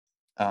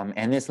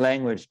And this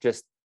language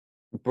just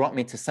brought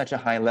me to such a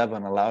high level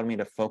and allowed me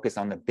to focus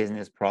on the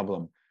business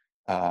problem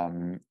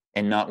and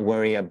not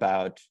worry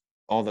about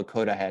all the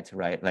code I had to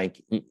write. Like,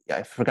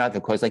 I forgot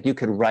the quotes. Like, you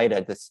could write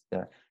at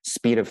the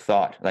speed of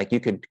thought. Like, you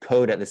could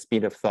code at the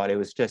speed of thought. It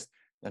was just,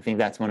 I think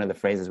that's one of the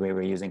phrases we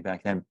were using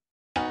back then.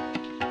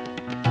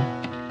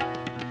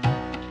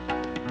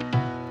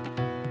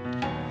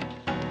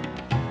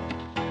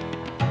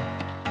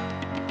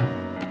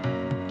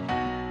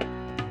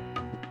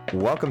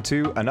 Welcome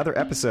to another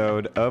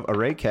episode of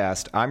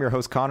ArrayCast. I'm your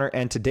host, Connor,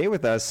 and today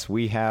with us,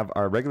 we have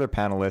our regular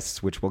panelists,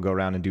 which will go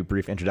around and do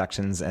brief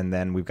introductions, and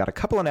then we've got a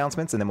couple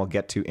announcements, and then we'll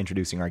get to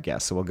introducing our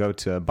guests. So we'll go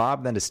to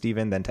Bob, then to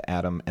Stephen, then to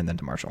Adam, and then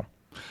to Marshall.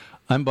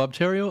 I'm Bob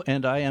Terrio,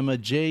 and I am a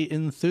J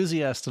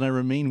enthusiast, and I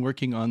remain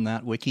working on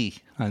that wiki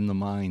and the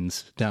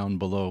mines down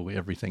below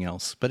everything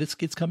else, but it's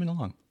coming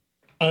along.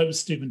 I'm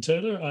Stephen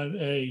Taylor. I'm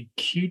a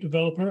Q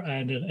developer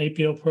and an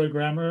APL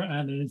programmer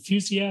and an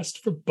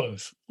enthusiast for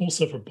both.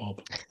 Also for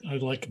Bob. I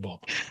like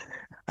Bob.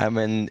 I'm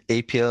an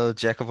APL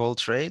jack of all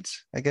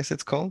trades, I guess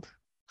it's called.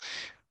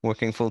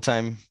 Working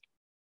full-time,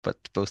 but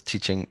both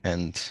teaching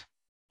and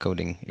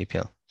coding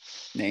APL.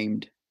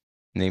 Named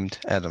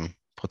Adam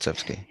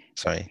Protsevsky.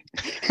 Sorry.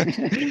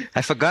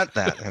 I forgot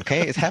that,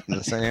 okay? It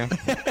happens.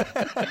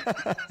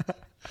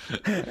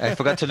 I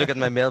forgot to look at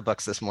my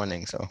mailbox this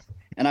morning, so.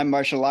 And I'm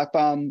Marshall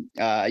Lockbaum.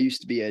 I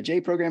used to be a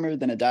J programmer,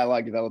 then a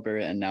dialogue developer,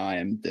 and now I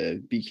am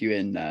the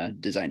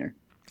BQN designer.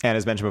 And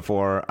as mentioned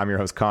before, I'm your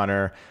host,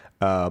 Connor,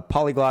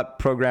 polyglot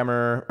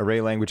programmer,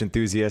 array language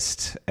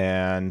enthusiast,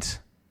 and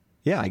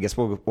yeah, I guess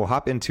we'll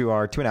hop into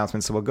our two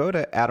announcements. So we'll go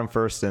to Adam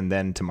first and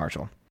then to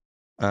Marshall.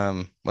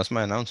 What's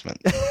my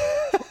announcement?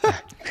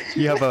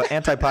 You have an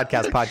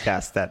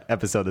anti-podcast that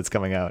episode that's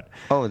coming out.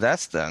 Oh,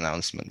 that's the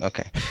announcement.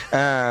 Okay.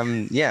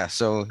 Yeah,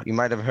 so you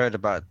might have heard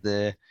about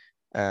the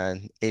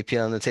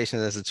APL Annotation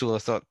as a Tool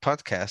of Thought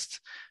podcast.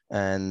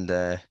 And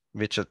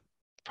Richard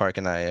Park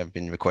and I have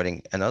been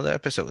recording another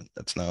episode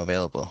that's now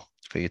available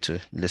for you to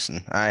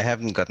listen. I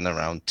haven't gotten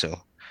around to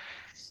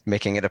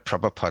making it a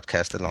proper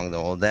podcast along the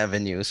old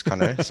avenues,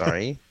 Connor.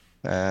 Sorry.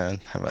 Have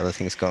other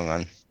things going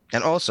on.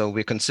 And also,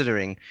 we're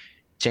considering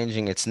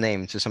changing its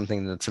name to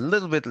something that's a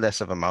little bit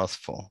less of a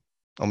mouthful,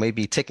 or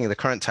maybe taking the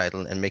current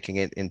title and making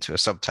it into a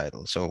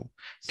subtitle so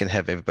you can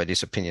have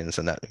everybody's opinions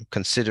on that.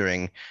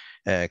 Considering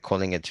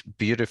calling it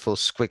Beautiful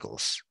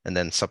Squiggles and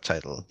then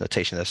subtitle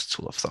Notation as a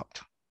Tool of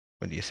Thought.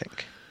 What do you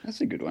think?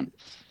 That's a good one.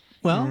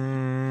 Well,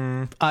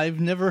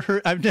 I've never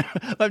heard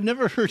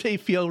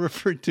APL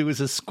referred to as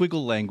a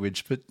squiggle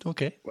language, but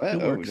okay.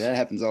 Well, that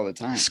happens all the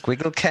time.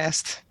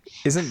 Squigglecast?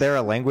 Isn't there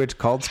a language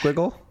called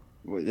Squiggle?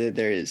 Well,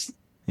 there is.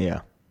 Yeah.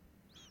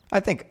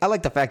 I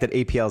like the fact that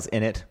APL's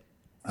in it.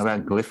 How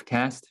about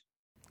Glyphcast?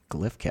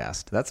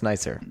 Glyphcast. That's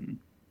nicer.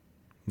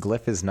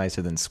 Glyph is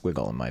nicer than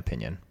Squiggle, in my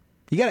opinion.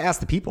 You got to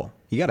ask the people.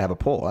 You got to have a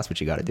poll. That's what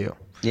you got to do.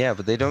 Yeah,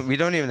 but we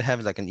don't even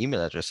have like an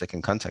email address they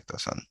can contact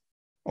us on,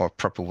 or a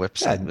proper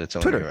website with its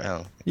own Twitter.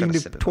 URL. You can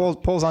do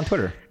polls on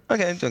Twitter.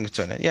 Okay, I'm doing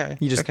Twitter. Yeah.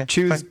 You just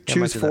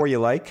choose four you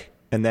like,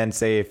 and then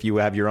say if you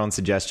have your own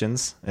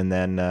suggestions, and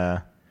then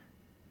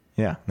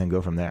then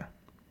go from there.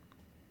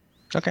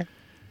 Okay.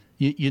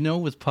 You know,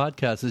 with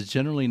podcasts, it's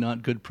generally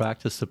not good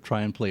practice to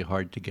try and play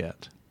hard to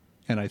get.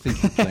 And I think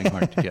you're playing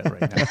hard to get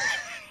right now.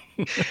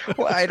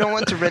 Well, I don't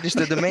want to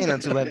register the domain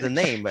until we have the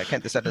name. I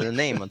can't decide on the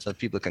name until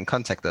people can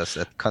contact us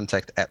at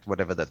contact at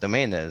whatever that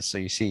domain is. So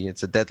you see,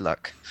 it's a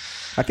deadlock.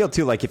 I feel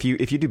too like if you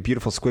do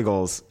Beautiful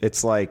Squiggles,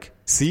 it's like,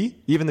 see,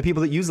 even the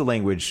people that use the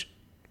language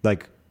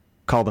like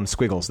call them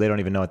squiggles. They don't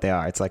even know what they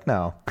are. It's like,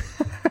 no.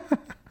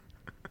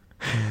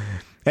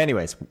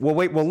 Anyways,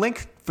 we'll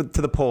link to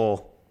the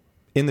poll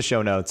in the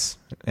show notes,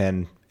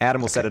 and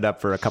Adam will set it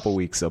up for a couple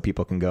weeks so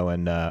people can go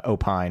and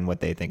opine what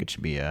they think it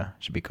should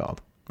be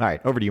called. All right,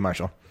 over to you,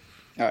 Marshall.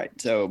 All right,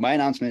 so my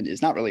announcement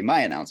is not really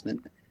my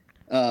announcement,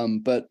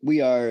 but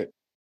we are,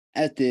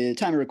 at the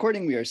time of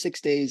recording, we are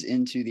 6 days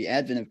into the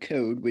advent of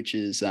code, which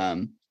is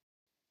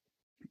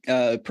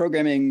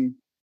programming.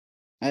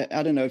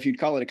 I don't know if you'd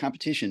call it a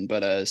competition,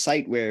 but a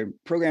site where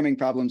programming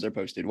problems are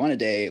posted one a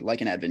day, like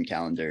an advent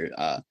calendar,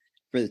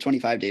 for the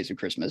 25 days of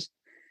Christmas.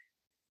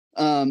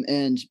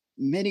 And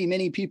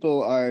many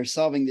people are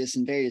solving this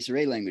in various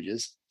array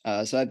languages.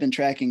 So I've been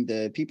tracking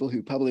the people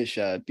who publish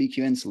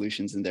BQN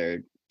solutions, and there are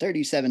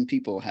 37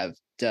 people have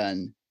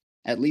done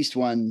at least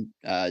one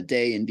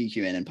day in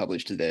BQN and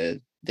published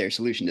their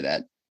solution to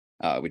that,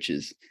 which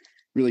is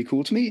really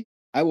cool to me.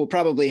 I will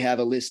probably have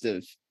a list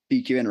of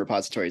BQN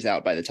repositories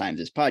out by the time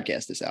this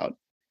podcast is out.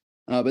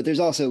 But there's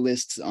also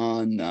lists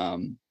on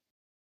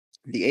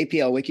the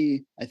APL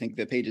wiki. I think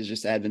the page is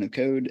just Advent of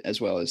Code, as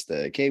well as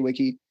the K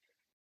wiki.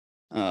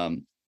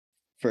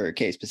 For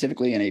K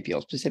specifically and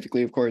APL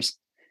specifically, of course.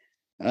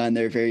 And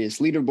there are various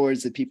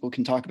leaderboards that people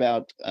can talk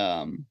about.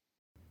 And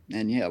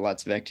yeah,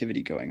 lots of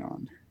activity going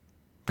on.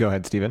 Go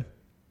ahead, Stephen.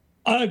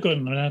 I've got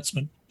an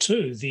announcement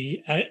too.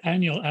 The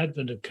annual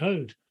Advent of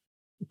Code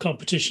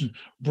competition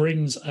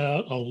brings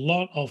out a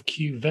lot of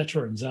Q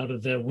veterans out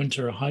of their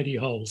winter hidey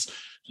holes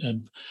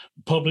and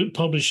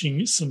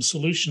publishing some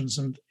solutions.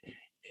 And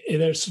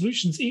their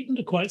solutions, even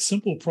to quite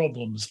simple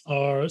problems,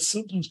 are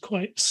sometimes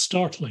quite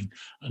startling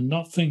and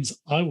not things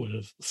I would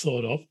have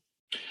thought of.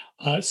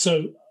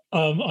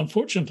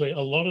 Unfortunately, a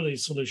lot of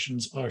these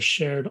solutions are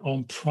shared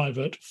on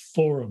private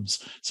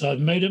forums. So I've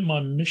made it my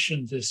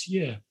mission this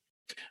year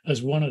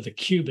as one of the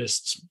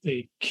cubists,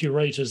 the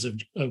curators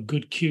of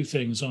good Q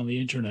things on the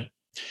internet,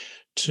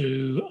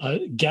 to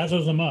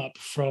gather them up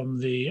from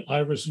the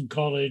Iverson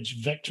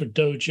College Vector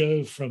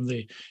Dojo, from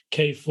the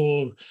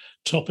K4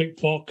 topic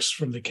box,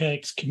 from the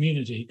KX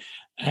community,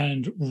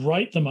 and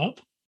write them up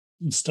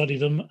and study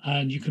them.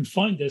 And you can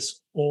find this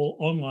all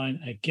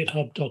online at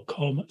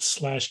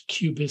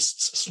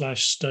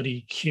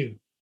github.com/cubists/studyq.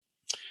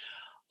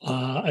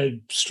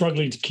 I'm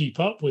struggling to keep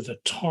up with a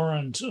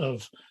torrent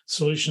of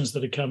solutions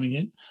that are coming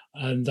in,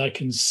 and I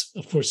can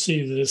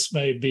foresee that this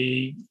may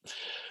be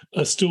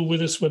still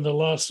with us when the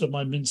last of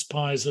my mince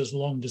pies has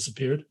long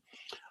disappeared.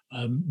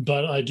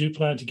 But I do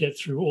plan to get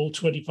through all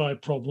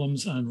 25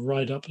 problems and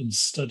write up and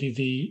study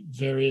the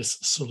various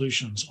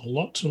solutions. A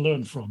lot to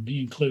learn from, me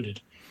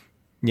included.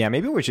 Yeah,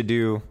 maybe we should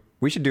do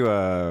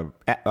a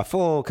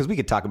full, because we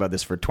could talk about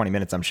this for 20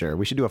 minutes, I'm sure.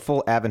 We should do a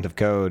full Advent of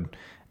Code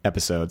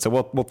episode. So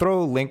we'll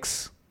throw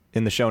links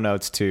in the show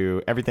notes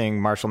to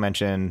everything Marshall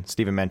mentioned,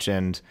 Stephen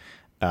mentioned,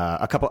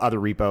 a couple other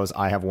repos.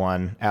 I have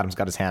one. Adam's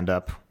got his hand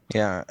up.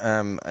 Yeah,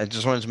 I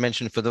just wanted to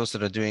mention for those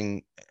that are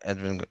doing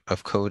Advent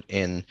of Code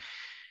in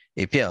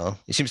APL,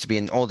 it seems to be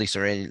in all these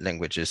array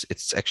languages,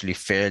 it's actually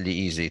fairly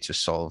easy to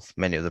solve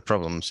many of the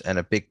problems. And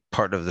a big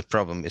part of the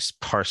problem is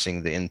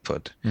parsing the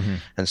input. Mm-hmm.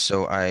 And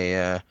so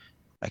I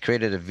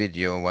created a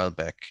video a while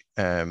back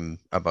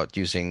about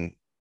using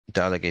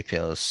Dialog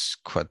APL's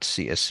Quad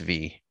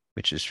CSV,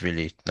 which is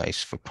really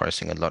nice for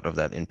parsing a lot of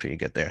that input you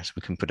get there. So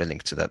we can put a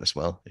link to that as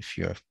well. If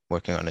you're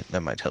working on it,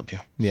 that might help you.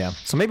 Yeah.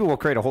 So maybe we'll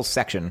create a whole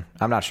section.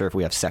 I'm not sure if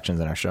we have sections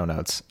in our show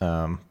notes.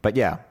 But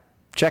yeah,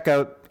 check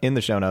out in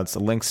the show notes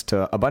links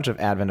to a bunch of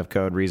Advent of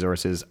Code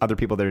resources, other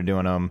people that are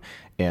doing them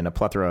in a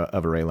plethora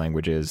of array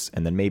languages.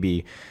 And then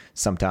maybe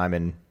sometime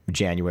in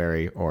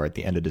January or at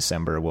the end of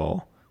December,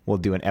 we'll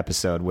do an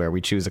episode where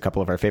we choose a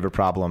couple of our favorite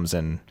problems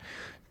and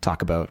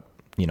talk about,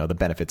 the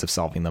benefits of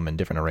solving them in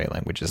different array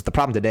languages. The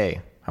problem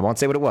today, I won't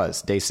say what it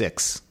was. Day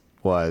 6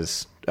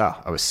 was,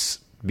 it was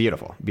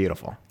beautiful,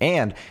 beautiful.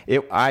 And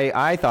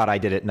I thought I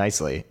did it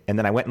nicely. And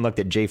then I went and looked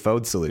at Jay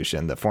Fode's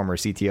solution, the former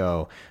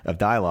CTO of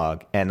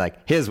Dialog. And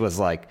his was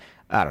I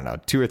don't know,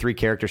 2 or 3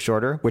 characters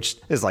shorter, which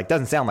is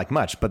doesn't sound like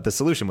much, but the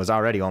solution was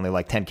already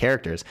only 10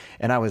 characters.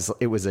 And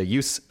it was a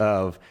use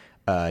of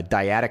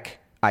dyadic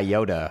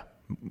iota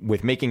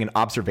with making an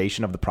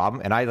observation of the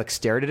problem. And I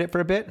stared at it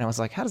for a bit and I was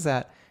like, how does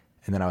that?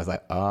 And then I was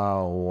like,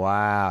 oh,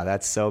 wow,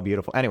 that's so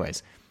beautiful.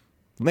 Anyways,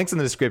 links in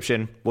the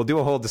description. We'll do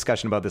a whole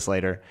discussion about this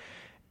later.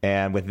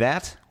 And with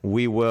that,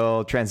 we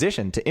will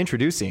transition to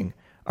introducing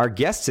our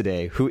guest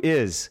today, who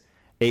is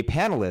a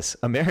panelist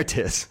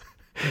emeritus.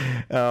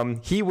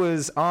 He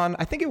was on,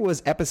 I think it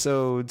was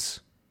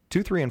episodes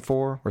 2, 3, and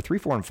 4, or 3,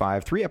 4, and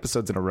 5, 3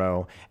 episodes in a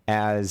row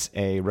as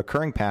a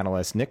recurring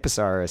panelist, Nick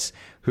Psaris,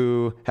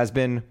 who has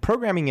been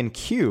programming in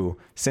Q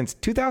since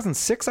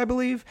 2006, I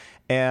believe,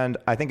 and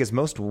I think is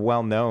most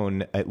well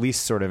known, at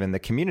least sort of in the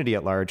community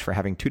at large, for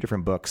having 2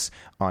 different books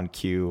on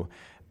Q,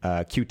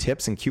 Q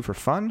Tips and Q for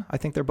Fun, I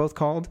think they're both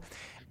called.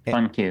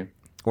 Fun Q.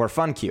 Or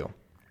Fun Q.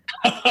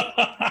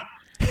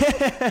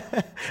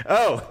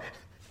 Oh.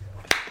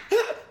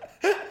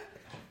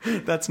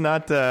 That's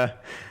not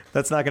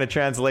going to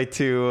translate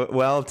too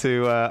well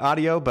to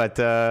audio, but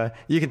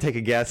you can take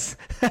a guess.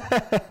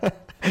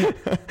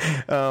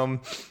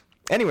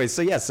 Anyways,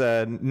 so yes,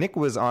 Nick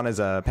was on as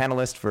a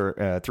panelist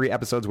for 3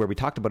 episodes where we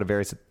talked about a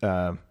various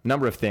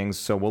number of things.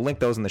 So we'll link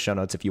those in the show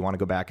notes if you want to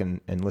go back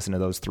and listen to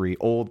those 3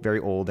 very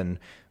old, and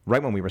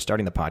right when we were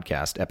starting the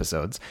podcast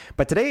episodes.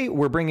 But today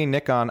we're bringing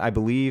Nick on, I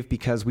believe,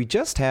 because we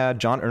just had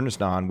John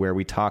Ernest on where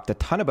we talked a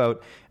ton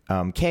about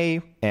K,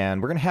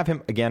 and we're going to have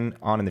him again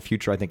on in the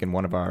future, I think, in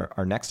one of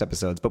our next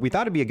episodes. But we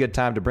thought it'd be a good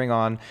time to bring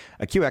on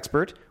a Q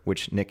expert,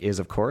 which Nick is,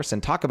 of course,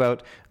 and talk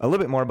about a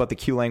little bit more about the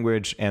Q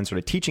language and sort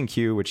of teaching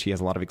Q, which he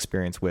has a lot of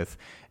experience with.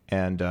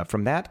 And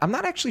from that, I'm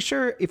not actually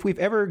sure if we've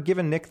ever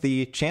given Nick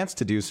the chance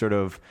to do sort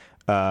of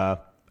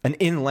an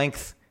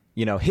in-length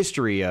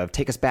history of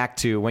take us back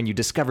to when you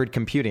discovered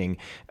computing.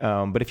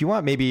 But if you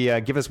want, maybe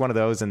give us one of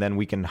those, and then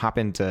we can hop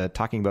into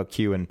talking about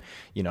Q and,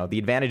 the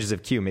advantages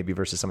of Q maybe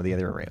versus some of the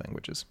other array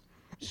languages.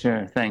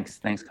 Sure. Thanks,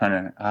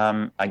 Connor.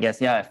 I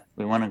guess, if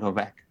we want to go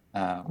back,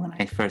 when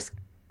I first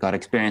got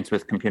experience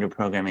with computer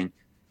programming,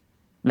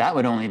 that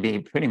would only be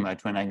pretty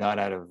much when I got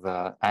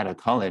out of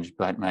college.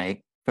 But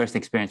my first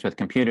experience with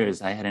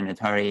computers, I had an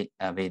Atari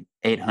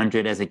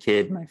 800 as a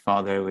kid. My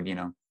father would,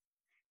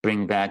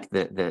 bring back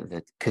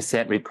the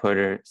cassette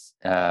recorders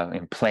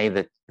and play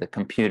the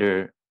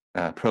computer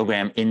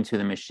program into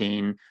the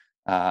machine.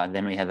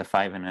 Then we had the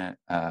 5.5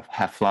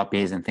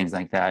 floppies and things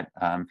like that.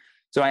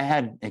 So I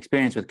had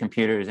experience with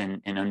computers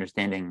and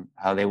understanding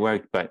how they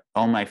worked, but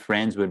all my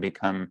friends would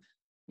become,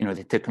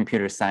 they took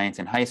computer science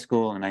in high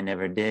school and I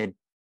never did.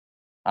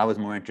 I was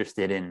more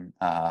interested in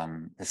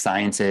the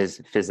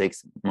sciences,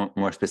 physics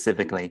more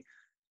specifically.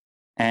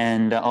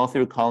 And all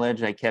through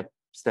college, I kept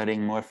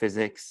studying more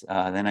physics.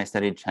 Then I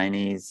studied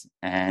Chinese,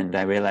 and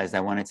I realized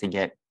I wanted to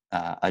get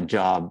a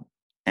job,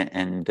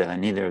 and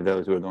neither of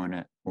those were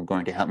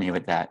going to help me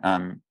with that.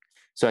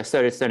 So I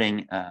started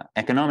studying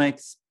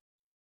economics,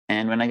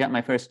 and when I got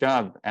my first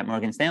job at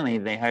Morgan Stanley,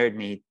 they hired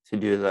me to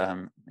do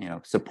the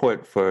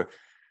support for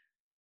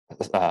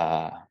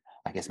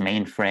I guess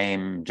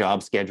mainframe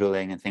job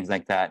scheduling and things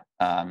like that.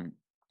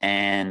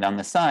 And on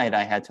the side,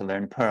 I had to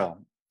learn Perl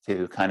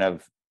to kind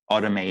of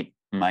automate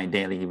my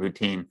daily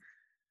routine.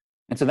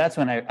 And so that's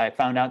when I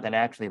found out that I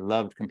actually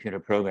loved computer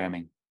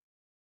programming.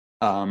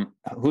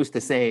 Who's to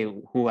say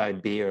who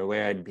I'd be or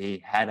where I'd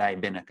be had I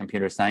been a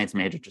computer science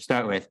major to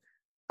start with?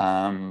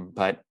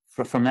 But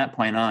from that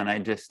point on, I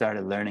just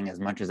started learning as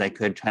much as I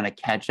could, trying to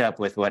catch up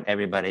with what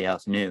everybody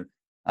else knew.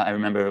 I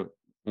remember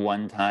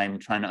one time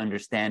trying to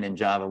understand in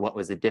Java what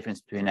was the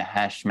difference between a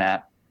hash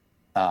map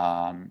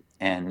and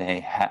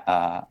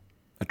a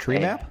tree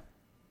map.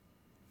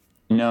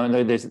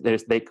 No,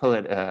 there's they call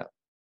it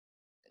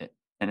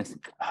and it's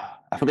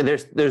I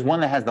forget. There's one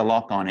that has the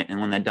lock on it and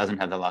one that doesn't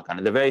have the lock on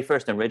it. The very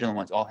first original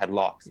ones all had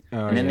locks,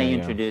 and then they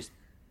introduced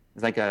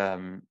it's like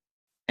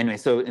anyway.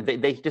 So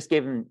they just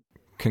gave them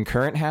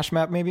concurrent hash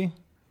map, maybe.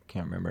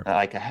 Can't remember.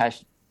 Like a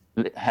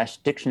hash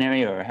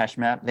dictionary or a hash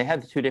map. They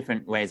have two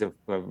different ways of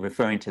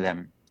referring to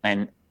them,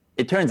 and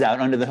it turns out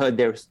under the hood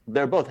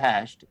they're both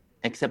hashed,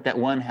 except that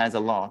one has a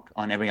lock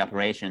on every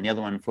operation and the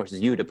other one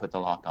forces you to put the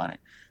lock on it.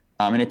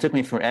 And it took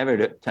me forever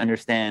to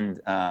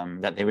understand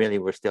that they really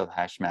were still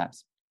hash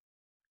maps.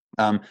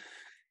 But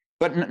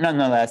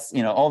nonetheless,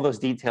 all those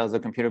details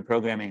of computer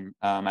programming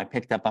I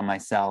picked up on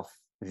myself.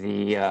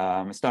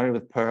 Started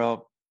with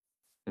Perl,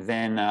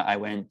 then I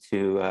went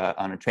to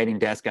on a trading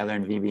desk. I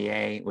learned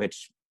VBA,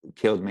 which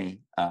killed me.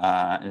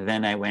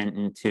 Then I went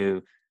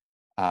into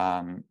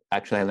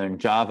actually I learned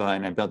Java,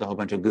 and I built a whole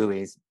bunch of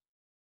GUIs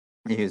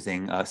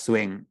using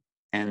Swing.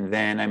 And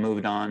then I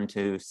moved on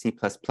to C++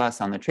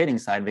 on the trading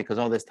side, because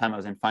all this time I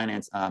was in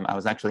finance. I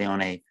was actually on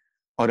a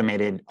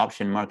automated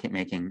option market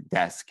making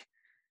desk.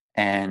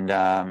 And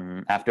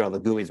after all the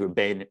GUIs were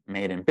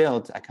made and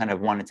built, I kind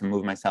of wanted to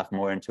move myself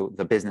more into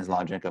the business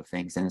logic of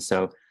things. And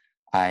so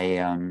I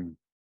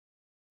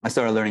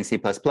started learning C++,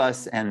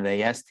 and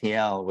the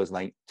STL was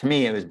like, to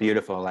me, it was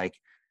beautiful. Like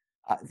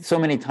so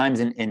many times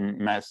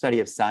in my study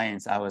of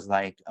science, I was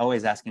like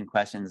always asking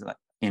questions like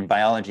in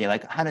biology,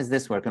 like, how does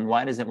this work and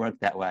why does it work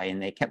that way?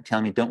 And they kept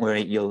telling me, don't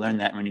worry, you'll learn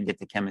that when you get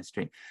to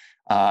chemistry.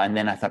 And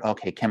then I thought,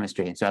 okay,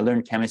 chemistry. And so I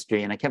learned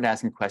chemistry, and I kept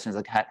asking questions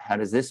like, how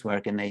does this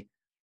work? And they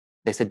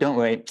said, don't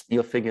worry,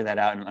 you'll figure that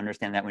out and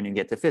understand that when you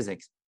get to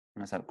physics.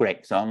 And I thought,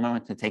 great. So I'm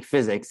going to take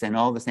physics and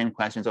all the same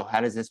questions. Oh,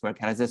 how does this work?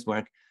 How does this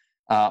work?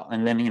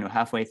 And then,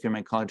 halfway through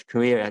my college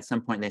career, at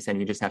some point they said,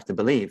 you just have to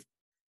believe.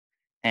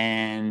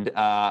 And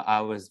I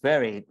was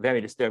very,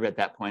 very disturbed at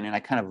that point. And I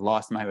kind of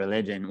lost my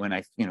religion when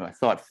I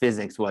thought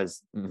physics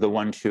was the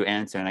one true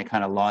answer, and I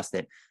kind of lost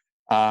it.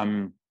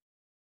 The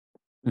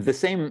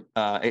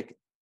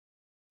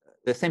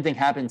same thing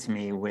happened to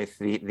me with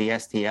the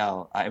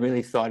STL. I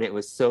really thought it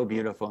was so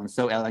beautiful and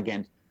so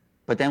elegant.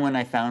 But then when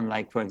I found,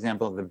 like, for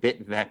example, the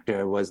bit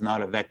vector was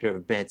not a vector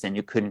of bits, and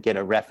you couldn't get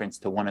a reference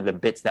to one of the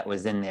bits that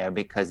was in there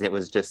because it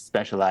was just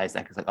specialized,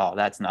 I was like, oh,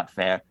 that's not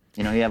fair.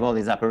 You have all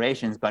these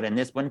operations, but in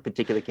this one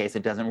particular case,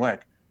 it doesn't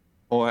work.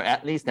 Or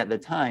at least at the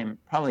time,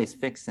 probably it's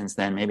fixed since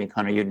then. Maybe,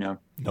 Connor, you'd know.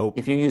 Nope.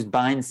 If you use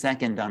bind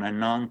second on a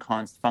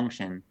non-const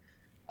function,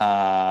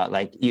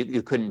 like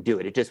you couldn't do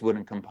it. It just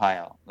wouldn't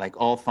compile. Like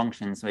all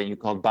functions that you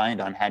called bind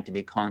on had to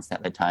be const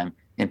at the time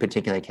in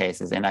particular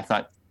cases. And I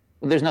thought,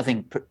 well, there's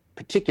nothing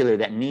particular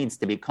that needs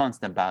to be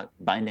constant about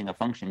binding a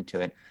function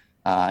to it.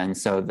 And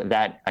so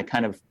that I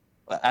kind of,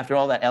 after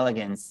all that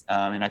elegance,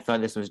 and I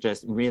thought this was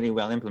just really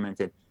well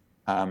implemented,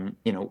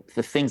 the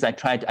things I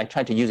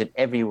tried to use it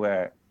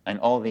everywhere and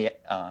all the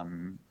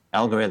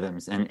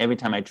algorithms. And every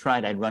time I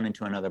tried, I'd run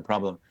into another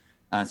problem.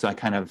 So I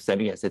kind of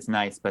said, yes, it's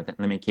nice, but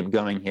let me keep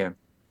going here.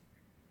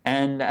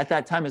 And at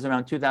that time, it was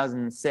around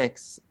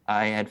 2006,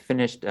 I had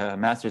finished a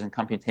master's in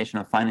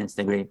computational finance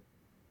degree,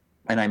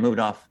 and I moved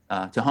off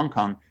to Hong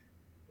Kong,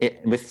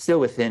 still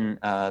within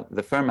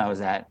the firm I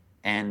was at,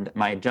 and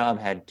my job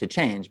had to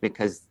change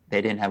because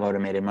they didn't have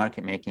automated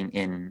market making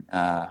in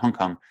Hong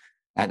Kong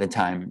at the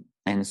time.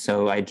 And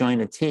so I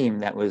joined a team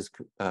that was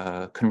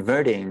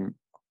converting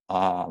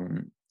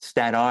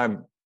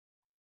stat-arb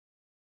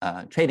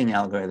trading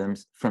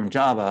algorithms from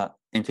Java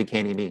into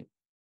KDB.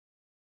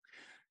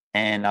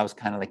 And I was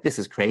kind of like, this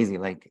is crazy.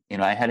 Like,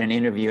 I had an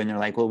interview and they're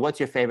like, well, what's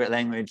your favorite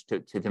language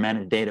to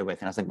manage data with?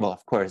 And I was like, well,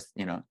 of course,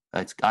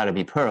 it's got to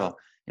be Perl.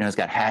 It's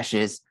got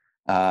hashes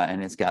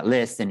and it's got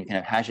lists, and you can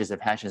have hashes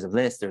of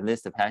lists or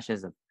lists of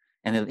hashes of,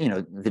 and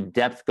then, the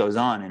depth goes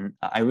on. And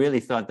I really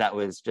thought that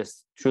was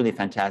just truly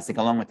fantastic,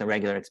 along with the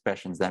regular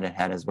expressions that it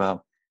had as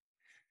well.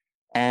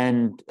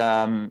 And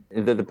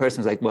the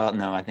person was like, well,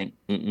 no, I think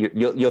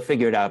you'll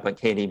figure it out, but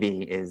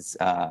KDB is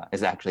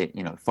actually,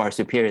 far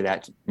superior to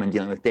that when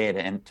dealing with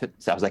data. And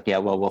so I was like, yeah,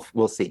 well,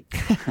 we'll see.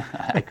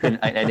 I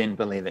didn't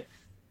believe it.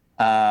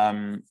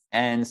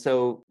 And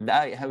so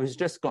I was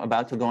just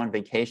about to go on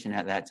vacation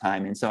at that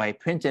time. And so I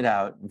printed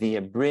out the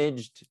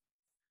abridged.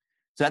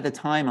 So at the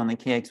time on the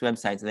KX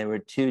websites, there were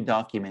two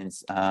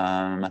documents.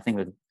 I think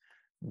it was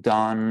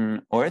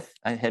Don Orth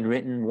had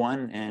written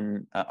one,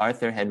 and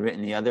Arthur had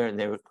written the other.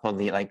 They were called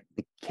the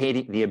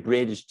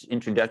abridged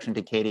introduction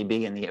to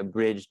KDB and the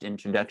abridged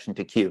introduction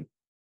to Q,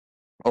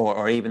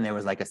 or even there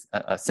was like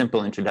a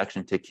simple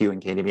introduction to Q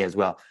and KDB as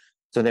well.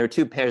 So there were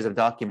two pairs of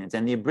documents,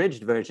 and the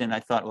abridged version, I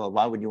thought, well,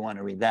 why would you want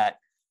to read that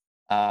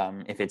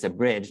if it's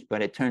abridged?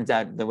 But it turns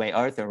out the way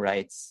Arthur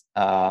writes,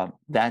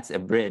 that's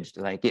abridged.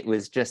 Like, it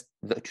was just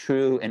the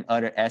true and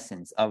utter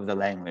essence of the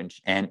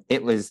language, and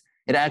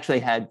it actually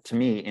had, to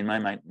me, in my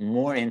mind,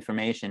 more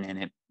information in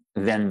it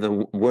than the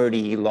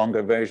wordy,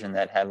 longer version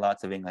that had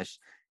lots of English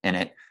in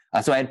it.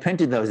 So I had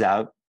printed those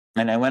out,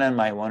 and I went on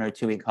my 1 or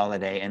 2 week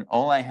holiday, and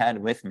all I had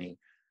with me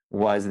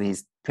was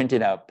these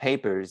printed out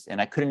papers,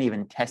 and I couldn't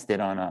even test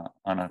it on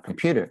a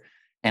computer.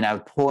 And I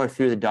would pour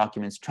through the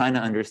documents, trying to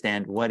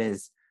understand what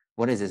is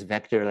this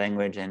vector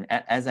language. And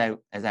as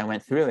I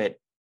went through it,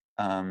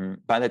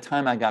 by the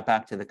time I got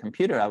back to the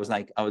computer, I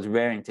was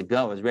raring to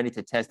go. I was ready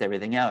to test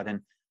everything out.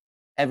 And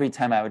every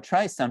time I would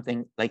try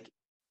something, like,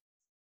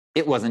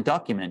 it wasn't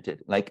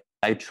documented. Like,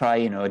 I'd try,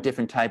 a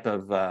different type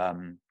of a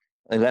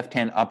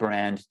left-hand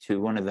operand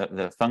to one of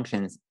the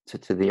functions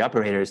to the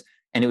operators,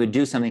 and it would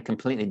do something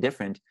completely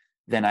different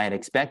than I had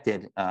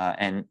expected.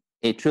 And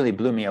it truly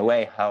blew me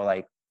away how,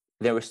 like,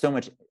 there was so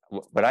much,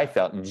 what I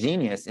felt,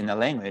 genius in the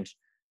language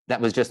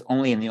that was just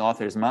only in the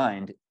author's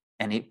mind.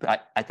 And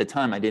at the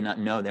time, I did not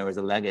know there was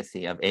a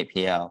legacy of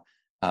APL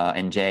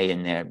and J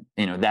in there.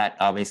 That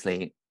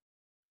obviously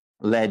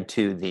led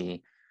to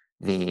the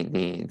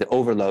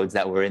overloads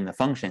that were in the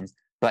functions.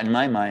 But in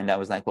my mind, I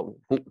was like, well,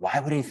 why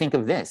would he think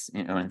of this?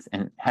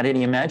 And how did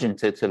he imagine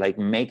to like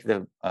make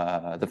the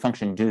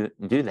function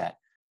do that?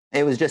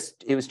 It was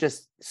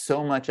just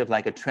so much of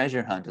like a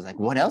treasure hunt. It was like,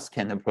 what else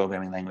can the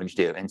programming language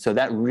do? And so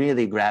that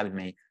really grabbed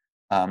me.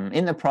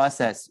 In the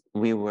process,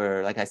 we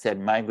were, like I said,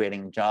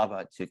 migrating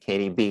Java to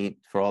KDB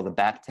for all the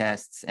back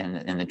tests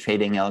and the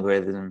trading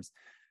algorithms.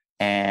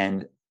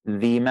 And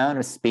the amount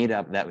of speed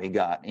up that we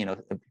got,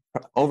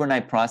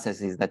 overnight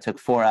processes that took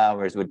 4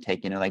 hours would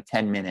take, like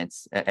 10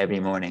 minutes every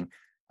morning.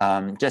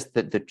 Just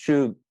the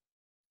true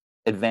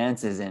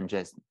advances in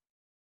just,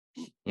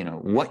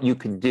 what you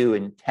could do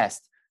and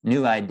test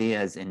new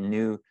ideas and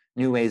new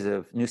ways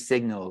of new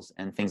signals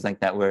and things like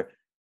that were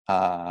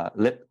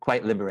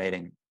quite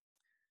liberating.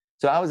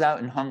 So I was out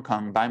in Hong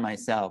Kong by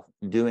myself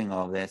doing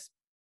all this,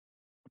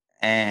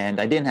 and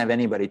I didn't have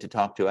anybody to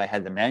talk to. I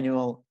had the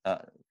manual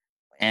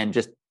and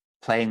just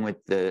playing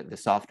with the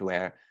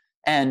software.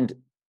 And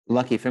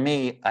lucky for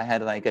me, I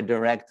had like a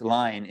direct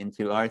line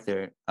into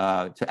Arthur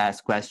to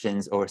ask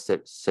questions or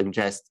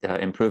suggest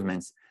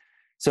improvements.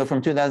 So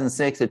from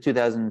 2006 to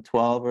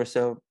 2012 or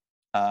so,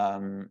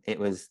 it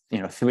was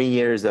 3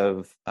 years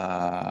of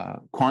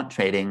quant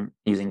trading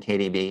using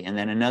KDB, and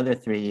then another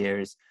 3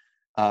 years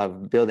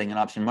of building an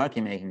option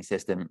market making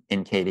system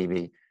in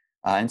KDB.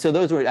 And so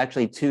those were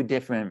actually two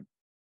different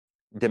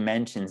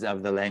dimensions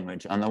of the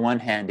language. On the one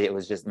hand, it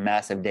was just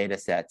massive data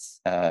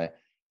sets,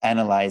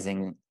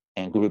 analyzing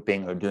and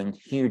grouping or doing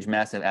huge,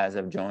 massive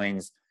as-of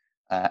joins.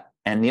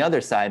 And the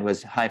other side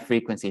was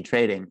high-frequency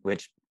trading,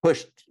 which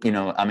pushed,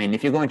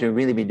 if you're going to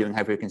really be doing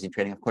high-frequency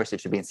trading, of course,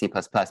 it should be in C++.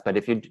 But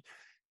if you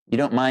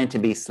don't mind to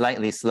be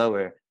slightly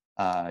slower,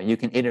 you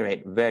can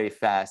iterate very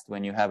fast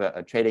when you have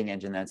a trading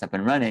engine that's up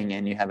and running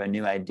and you have a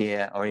new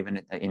idea or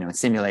even a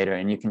simulator,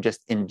 and you can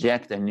just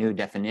inject a new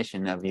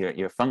definition of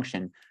your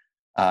function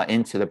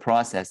into the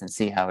process and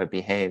see how it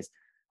behaves.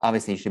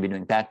 Obviously, you should be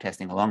doing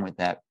backtesting along with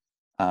that.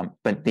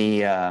 But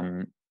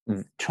the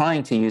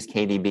trying to use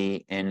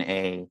KDB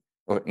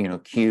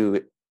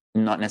Q,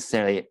 not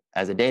necessarily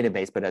as a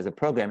database, but as a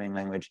programming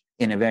language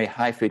in a very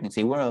high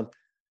frequency world,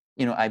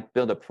 I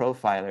built a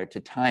profiler to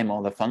time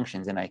all the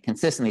functions, and I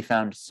consistently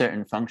found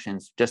certain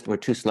functions just were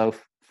too slow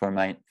for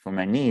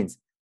my needs.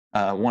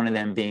 One of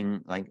them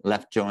being like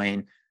left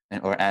join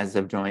or as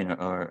of join,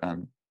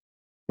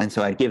 and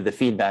so I'd give the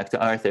feedback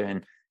to Arthur,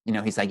 and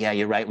he's like, yeah,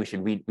 you're right, we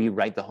should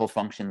rewrite the whole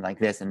function like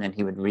this, and then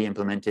he would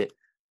re-implement it.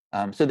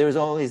 So there was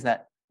always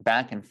that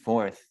back and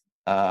forth,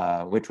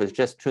 which was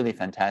just truly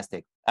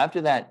fantastic.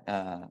 After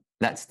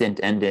that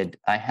stint ended,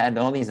 I had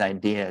all these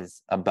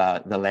ideas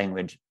about the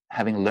language,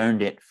 having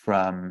learned it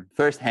from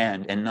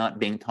firsthand and not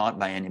being taught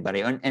by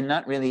anybody, and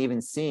not really even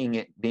seeing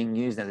it being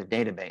used as a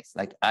database.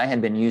 Like, I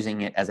had been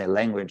using it as a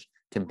language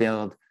to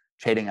build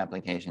trading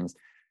applications.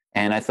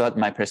 And I thought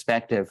my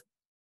perspective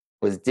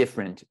was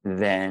different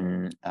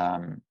than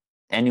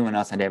anyone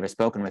else I'd ever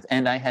spoken with.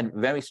 And I had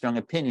very strong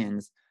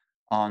opinions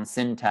on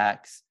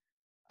syntax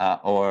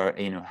or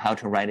how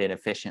to write it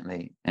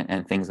efficiently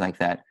and things like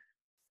that.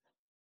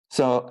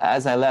 So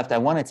as I left, I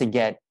wanted to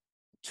get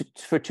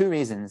for two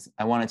reasons,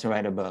 I wanted to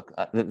write a book.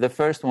 The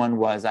first one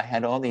was I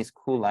had all these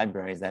cool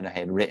libraries that I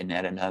had written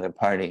at another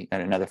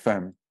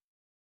firm,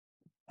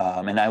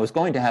 and I was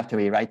going to have to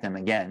rewrite them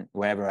again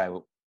wherever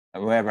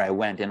I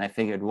went. And I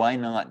figured, why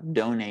not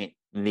donate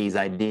these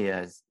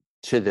ideas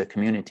to the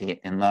community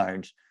at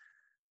large,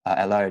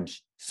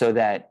 so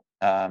that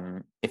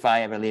if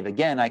I ever leave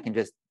again, I can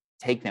just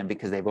take them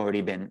because they've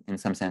already been, in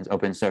some sense,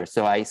 open source.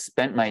 So I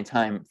spent my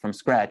time from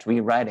scratch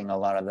rewriting a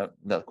lot of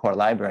the core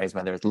libraries,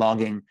 whether it's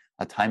logging,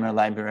 a timer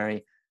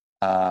library,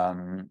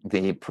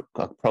 the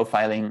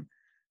profiling,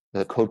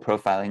 the code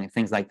profiling, and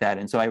things like that.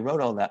 And so I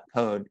wrote all that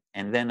code,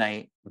 and then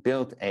I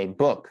built a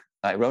book.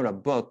 I wrote a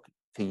book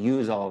to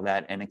use all of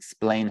that and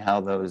explain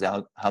how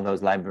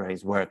those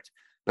libraries worked.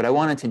 But I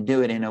wanted to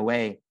do it in a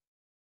way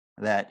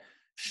that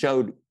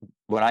showed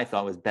what I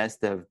thought was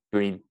best of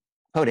breed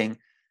coding,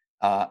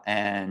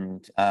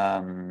 and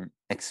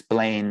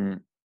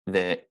explain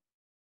the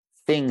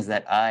things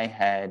that I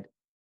had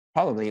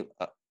probably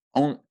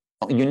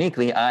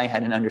uniquely, I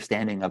had an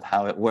understanding of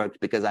how it worked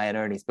because I had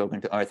already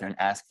spoken to Arthur and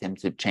asked him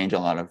to change a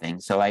lot of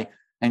things. So I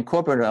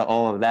incorporated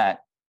all of that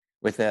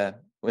with a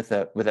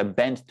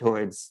bent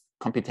towards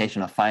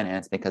computational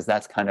finance, because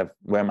that's kind of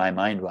where my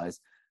mind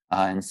was.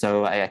 And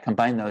so I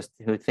combined those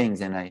two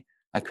things, and I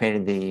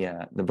created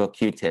the book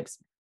Q Tips,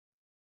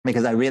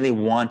 because I really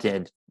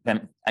wanted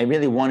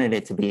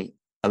it to be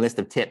a list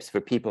of tips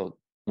for people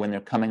when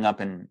they're coming up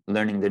and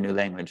learning the new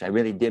language. I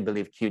really did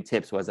believe Q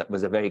Tips was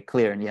a very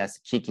clear and, yes,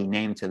 cheeky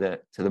name to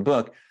the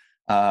book.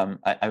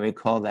 I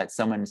recall that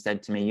someone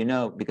said to me,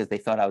 because they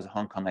thought I was in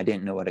Hong Kong, I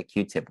didn't know what a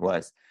Q-tip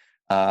was.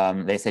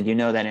 They said,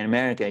 that in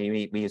America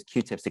we use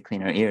Q-tips to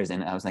clean our ears,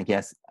 and I was like,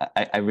 yes,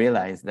 I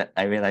realize that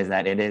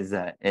it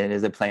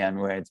is a play on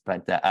words,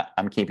 but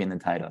I'm keeping the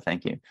title.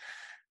 Thank you.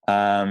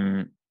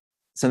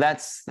 So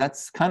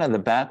that's kind of the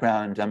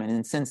background. I mean,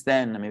 and since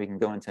then, we can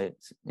go into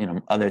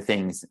other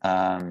things.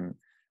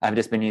 I've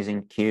just been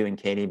using Q and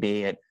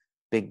KDB at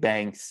big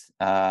banks,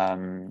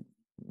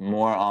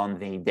 more on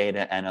the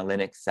data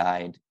analytics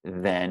side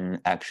than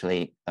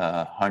actually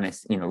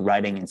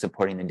writing and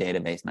supporting the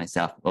database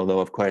myself. Although,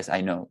 of course,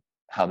 I know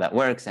how that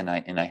works, and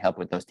I help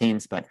with those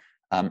teams. But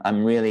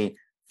I'm really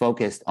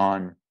focused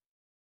on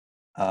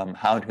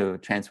how to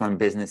transform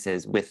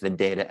businesses with the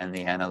data and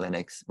the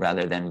analytics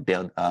rather than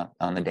build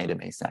on the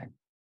database side.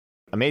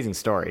 Amazing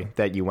story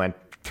that you went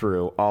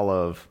through all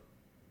of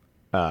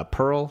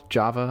Perl,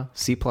 Java,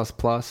 C++,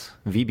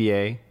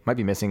 VBA, might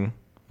be missing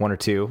one or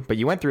two, but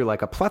you went through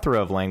like a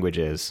plethora of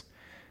languages,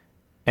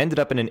 ended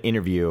up in an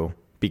interview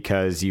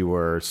because you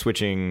were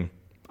switching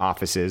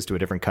offices to a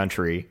different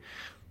country,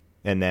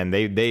 and then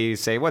they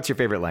say, what's your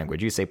favorite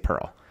language? You say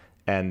Perl.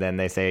 And then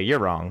they say, you're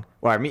wrong.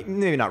 Well, I mean,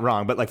 maybe not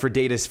wrong, but like for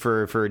data,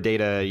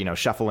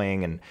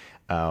 shuffling,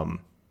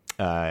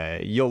 and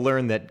you'll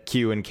learn that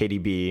Q and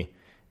KDB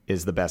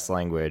is the best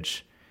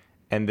language.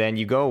 And then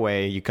you go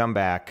away, you come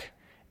back,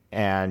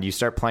 and you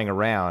start playing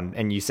around,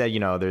 and you said,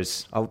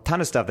 there's a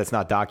ton of stuff that's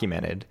not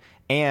documented,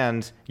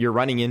 and you're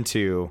running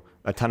into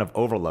a ton of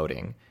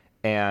overloading.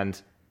 And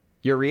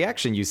your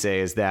reaction, you say,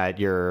 is that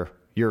your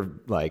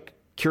like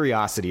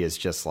curiosity is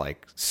just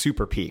like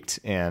super peaked,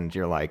 and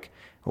you're like,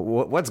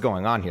 what's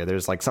going on here?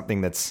 There's like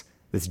something that's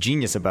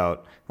genius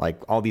about like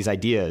all these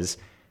ideas.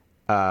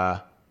 Can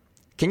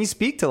you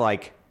speak to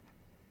like,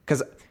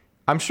 because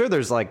I'm sure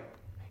there's like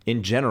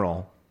in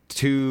general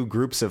two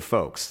groups of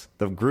folks,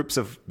 the groups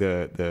of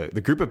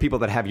the group of people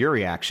that have your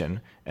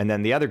reaction, and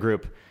then the other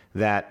group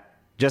that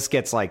just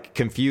gets like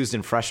confused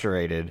and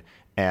frustrated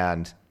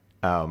and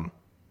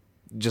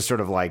just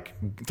sort of like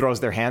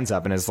throws their hands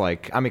up and is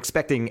like, I'm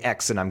expecting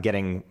X and I'm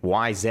getting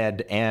Y, Z,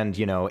 and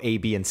A,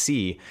 B, and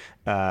C.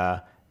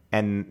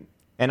 And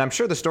I'm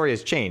sure the story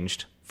has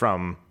changed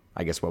from,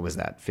 I guess, what was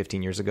that,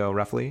 15 years ago,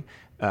 roughly?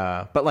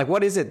 But like,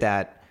 what is it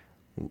that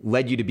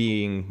led you to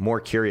being more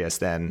curious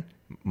than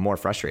more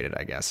frustrated,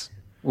 I guess?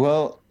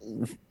 Well,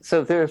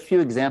 so there are a few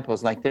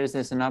examples. Like there's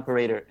an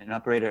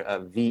operator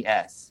of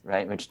VS,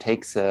 right, which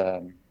takes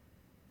a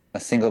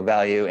single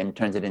value and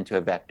turns it into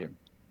a vector.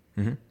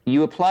 Mm-hmm.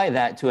 You apply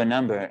that to a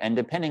number, and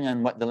depending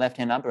on what the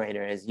left-hand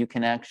operator is, you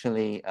can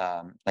actually,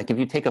 like if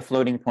you take a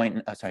floating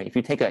point, if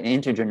you take an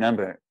integer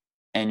number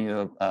and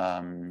you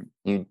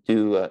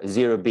do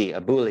 0b,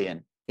 a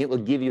Boolean, it will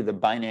give you the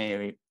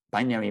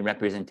binary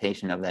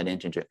representation of that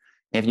integer.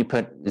 If you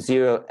put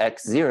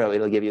 0x0,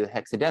 it'll give you the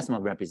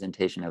hexadecimal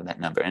representation of that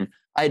number. And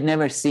I'd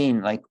never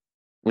seen, like,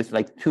 with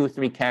like 2 or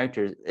 3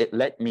 characters, it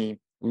let me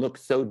look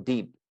so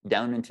deep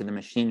down into the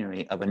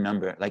machinery of a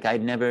number. Like I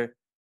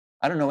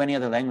don't know any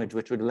other language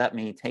which would let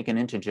me take an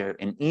integer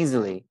and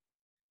easily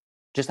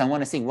I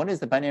want to see what is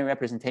the binary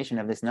representation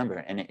of this number.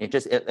 And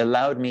it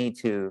allowed me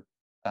to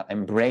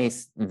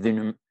embrace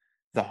the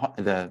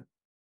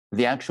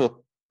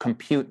actual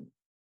compute,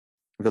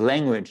 the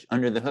language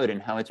under the hood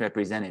and how it's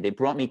represented. It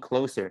brought me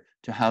closer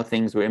to how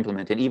things were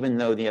implemented, even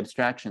though the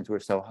abstractions were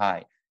so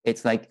high.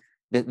 It's like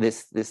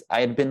this I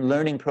had been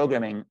learning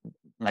programming,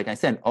 like I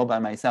said, all by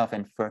myself,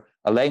 and for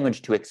a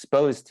language to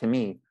expose to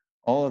me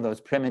all of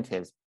those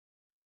primitives,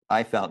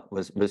 I felt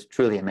was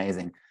truly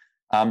amazing.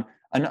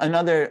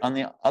 Another, on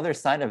the other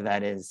side of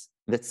that is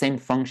the same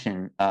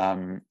function,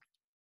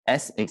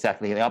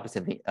 exactly the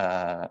opposite, the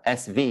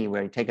SV,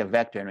 where you take a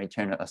vector and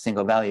return a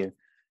single value.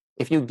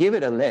 If you give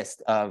it a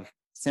list of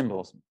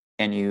symbols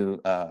and you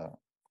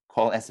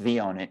call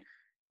SV on it,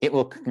 it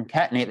will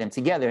concatenate them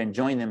together and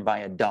join them by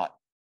a dot.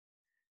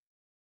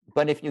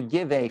 But if you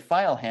give a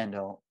file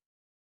handle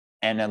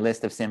and a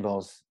list of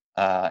symbols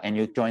and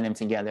you join them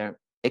together,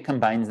 it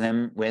combines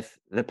them with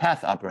the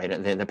path operator,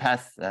 the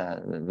path,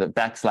 the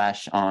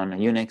backslash on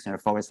Unix or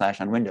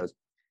 / on Windows.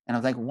 And I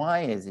was like,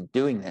 why is it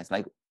doing this?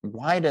 Like,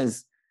 why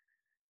does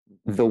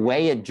the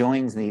way it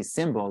joins these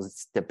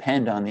symbols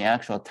depend on the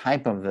actual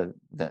type of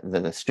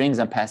the strings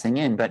I'm passing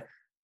in? But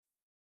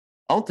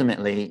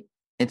ultimately,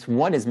 it's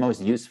what is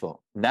most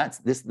useful. That's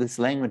this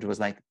language was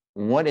like,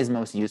 what is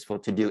most useful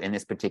to do in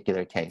this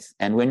particular case?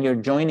 And when you're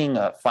joining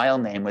a file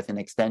name with an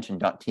extension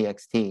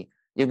 .txt,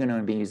 you're going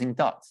to be using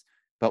dots.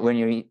 But when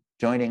you're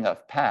joining a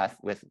path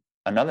with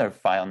another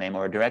file name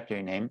or a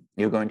directory name,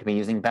 you're going to be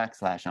using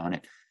backslash on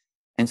it.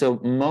 And so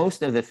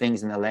most of the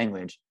things in the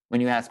language,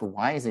 when you ask,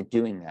 why is it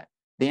doing that?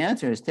 The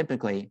answer is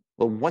typically,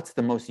 well, what's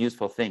the most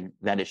useful thing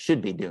that it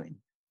should be doing?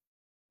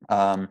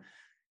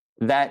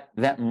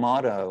 That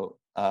motto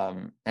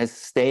has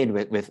stayed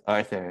with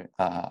Arthur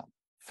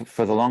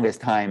for the longest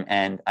time.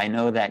 And I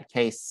know that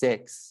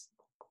K6,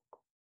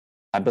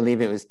 I believe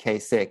it was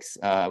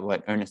K6,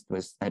 what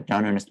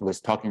John Ernest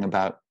was talking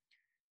about.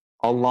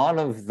 A lot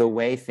of the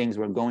way things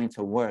were going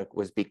to work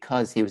was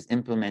because he was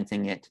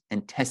implementing it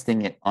and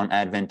testing it on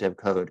Advent of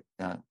Code,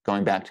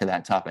 going back to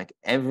that topic.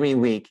 Every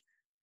week,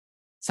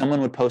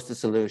 someone would post a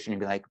solution and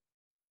be like,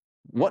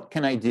 what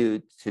can I do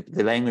to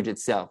the language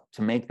itself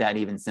to make that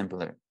even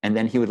simpler? And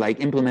then he would like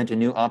implement a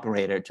new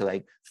operator to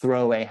like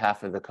throw away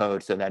half of the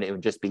code so that it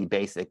would just be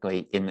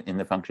basically in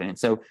the function. And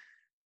so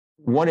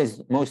what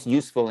is most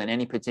useful in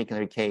any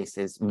particular case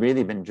has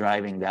really been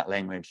driving that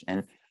language.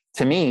 And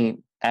to me,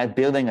 at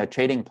building a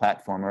trading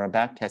platform or a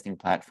backtesting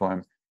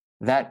platform,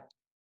 that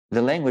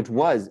the language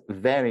was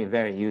very,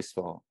 very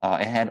useful.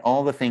 It had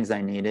all the things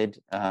I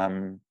needed.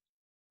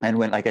 And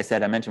when, like I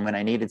said, I mentioned when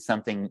I needed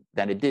something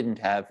that it didn't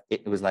have,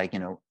 it was like,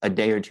 a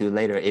day or two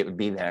later, it would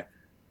be there.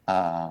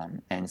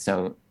 And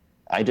so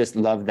I just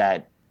love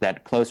that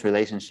close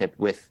relationship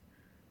with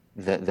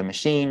the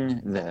machine,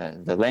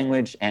 the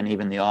language, and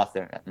even the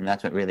author. And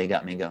that's what really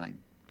got me going.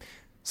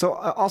 So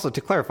also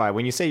to clarify,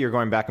 when you say you're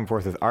going back and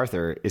forth with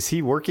Arthur, is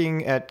he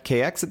working at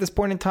KX at this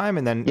point in time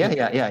and then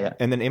yeah.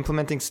 And then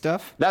implementing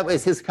stuff? That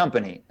was his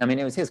company. I mean,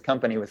 it was his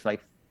company with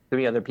like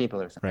 3 other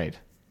people or something. Right.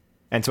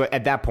 And so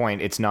at that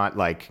point, it's not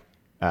like,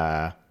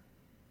 has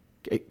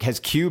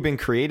Q been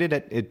created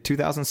at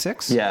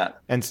 2006? Yeah.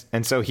 And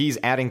so he's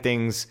adding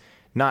things,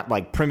 not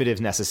like primitives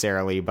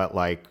necessarily, but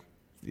like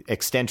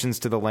extensions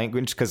to the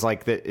language. Because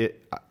like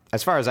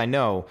as far as I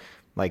know,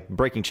 like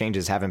breaking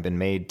changes haven't been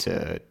made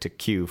to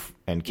Q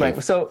and Q.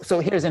 Right. So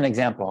here's an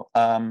example.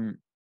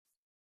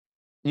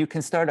 You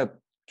can start a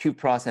Q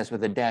process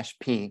with a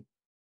 -P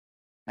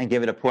and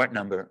give it a port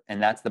number,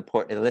 and that's the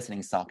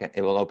listening socket.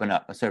 It will open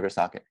up a server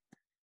socket.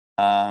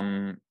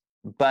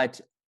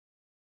 But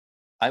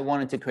I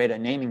wanted to create a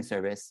naming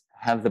service,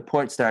 have the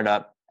port start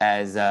up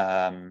as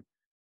a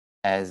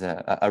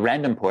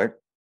random port,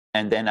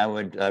 and then I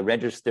would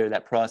register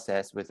that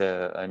process with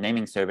a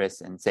naming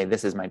service and say,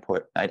 this is my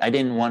port. I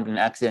didn't want an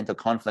accidental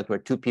conflict where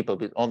 2 people,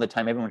 all the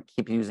time, everyone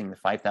keep using the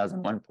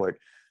 5001 port.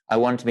 I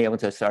wanted to be able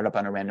to start up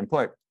on a random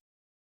port.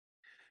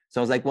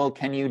 So I was like, well,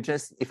 can you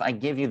just, if I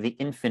give you the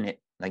infinite,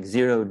 like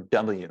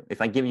 0W,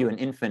 if I give you an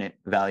infinite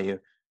value,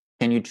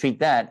 can you treat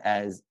that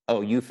as,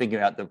 oh, you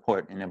figure out the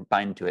port and then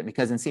bind to it?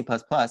 Because in C++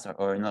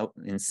 or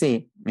in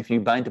C, if you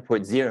bind to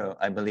port 0,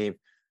 I believe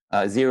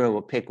 0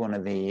 will pick one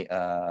of the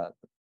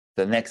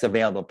next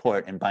available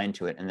port and bind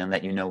to it and then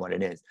let you know what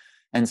it is.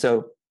 And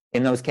so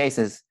in those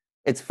cases,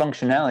 it's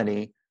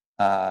functionality.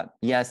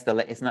 Yes,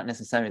 it's not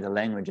necessarily the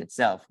language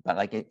itself, but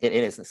like it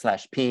is a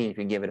 /P. If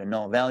you give it a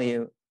null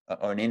value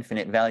or an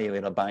infinite value,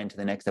 it'll bind to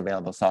the next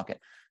available socket.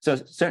 So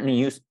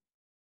certainly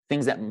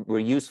things that were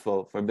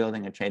useful for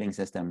building a trading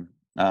system.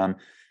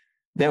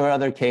 There were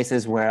other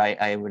cases where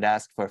I would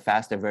ask for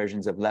faster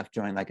versions of left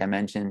join, like I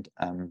mentioned.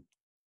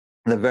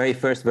 The very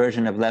first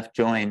version of left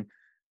join,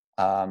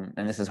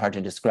 and this is hard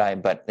to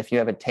describe, but if you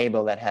have a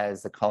table that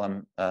has the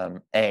column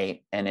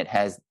A and it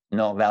has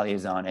null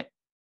values on it,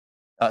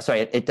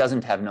 it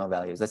doesn't have null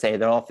values. Let's say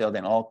they're all filled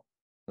in,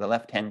 the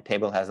left-hand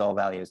table has all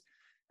values.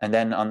 And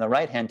then on the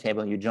right-hand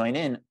table, you join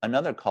in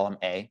another column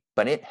A,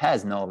 but it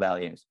has null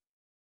values.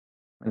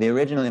 The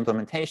original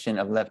implementation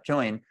of left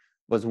join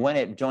was when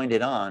it joined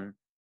it on,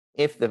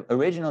 if the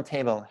original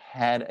table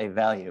had a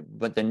value,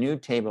 but the new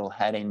table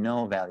had a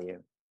null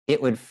value,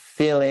 it would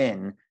fill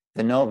in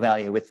the null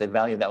value with the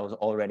value that was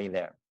already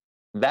there.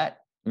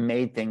 That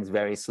made things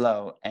very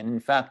slow. And in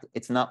fact,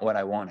 it's not what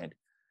I wanted.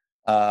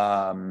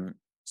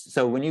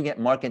 So when you get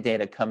market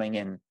data coming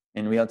in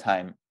real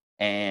time,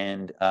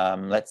 and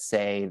let's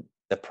say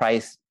the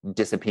price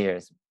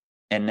disappears,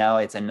 and now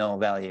it's a null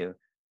value,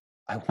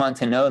 I want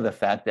to know the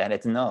fact that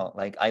it's null.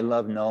 Like, I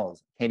love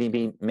nulls.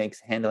 KDB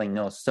makes handling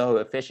nulls so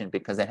efficient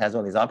because it has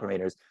all these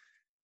operators.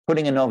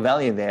 Putting a null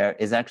value there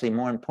is actually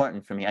more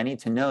important for me. I need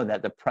to know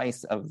that the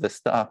price of the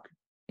stock,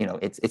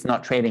 it's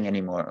not trading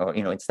anymore, or,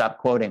 it stopped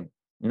quoting.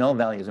 Null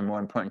values are more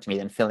important to me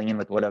than filling in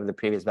with whatever the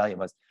previous value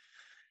was.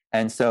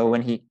 And so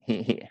when he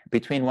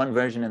between one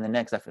version and the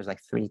next, after it was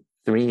like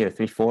 3.3 or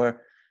 3.4,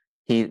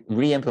 he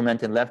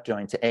re-implemented left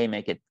join to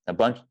make it a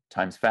bunch of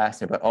times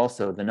faster, but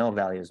also the null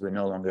values would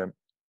no longer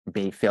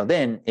be filled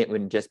in. It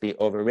would just be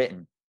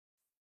overwritten.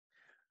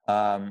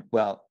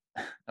 Well,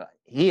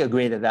 he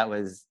agreed that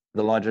was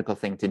the logical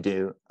thing to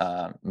do.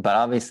 But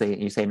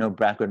obviously you say no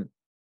backward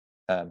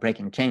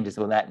breaking changes.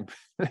 Well,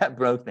 that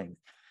broke things.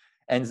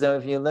 And so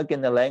if you look in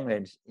the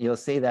language, you'll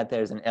see that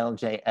there's an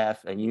LJF,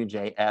 a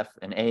UJF,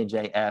 an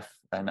AJF,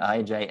 an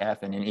IJF,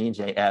 and an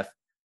EJF.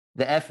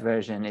 The F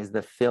version is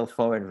the fill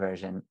forward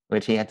version,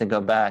 which the team had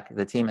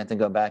to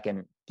go back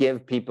and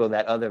give people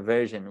that other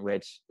version,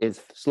 which is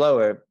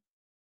slower.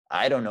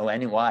 I don't know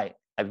why.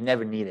 I've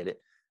never needed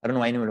it. I don't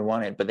know why anyone would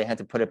want it, but they had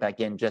to put it back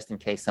in just in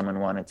case someone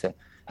wanted to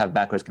have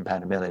backwards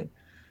compatibility.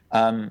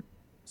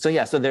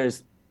 So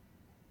there's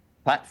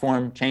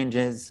platform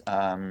changes,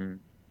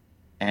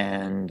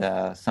 and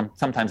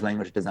sometimes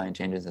language design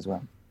changes as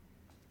well.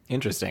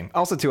 Interesting.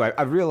 Also, too,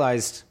 I've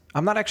realized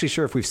I'm not actually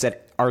sure if we've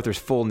said Arthur's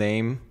full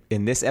name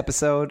in this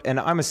episode, and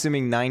I'm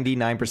assuming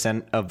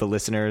 99% of the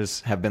listeners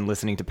have been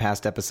listening to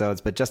past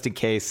episodes, but just in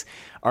case,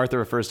 Arthur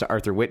refers to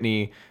Arthur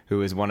Whitney,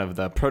 who is one of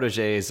the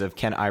proteges of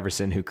Ken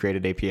Iverson, who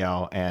created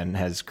APL and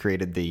has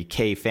created the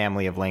K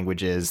family of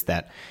languages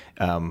that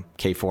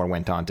K4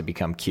 went on to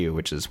become Q,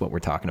 which is what we're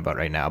talking about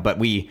right now. But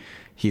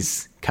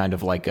he's kind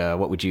of like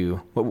what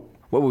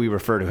would we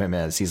refer to him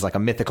as? He's like a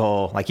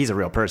mythical, like he's a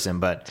real person,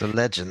 but the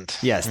legend.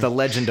 Yes, the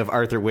legend of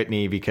Arthur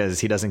Whitney,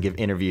 because he doesn't give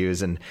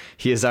interviews, and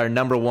he is our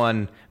number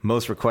one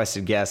most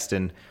requested guest,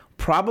 and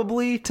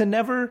probably to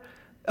never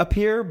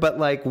appear. But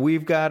like,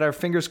 we've got our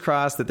fingers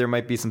crossed that there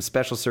might be some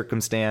special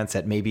circumstance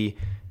at maybe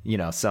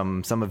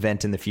some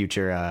event in the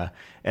future.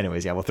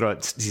 Anyways, yeah, we'll throw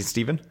it.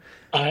 Stephen.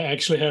 I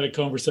actually had a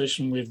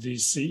conversation with the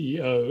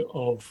CEO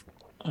of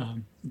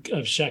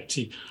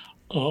Shakti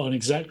on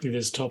exactly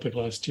this topic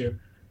last year.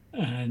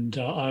 And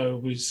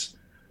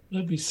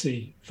let me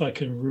see if I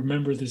can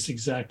remember this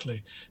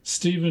exactly.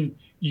 Stephen,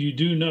 you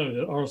do know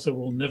that Arthur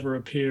will never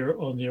appear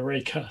on the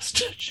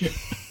Arraycast.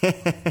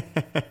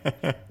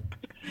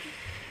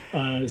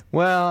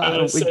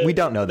 We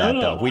don't know that,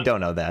 though. We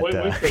don't know that. Wait.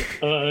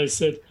 I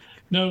said,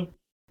 no,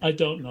 I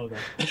don't know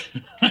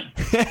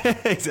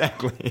that.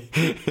 Exactly.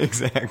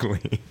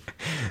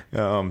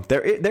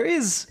 There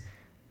is.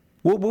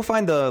 We'll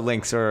find the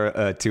links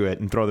to it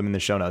and throw them in the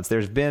show notes.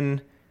 There's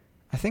been,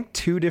 I think,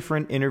 2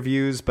 different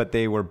interviews, but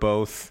they were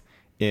both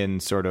in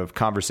sort of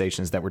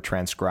conversations that were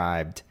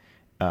transcribed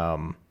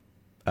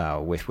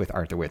with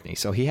Arthur Whitney.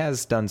 So he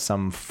has done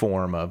some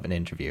form of an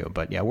interview.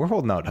 But yeah, we're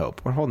holding out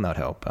hope.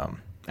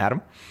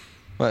 Adam?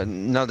 Well,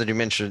 now that you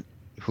mentioned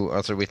who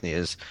Arthur Whitney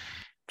is,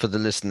 for the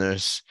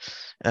listeners,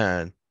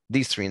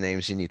 these 3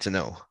 names you need to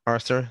know.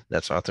 Arthur,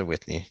 that's Arthur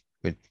Whitney,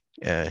 who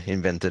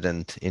invented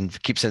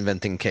and keeps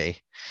inventing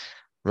K.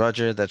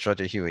 Roger, that's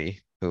Roger Huey,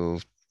 who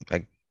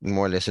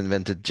more or less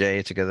invented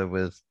J together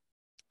with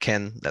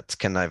Ken. That's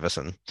Ken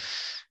Iverson,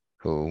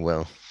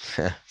 who,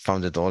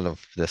 founded all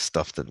of the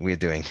stuff that we're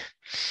doing.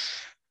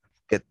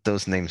 Get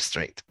those names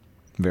straight.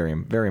 Very,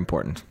 very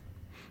important.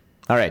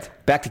 All right,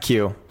 back to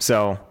Q.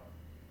 So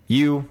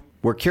you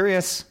were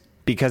curious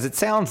because it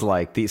sounds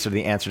like the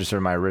answer to sort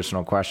of my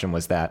original question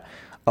was that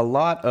a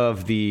lot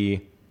of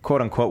the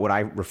quote unquote what I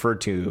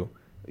referred to,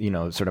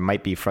 sort of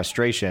might be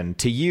frustration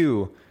to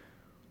you.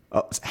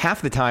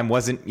 Half the time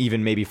wasn't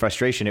even maybe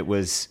frustration. It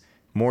was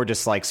more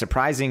just like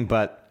surprising,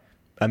 but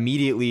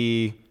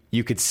immediately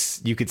you could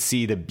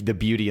see the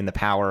beauty and the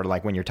power,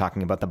 like when you're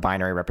talking about the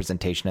binary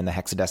representation and the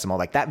hexadecimal,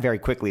 like that very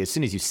quickly. As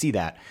soon as you see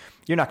that,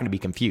 you're not going to be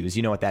confused.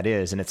 You know what that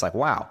is. And it's like,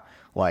 wow,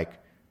 like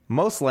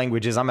most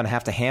languages, I'm going to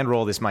have to hand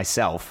roll this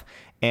myself.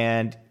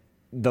 And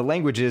the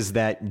languages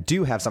that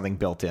do have something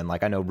built in,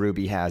 like I know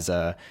Ruby has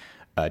a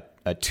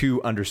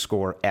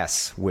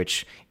 2_s,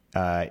 which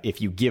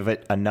if you give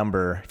it a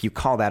number, if you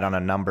call that on a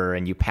number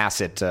and you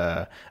pass it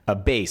a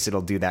base,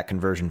 it'll do that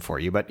conversion for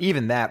you. But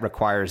even that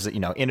requires,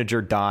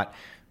 integer dot,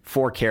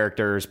 4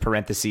 characters,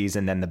 parentheses,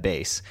 and then the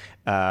base,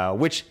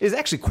 which is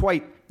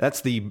actually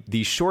that's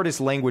the shortest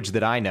language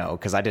that I know,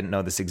 because I didn't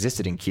know this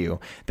existed in Q,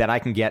 that I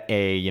can get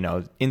a,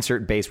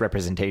 insert base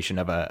representation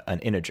of an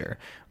integer.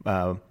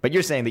 But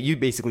you're saying that you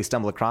basically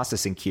stumble across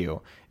this in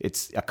Q.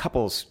 It's a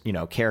couple,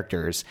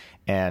 characters,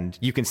 and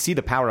you can see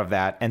the power of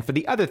that. And for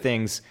the other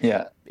things,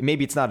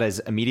 maybe it's not as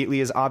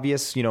immediately as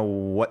obvious,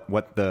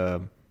 what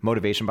the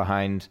motivation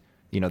behind,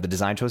 the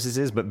design choices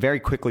is, but very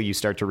quickly you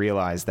start to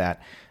realize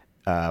that,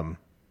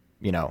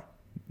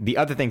 the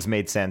other things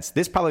made sense.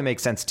 This probably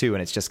makes sense too,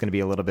 and it's just going to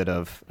be a little bit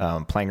of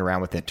playing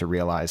around with it to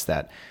realize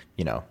that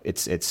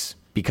it's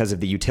because of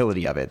the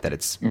utility of it that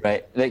it's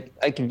right. Like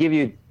I can give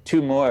you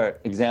two more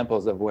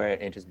examples of where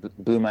it just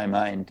blew my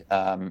mind.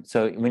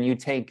 So when you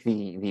take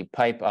the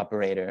pipe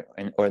operator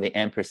or the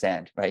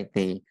ampersand, right?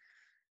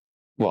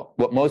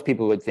 What most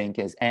people would think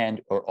is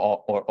and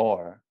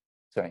or.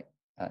 Sorry,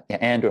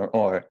 and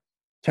or.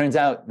 Turns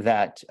out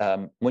that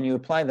when you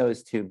apply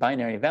those to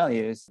binary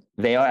values,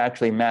 they are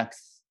actually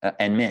max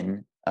and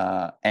min.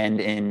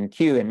 And in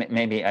Q, and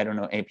maybe, I don't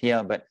know,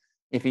 APL, but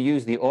if you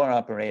use the or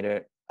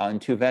operator on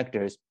two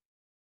vectors,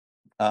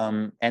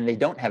 and they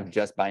don't have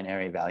just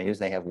binary values,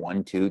 they have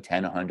 1, 2,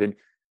 10, 100,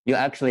 you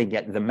actually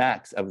get the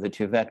max of the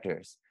two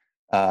vectors.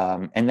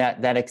 And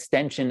that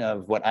extension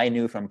of what I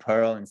knew from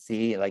Perl and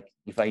C, like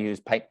if I use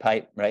pipe,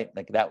 right,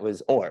 like that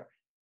was or.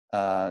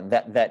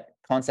 That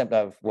concept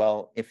of,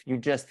 well, if you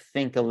just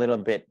think a little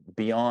bit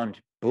beyond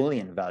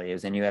Boolean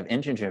values and you have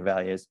integer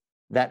values,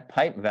 that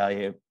pipe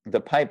value, the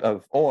pipe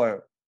of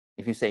or,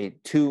 if you say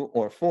 2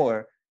 or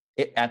 4,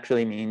 it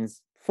actually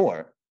means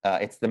 4.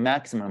 It's the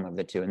maximum of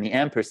the two, and the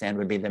ampersand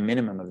would be the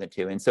minimum of the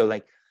two. And so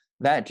like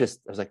that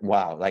just, I was like,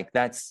 wow, like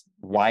that's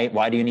why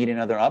do you need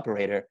another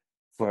operator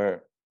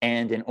for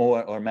and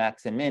or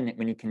max and min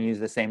when you can use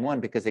the same one,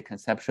 because it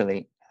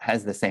conceptually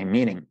has the same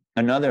meaning.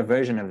 Another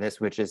version of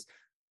this, which is,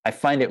 I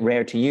find it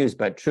rare to use,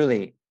 but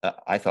truly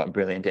I thought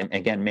brilliant, and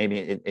again, maybe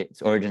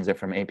its origins are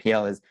from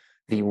APL, is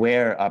the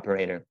where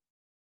operator.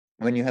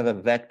 When you have a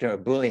vector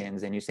of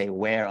Booleans and you say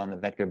where on the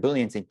vector of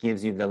Booleans, it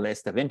gives you the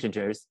list of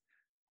integers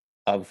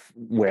of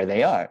where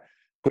they are.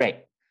 Great.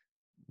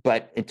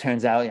 But it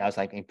turns out, I was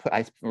like,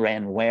 I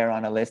ran where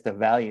on a list of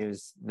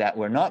values that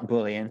were not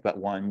Booleans, but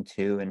 1,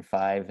 2, and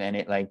 5. And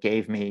it like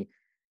gave me,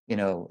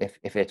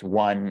 if it's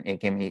 1, it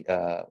gave me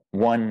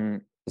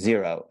 1,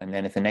 0. And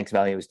then if the next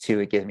value was 2,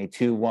 it gives me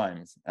 2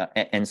 1s,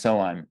 and so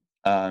on.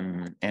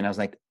 And I was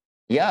like,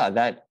 yeah,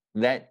 that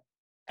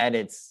at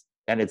its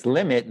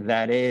limit,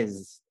 that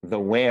is the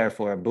where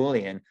for a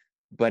Boolean,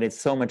 but it's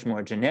so much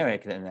more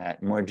generic than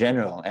that, more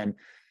general. And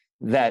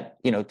that,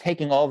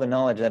 taking all the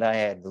knowledge that I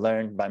had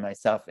learned by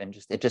myself, and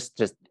it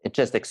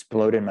just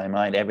exploded in my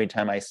mind every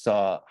time I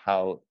saw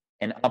how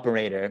an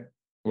operator,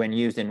 when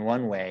used in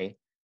one way,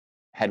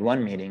 had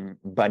one meaning,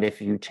 but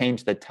if you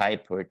change the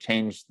type or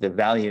change the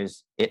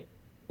values, it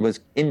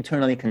was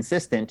internally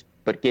consistent,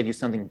 but gave you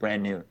something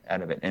brand new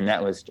out of it. And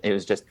it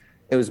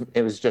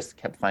was just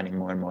kept finding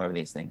more and more of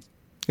these things.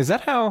 Is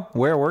that how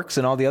where works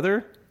in all the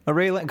other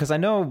array? Because I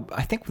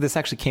think this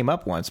actually came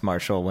up once,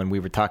 Marshall, when we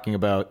were talking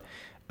about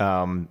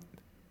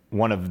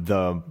one of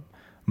the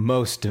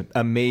most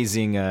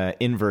amazing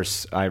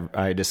inverse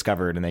I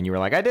discovered, and then you were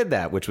like, I did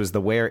that, which was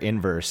the where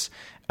inverse.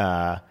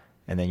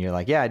 And then you're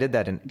like, yeah, I did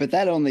that. But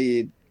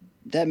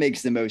that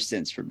makes the most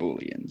sense for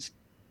Booleans,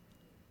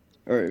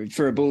 or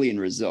for a Boolean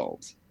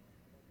result.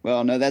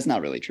 Well, no, that's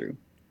not really true.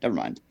 Never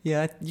mind.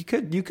 Yeah, you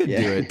could do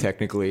it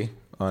technically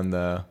on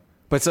the.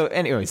 But so,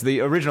 anyways,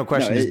 the original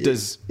question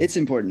is: it's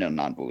important on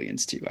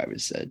non-Booleans too? I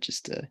was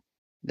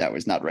that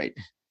was not right.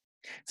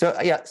 So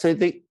yeah, so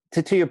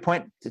to your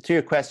point, to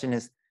your question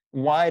is,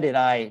 why did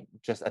I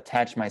just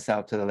attach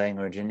myself to the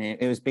language? And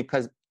it was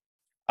because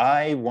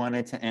I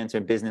wanted to answer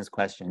business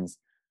questions.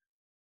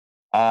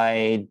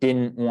 I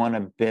didn't want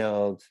to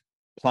build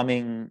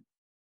plumbing,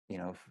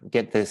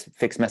 get this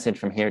fixed message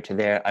from here to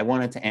there. I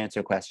wanted to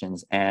answer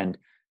questions and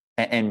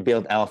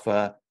build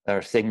alpha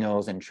or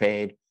signals and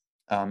trade.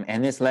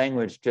 And this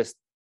language just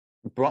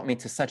brought me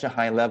to such a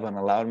high level and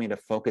allowed me to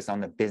focus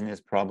on the business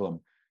problem,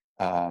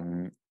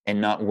 and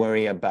not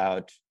worry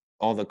about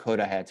all the code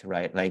I had to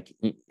write. Like,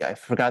 I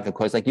forgot the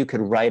codes. Like, you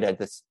could write at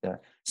the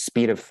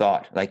speed of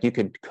thought. Like, you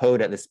could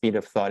code at the speed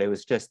of thought. It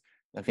was just,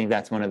 I think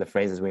that's one of the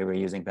phrases we were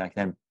using back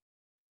then.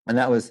 And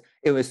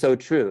it was so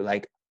true.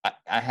 Like,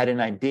 I had an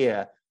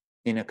idea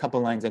in a couple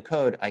lines of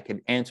code, I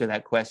could answer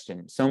that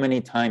question. So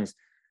many times,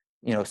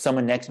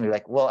 someone next to me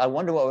like, well, I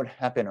wonder what would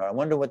happen, or I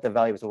wonder what the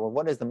value is, or well,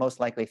 what is the most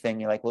likely thing?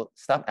 You're like, well,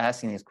 stop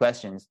asking these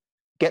questions,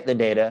 get the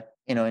data,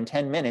 in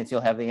 10 minutes, you'll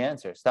have the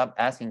answer. Stop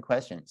asking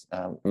questions.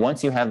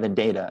 Once you have the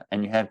data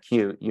and you have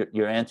Q,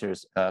 your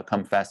answers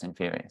come fast and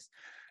furious.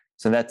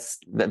 So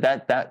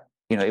that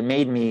it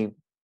made me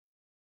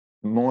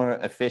more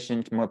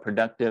efficient, more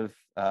productive.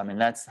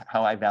 And that's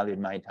how I valued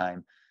my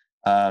time.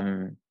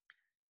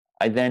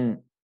 I then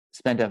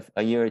spent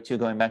a year or two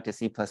going back to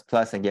C++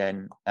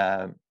 again.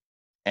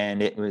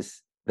 And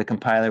the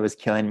compiler was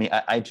killing me.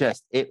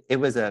 It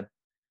was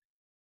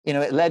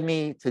it led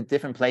me to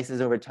different places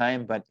over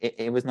time, but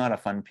it was not a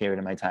fun period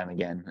of my time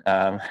again.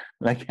 I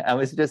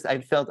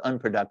felt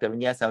unproductive.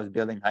 And yes, I was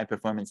building high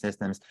performance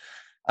systems,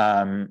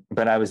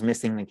 but I was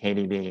missing the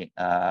KDB.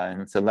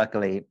 And so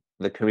luckily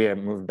the career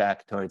moved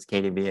back towards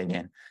KDB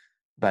again.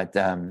 But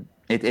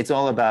it's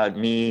all about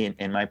me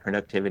and my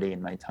productivity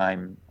and my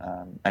time.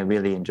 I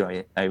really enjoy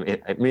it.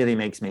 It really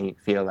makes me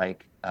feel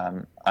like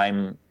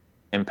I'm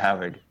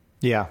empowered.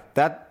 Yeah,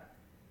 that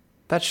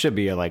should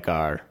be like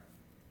our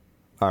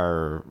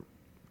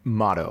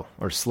motto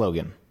or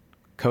slogan,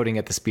 coding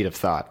at the speed of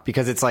thought,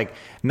 because it's like,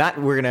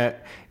 we're going to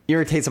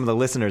irritate some of the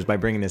listeners by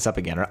bringing this up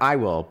again, or I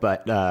will,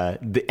 but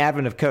the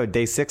advent of code,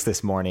 day 6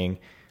 this morning,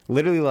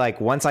 literally,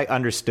 like, once I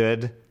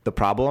understood the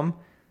problem,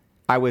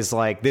 I was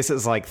like, this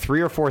is like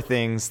 3 or 4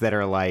 things that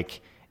are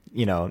like,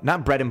 you know,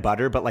 not bread and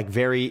butter, but like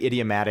very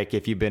idiomatic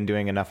if you've been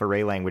doing enough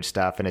array language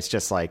stuff. And it's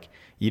just like,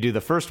 you do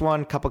the first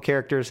one, couple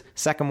characters,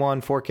 second one,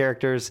 4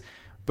 characters,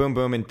 boom,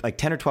 boom, and like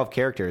 10 or 12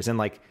 characters. And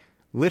like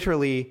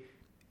literally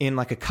in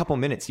like a couple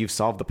minutes, you've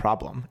solved the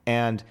problem.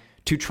 And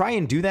to try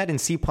and do that in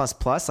C++,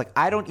 like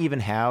I don't even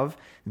have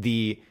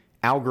the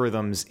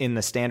algorithms in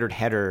the standard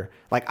header.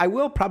 Like I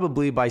will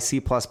probably by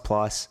C++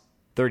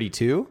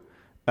 32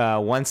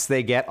 once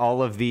they get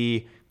all of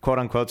the quote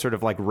unquote sort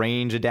of like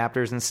range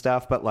adapters and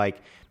stuff. But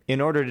like in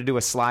order to do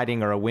a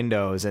sliding or a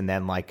windows and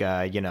then like,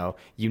 you know,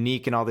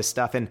 unique and all this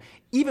stuff. And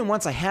even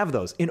once I have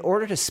those, in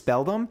order to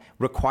spell them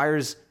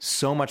requires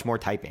so much more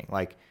typing.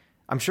 Like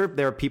I'm sure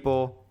there are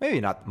people,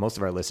 maybe not most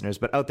of our listeners,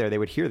 but out there, they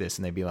would hear this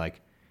and they'd be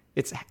like,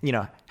 it's, you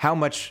know, how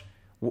much,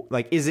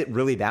 like, is it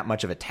really that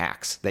much of a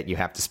tax that you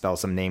have to spell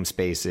some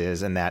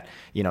namespaces and that,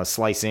 you know,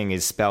 slicing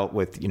is spelt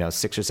with, you know,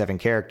 6 or 7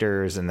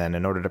 characters and then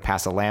in order to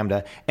pass a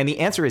lambda? And the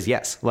answer is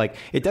yes. Like,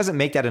 it doesn't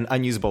make that an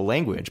unusable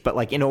language, but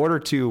like in order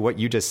to, what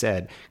you just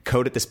said,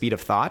 code at the speed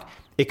of thought,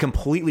 it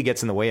completely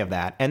gets in the way of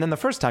that. And then the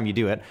first time you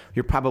do it,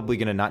 you're probably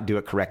going to not do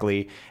it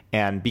correctly.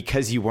 And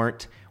because you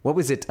weren't, what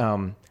was it?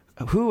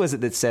 Who was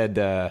it that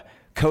said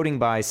coding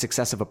by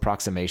successive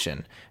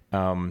approximation?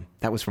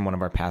 That was from one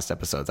of our past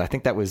episodes. I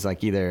think that was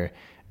like either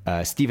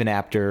Stephen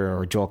Apter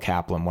or Joel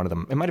Kaplan, one of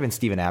them. It might have been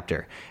Stephen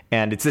Apter.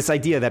 And it's this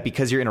idea that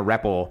because you're in a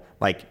REPL,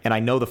 like, and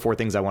I know the 4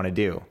 things I want to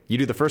do, you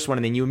do the first one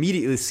and then you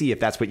immediately see if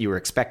that's what you were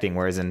expecting.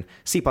 Whereas in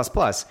C++, you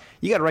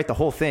got to write the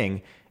whole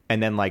thing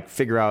and then like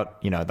figure out,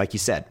 you know, like you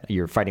said,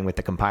 you're fighting with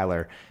the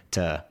compiler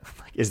to,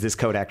 is this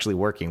code actually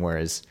working?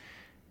 Whereas,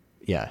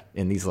 yeah,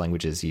 in these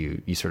languages,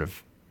 you sort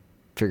of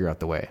figure out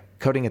the way.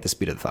 Coding at the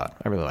speed of thought.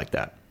 I really like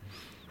that.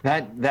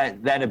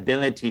 That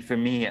ability for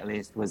me at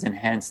least was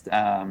enhanced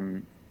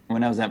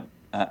when I was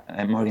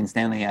at Morgan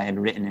Stanley. I had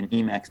written an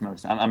Emacs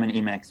mode. I'm an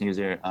Emacs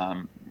user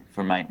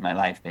for my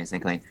life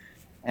basically,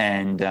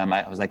 and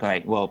I was like, all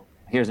right, well,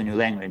 here's a new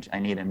language. I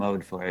need a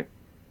mode for it.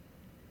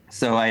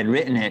 So I had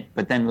written it,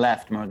 but then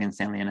left Morgan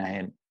Stanley and I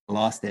had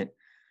lost it.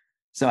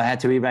 So I had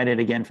to rewrite it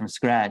again from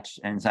scratch.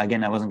 And so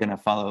again, I wasn't going to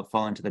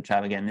fall into the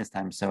trap again this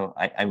time. So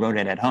I wrote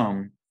it at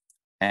home,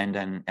 and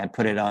then I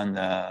put it on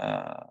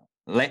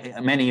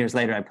many years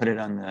later, I put it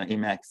on the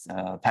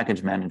Emacs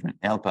package management,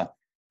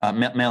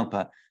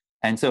 Melpa.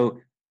 And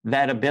so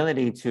that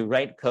ability to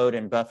write code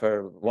in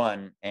buffer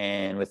 1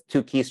 and with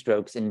 2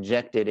 keystrokes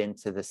injected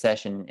into the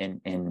session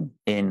in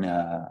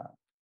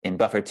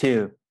buffer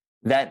 2,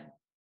 that,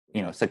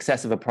 you know,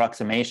 successive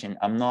approximation,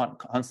 I'm not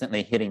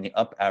constantly hitting the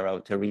up arrow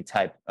to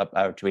retype, up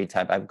arrow to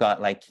retype. I've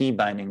got like key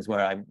bindings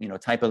where I, you know,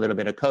 type a little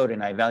bit of code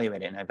and I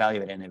evaluate it and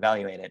evaluate it and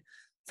evaluate it.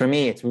 For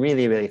me, it's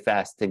really, really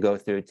fast to go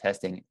through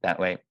testing that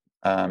way.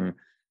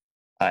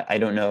 I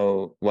don't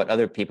know what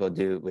other people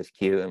do with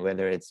Q, and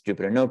whether it's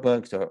Jupyter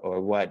Notebooks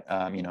or what,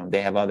 you know,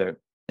 they have other,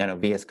 you know,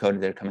 VS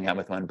Code, they're coming out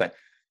with one. But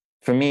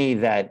for me,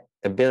 that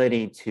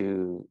ability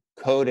to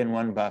code in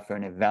one buffer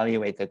and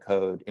evaluate the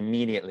code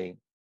immediately,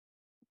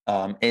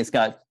 it's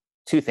got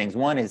 2 things.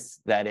 One is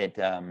that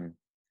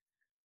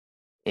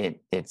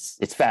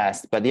it's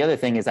fast, but the other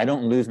thing is I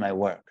don't lose my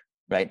work,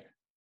 right?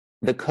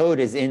 The code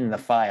is in the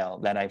file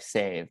that I've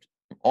saved.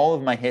 All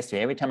of my history,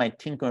 every time I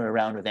tinker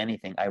around with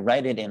anything, I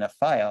write it in a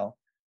file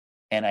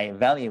and I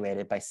evaluate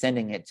it by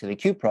sending it to the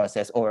queue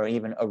process or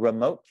even a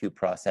remote queue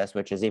process,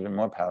 which is even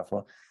more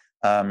powerful.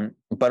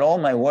 But all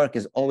my work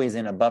is always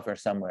in a buffer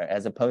somewhere,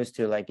 as opposed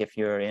to like if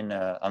you're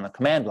on the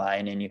command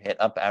line and you hit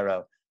up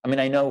arrow. I mean,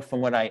 I know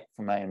from what I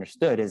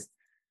understood is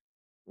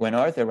when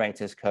Arthur writes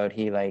his code,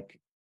 he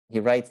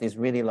writes these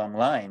really long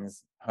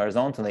lines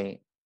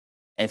horizontally,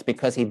 and it's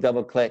because he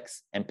double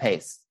clicks and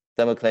pastes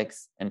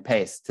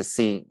to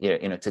see,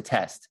 you know, to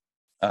test.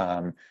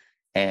 For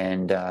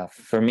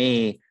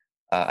me,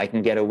 I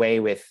can get away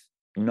with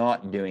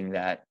not doing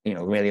that, you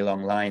know, really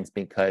long lines,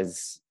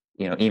 because,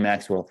 you know,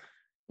 Emacs will,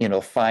 you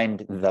know,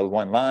 find the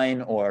one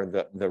line or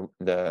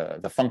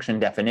the function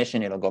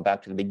definition. It'll go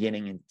back to the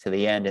beginning and to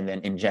the end and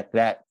then inject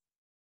that.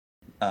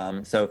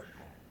 So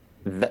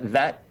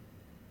that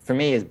for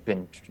me has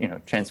been, you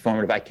know,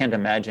 transformative. I can't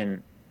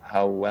imagine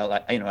how well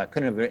I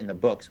couldn't have written the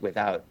books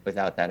without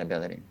that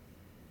ability.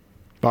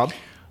 Bob?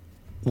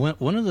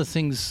 One of the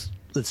things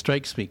that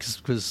strikes me,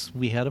 because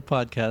we had a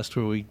podcast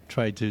where we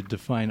tried to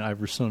define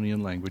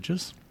Iversonian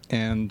languages,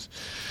 and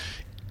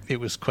it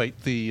was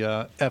quite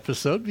the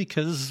episode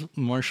because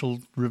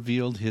Marshall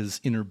revealed his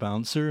inner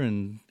bouncer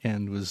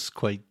and was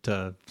quite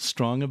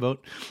strong about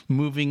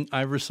moving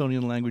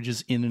Iversonian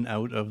languages in and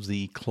out of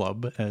the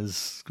club,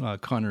 as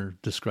Connor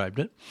described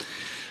it.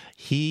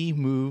 He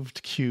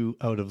moved Q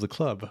out of the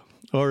club,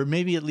 or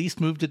maybe at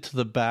least moved it to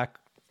the back,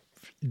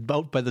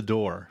 out by the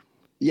door.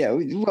 Yeah,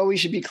 well, we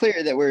should be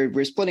clear that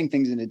we're splitting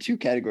things into 2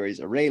 categories: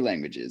 array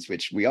languages,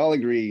 which we all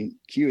agree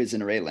Q is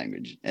an array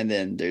language, and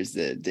then there's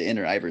the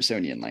inner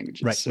Iversonian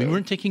languages. Right. So we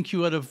weren't taking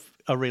Q out of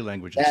array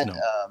languages. That, no.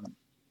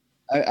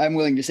 I'm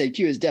willing to say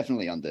Q is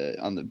definitely on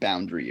the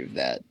boundary of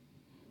that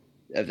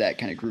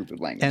kind of group of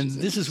languages.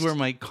 And this is where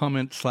my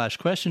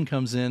comment/question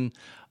comes in.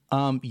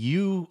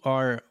 You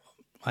are,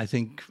 I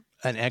think,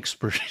 an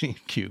expert in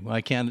Q.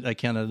 I can't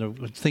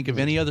think of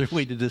any other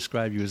way to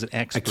describe you as an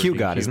expert. A Q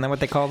god, isn't that what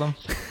they call them?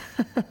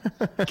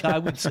 I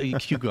would say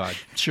Q god.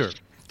 Sure.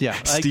 Yeah.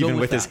 Stephen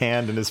with his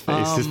hand in his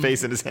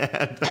face in his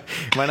hand.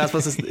 Am I not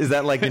supposed to? Is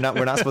that like we're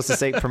not supposed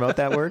to promote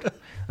that word?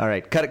 All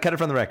right, cut it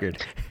from the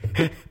record.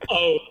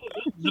 Oh,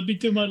 let me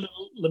do my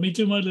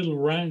little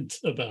rant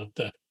about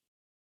that.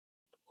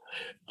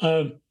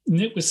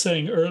 Nick was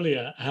saying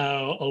earlier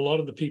how a lot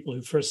of the people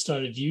who first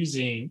started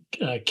using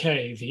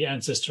K, the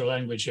ancestor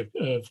language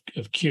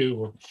of Q,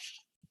 or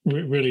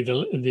really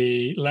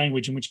the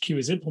language in which Q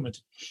is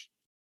implemented,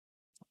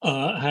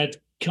 had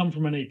come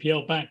from an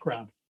APL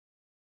background,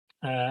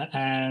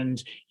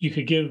 and you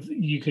could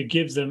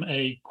give them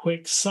a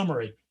quick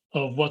summary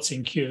of what's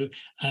in Q,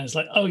 and it's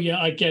like, oh yeah,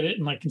 I get it,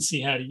 and I can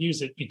see how to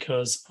use it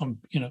because I'm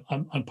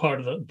part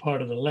of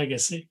the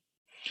legacy,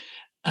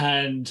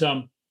 and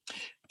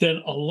then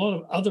a lot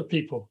of other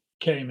people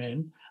came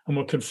in and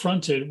were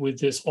confronted with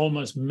this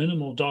almost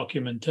minimal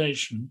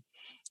documentation,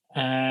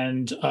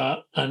 and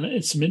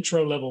some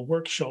intro level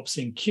workshops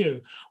in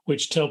Q,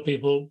 which tell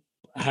people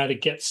how to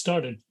get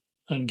started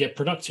and get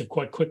productive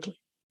quite quickly.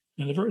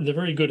 And they're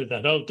very good at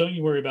that. Oh, don't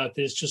you worry about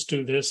this, just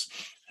do this,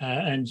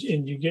 and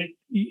you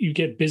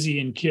get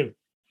busy in Q.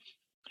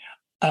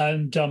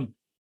 And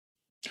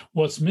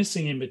what's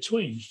missing in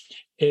between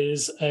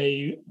is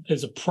a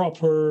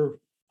proper,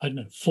 I don't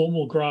know,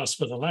 formal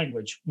grasp of the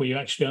language where you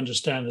actually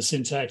understand the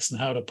syntax and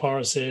how to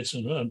parse it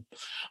and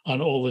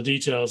all the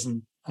details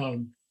and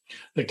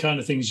the kind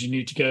of things you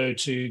need to go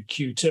to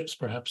Q tips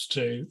perhaps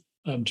to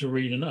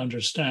read and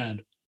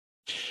understand.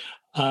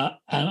 And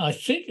I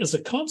think as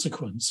a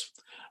consequence,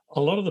 a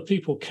lot of the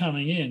people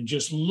coming in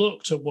just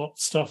looked at what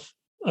stuff,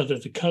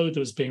 the code that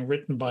was being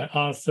written by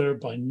Arthur,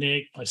 by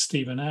Nick, by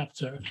Stephen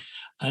Apter,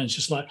 and it's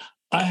just like,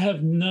 I have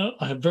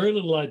very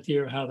little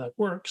idea how that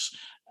works.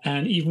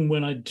 And even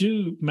when I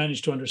do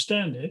manage to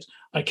understand it,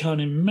 I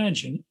can't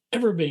imagine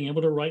ever being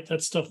able to write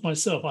that stuff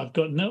myself. I've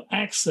got no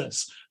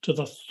access to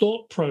the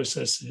thought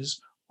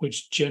processes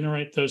which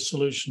generate those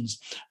solutions.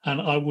 And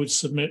I would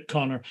submit,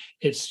 Connor,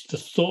 it's the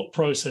thought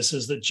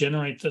processes that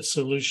generate the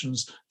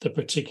solutions that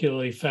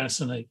particularly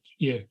fascinate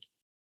you.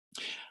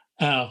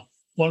 One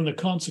of the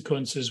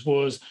consequences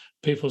was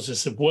people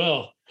just said,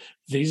 well,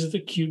 these are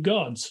the Q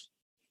gods.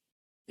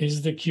 These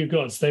are the Q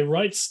gods. They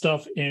write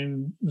stuff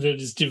in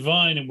that is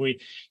divine, and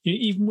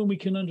even when we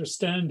can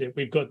understand it,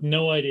 we've got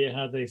no idea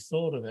how they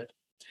thought of it.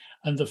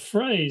 And the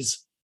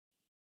phrase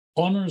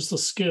honors the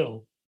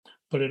skill,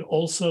 but it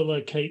also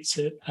locates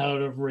it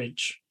out of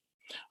reach.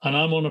 And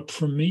I'm on a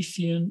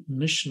Promethean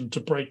mission to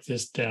break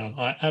this down.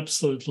 I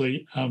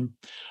absolutely I'm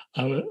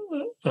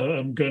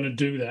going to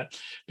do that,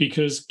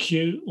 because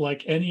Q,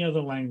 like any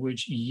other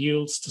language,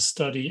 yields to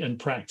study and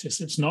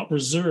practice. It's not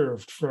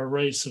reserved for a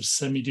race of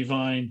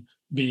semi-divine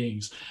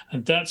beings.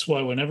 And that's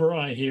why whenever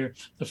I hear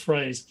the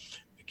phrase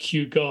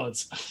Q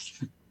gods,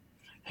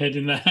 head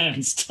in the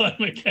hands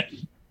time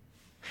again.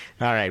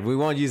 All right, we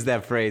won't use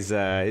that phrase.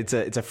 It's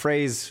a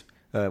phrase,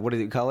 what do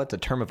you call it? A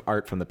term of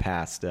art from the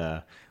past.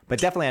 But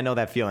definitely I know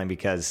that feeling,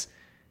 because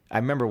I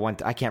remember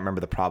I can't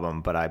remember the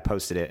problem, but I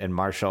posted it and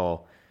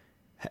Marshall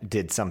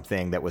did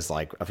something that was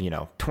like,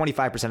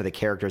 25% of the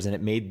characters, and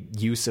it made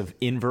use of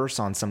inverse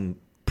on some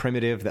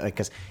primitive,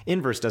 because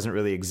inverse doesn't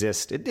really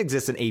exist. It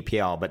exists in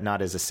APL, but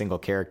not as a single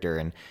character.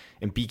 And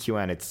in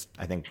BQN, it's,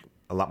 I think,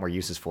 a lot more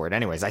uses for it.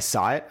 Anyways, I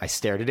saw it, I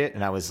stared at it,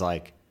 and I was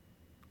like,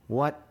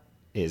 what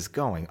is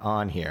going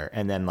on here?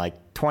 And then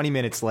like 20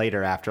 minutes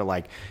later, after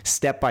like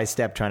step by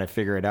step trying to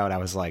figure it out, I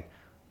was like,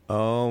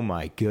 oh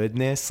my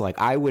goodness, like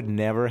I would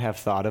never have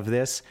thought of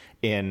this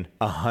in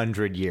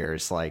 100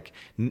 years. Like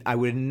I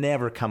would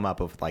never come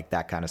up with like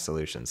that kind of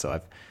solution. So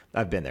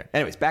I've been there.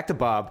 Anyways, back to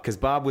Bob, because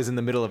Bob was in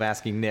the middle of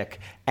asking Nick,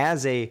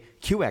 as a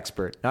Q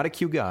expert, not a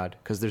Q god,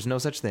 because there's no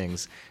such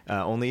things,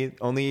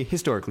 only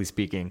historically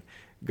speaking.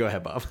 Go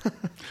ahead, Bob.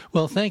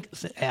 Well,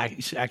 thanks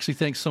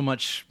so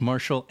much,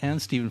 Marshall and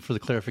Stephen, for the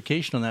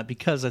clarification on that,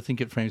 because I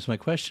think it frames my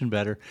question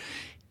better.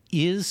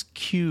 Is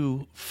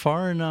Q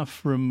far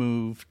enough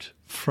removed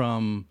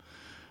from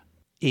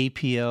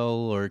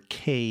APL or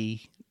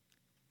K,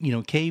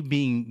 K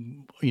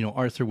being,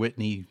 Arthur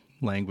Whitney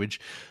language,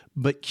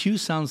 but Q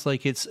sounds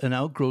like it's an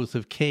outgrowth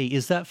of K.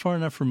 Is that far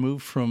enough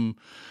removed from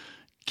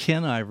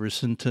Ken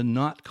Iverson to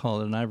not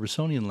call it an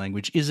Iversonian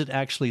language? Is it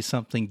actually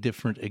something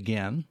different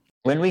again?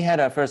 When we had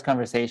our first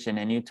conversation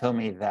and you told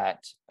me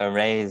that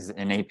arrays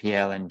in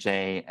APL and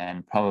J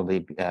and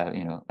probably,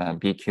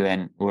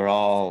 BQN were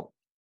all,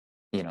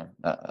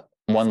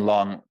 one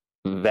long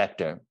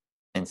vector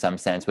in some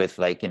sense with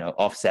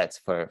offsets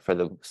for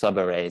the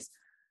subarrays,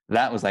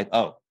 that was like,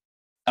 oh,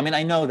 I mean,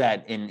 I know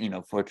that in,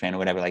 Fortran or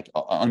whatever, like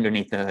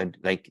underneath the hood,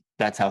 like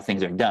that's how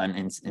things are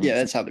done. Yeah,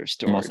 that's how they're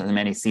stored. Most of the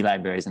many C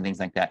libraries and things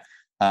like that.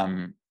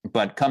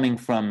 But coming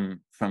from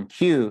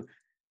Q,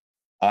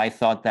 I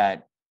thought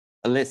that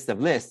a list of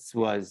lists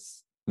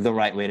was the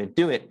right way to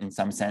do it in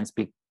some sense,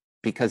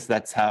 because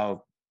that's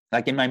how,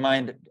 like in my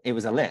mind, it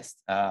was a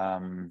list.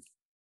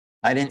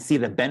 I didn't see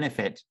the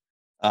benefit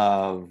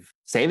of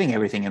saving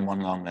everything in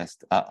one long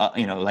list.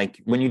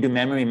 Like when you do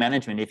memory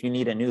management, if you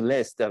need a new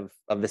list of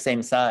the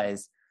same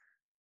size,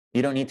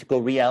 you don't need to go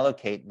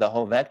reallocate the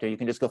whole vector. You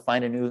can just go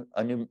find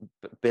a new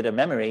bit of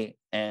memory.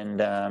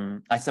 And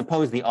I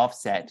suppose the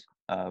offset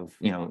of,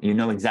 you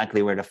know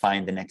exactly where to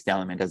find the next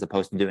element as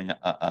opposed to doing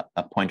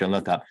a pointer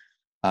lookup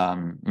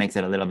makes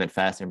it a little bit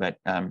faster. But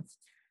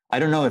I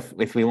don't know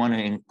if we want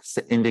to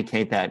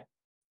indicate that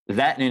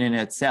in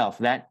itself,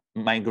 that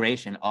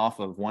migration off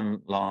of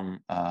one long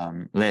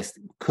list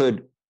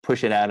could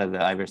push it out of the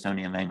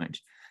Iversonian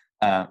language.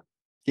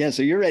 Yeah,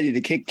 so you're ready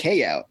to kick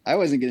K out. I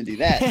wasn't going to do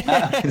that.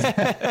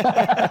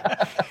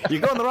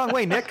 You're going the wrong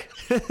way, Nick.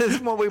 This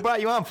is what we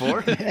brought you on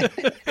for.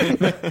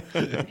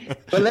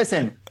 But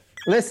listen,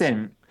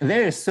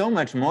 there is so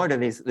much more to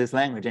this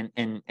language,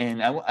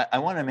 and I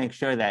want to make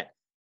sure that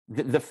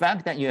the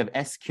fact that you have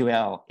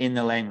SQL in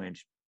the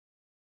language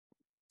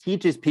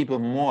teaches people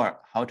more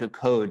how to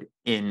code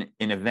in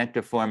a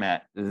vector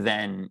format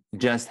than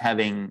just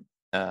having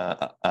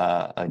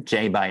a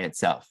J by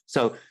itself.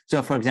 So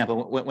for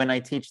example, when I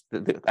teach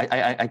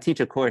I teach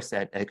a course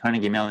at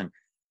Carnegie Mellon,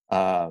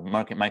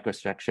 market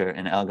microstructure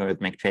and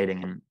algorithmic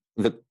trading, and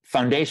the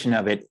foundation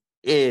of it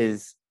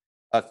is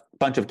a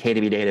bunch of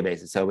KDB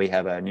databases. So we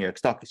have a New York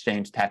Stock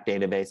Exchange TAC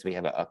database. We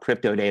have a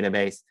crypto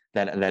database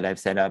that I've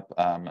set up,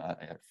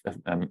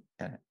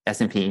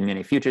 S&P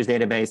Muni Futures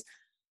database,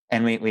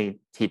 and we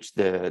teach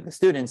the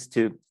students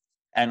to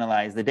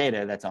analyze the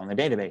data that's on the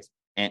database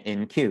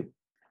in Q.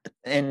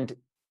 And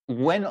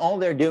when all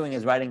they're doing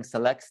is writing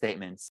select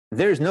statements,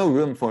 there's no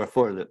room for a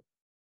for loop.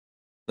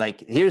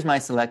 Like, here's my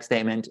select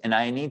statement, and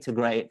I need to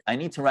write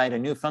a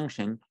new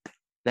function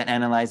that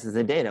analyzes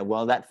the data.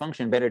 Well, that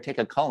function better take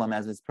a column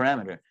as its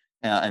parameter,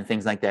 and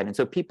things like that. And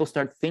so people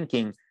start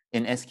thinking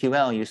in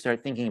SQL. You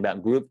start thinking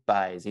about group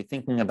bys. You're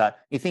thinking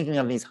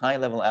of these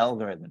high-level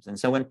algorithms. And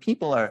so when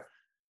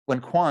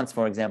quants,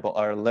 for example,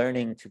 are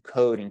learning to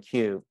code in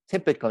Q,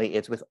 typically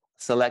it's with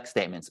select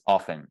statements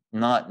often,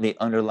 not the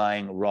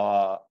underlying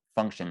raw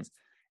functions.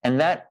 And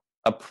that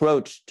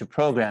approach to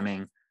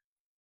programming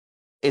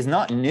is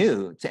not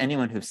new to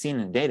anyone who's seen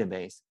a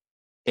database.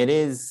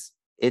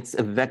 It's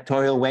a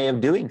vectorial way of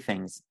doing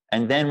things.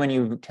 And then when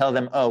you tell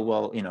them, oh,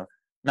 well,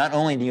 not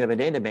only do you have a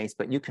database,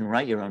 but you can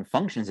write your own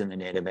functions in the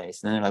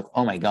database. And they're like,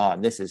 oh my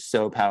God, this is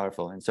so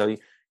powerful. And so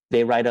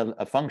they write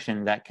a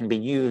function that can be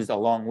used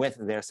along with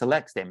their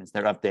select statements,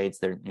 their updates,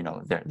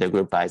 their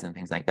group bys and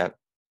things like that.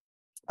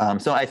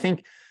 So I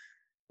think,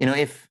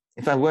 if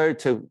I were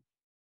to,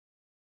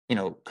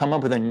 come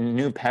up with a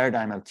new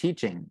paradigm of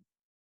teaching,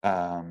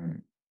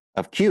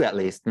 of Q at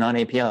least,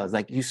 non-APL, is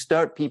like you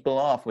start people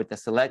off with the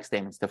select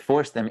statements to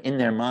force them in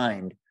their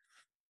mind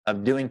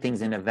of doing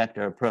things in a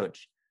vector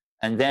approach.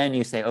 And then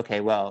you say,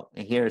 okay, well,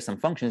 here are some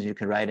functions you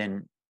could write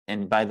in.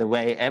 And by the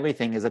way,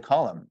 everything is a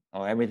column,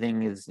 or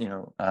everything is,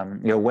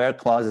 your where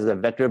clauses are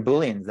vector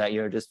booleans that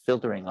you're just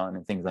filtering on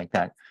and things like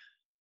that.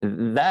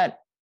 That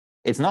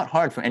it's not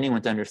hard for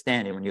anyone to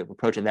understand it when you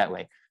approach it that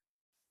way,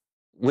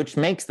 which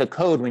makes the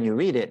code when you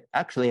read it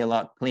actually a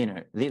lot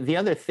cleaner. The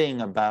other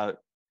thing about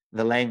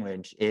the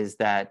language is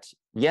that,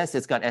 yes,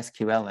 it's got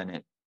SQL in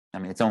it. I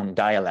mean, its own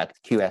dialect,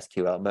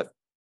 QSQL, but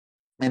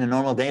in a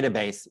normal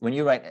database, when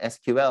you write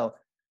SQL,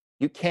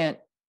 you can't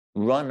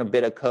run a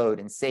bit of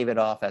code and save it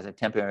off as a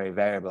temporary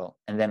variable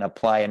and then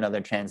apply another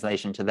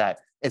translation to that.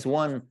 It's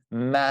one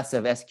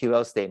massive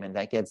SQL statement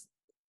that gets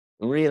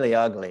really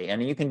ugly.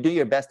 And you can do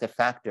your best to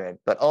factor it,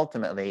 but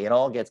ultimately it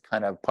all gets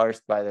kind of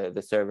parsed by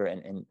the server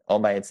and all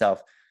by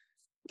itself.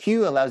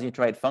 Q allows you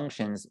to write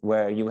functions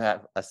where you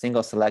have a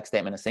single select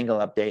statement, a single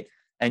update,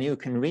 and you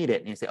can read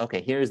it and you say,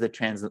 okay, here's the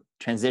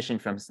transition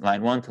from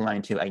line 1 to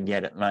line 2. I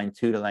get it. Line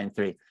 2 to line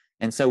 3.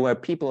 And so where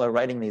people are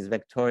writing these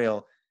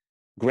vectorial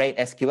great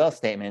SQL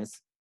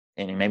statements,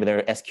 and maybe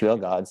they're SQL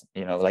gods,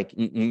 like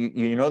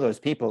you know those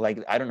people,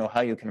 like, I don't know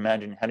how you can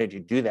imagine, how did you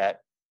do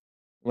that?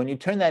 When you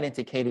turn that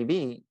into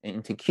KDB,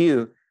 into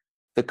Q,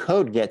 the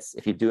code gets,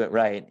 if you do it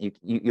right,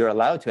 you're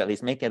allowed to at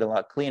least make it a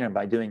lot cleaner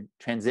by doing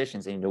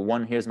transitions into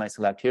one, here's my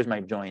select, here's my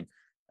join,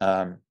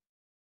 and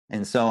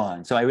so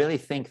on. So I really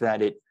think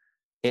that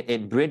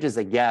it bridges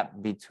a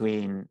gap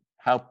between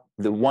how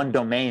the one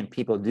domain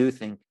people do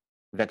think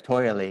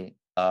vectorially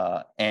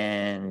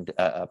and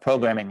a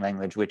programming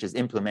language which is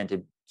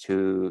implemented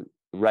to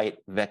write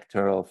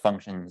vectorial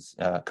functions,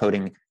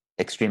 coding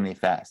extremely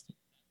fast.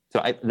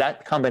 So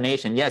that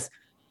combination, yes,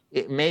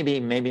 it maybe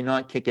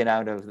not kick it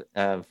out of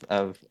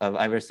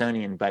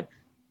Iversonian, but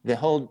the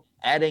whole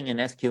adding an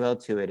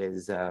SQL to it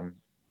is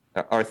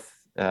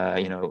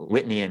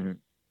Whitneyan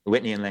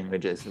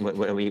languages.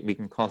 What we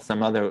can call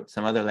some other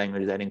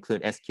languages that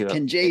include SQL.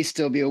 Can J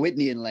still be a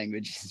Whitneyan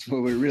language? Is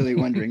what we're really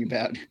wondering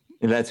about.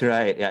 That's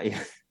right. Yeah.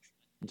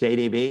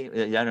 JDB,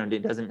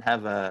 it doesn't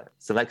have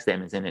select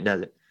statements in it,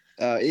 does it?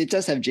 It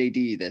does have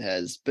JD that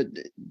has, but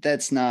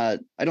that's not,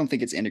 I don't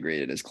think it's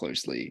integrated as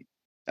closely.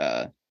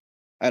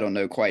 I don't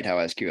know quite how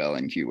SQL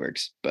and Q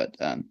works, but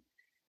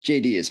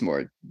JD is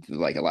more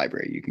like a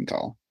library you can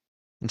call.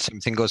 And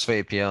same thing goes for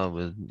APL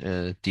with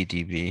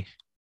DDB.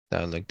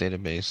 dialect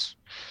database.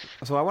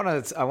 So I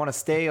want to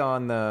stay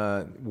on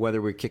the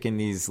whether we're kicking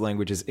these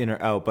languages in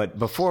or out. But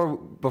before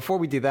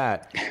we do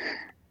that,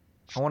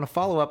 I want to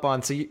follow up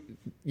on. So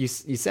you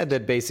said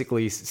that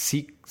basically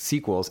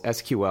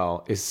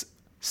SQL is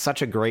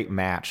such a great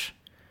match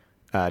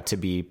to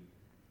be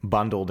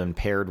bundled and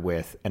paired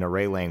with an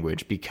array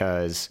language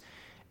because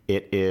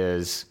it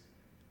is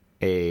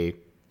a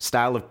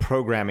style of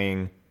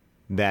programming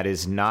that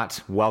is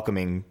not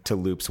welcoming to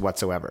loops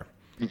whatsoever.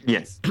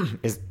 Yes.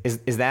 Is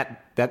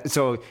that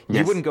so? Yes.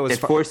 You wouldn't go as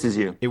far. It forces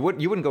you. You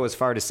wouldn't go as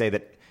far to say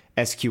that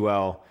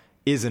SQL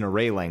is an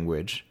array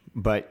language,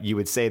 but you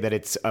would say that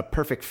it's a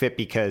perfect fit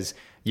because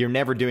you're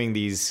never doing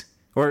these,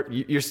 or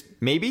you're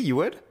maybe you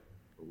would.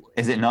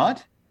 Is it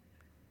not?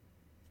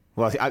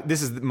 Well,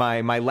 this is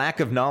my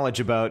lack of knowledge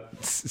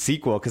about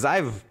SQL because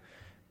I've,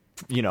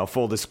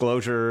 full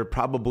disclosure,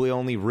 probably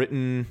only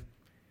written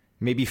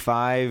maybe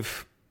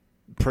 5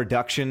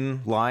 production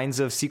lines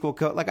of SQL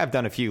code. Like I've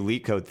done a few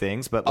leak code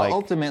things, but like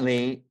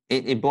ultimately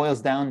it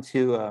boils down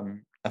to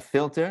a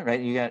filter, right?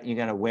 You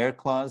got a where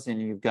clause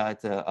and you've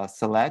got a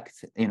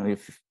select, you're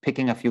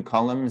picking a few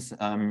columns.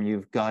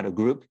 You've got a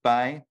group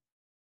by,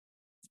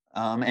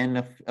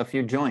 and a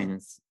few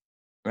joins,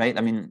 right?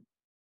 I mean,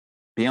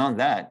 beyond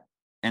that,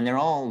 and they're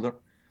all.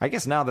 I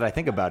guess now that I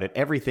think about it,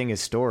 everything is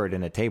stored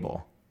in a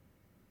table,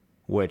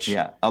 which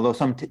although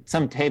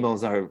some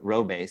tables are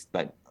row based,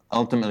 but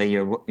ultimately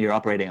you're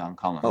operating on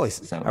columns. Holy,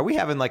 so are we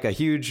having like a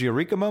huge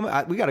eureka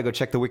moment? We got to go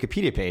check the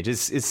Wikipedia page.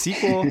 Is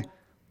SQL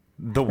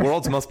the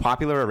world's most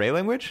popular array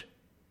language?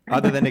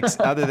 Other than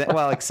Excel's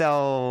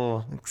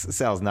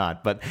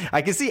not. But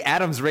I can see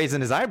Adam's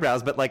raising his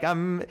eyebrows. But like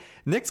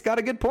Nick's got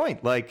a good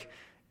point. Like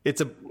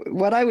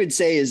what I would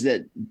say is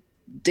that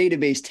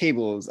database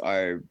tables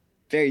are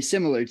very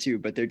similar to,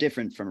 but they're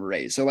different from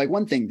arrays. So like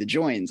one thing, the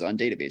joins on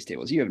database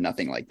tables, you have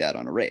nothing like that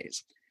on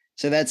arrays.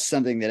 So that's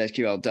something that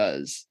SQL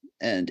does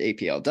and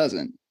APL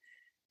doesn't.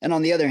 And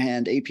on the other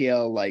hand,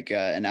 APL, like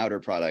an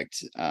outer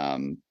product,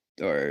 in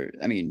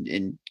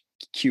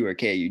Q or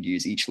K, you'd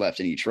use each left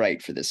and each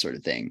right for this sort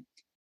of thing.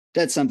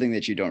 That's something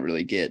that you don't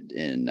really get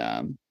in,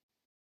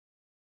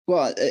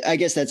 I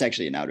guess that's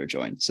actually an outer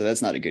join. So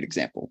that's not a good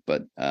example,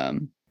 but I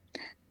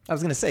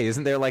was going to say,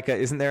 isn't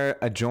there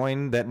a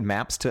join that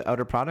maps to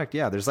outer product?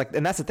 Yeah, there's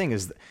and that's the thing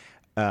is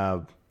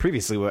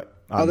previously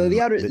what. Although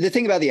the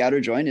thing about the outer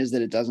join is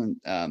that it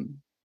doesn't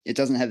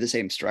have the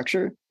same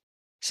structure.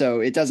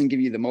 So it doesn't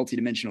give you the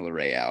multidimensional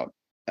array out.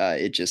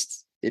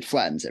 It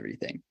flattens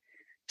everything.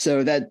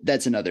 So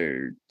that's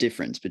another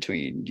difference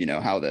between,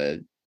 how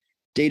the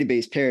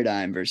database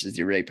paradigm versus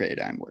the array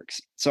paradigm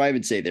works. So I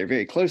would say they're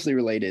very closely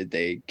related.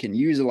 They can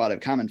use a lot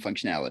of common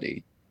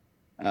functionality.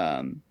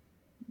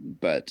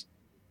 But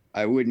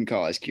I wouldn't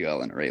call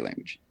SQL an array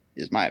language,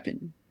 is my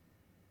opinion.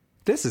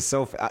 This is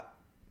so...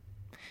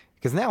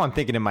 Because now I'm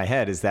thinking in my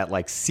head is that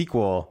like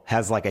SQL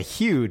has like a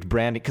huge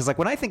branding. Because like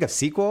when I think of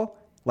SQL,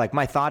 like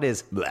my thought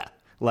is bleh.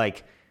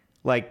 Like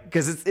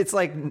because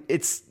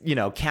it's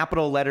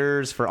capital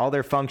letters for all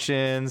their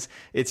functions.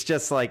 It's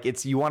just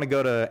like you want to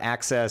go to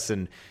Access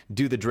and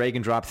do the drag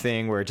and drop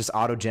thing where it just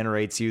auto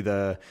generates you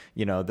the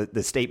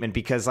statement,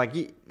 because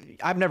like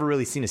I've never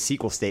really seen a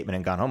SQL statement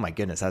and gone, oh my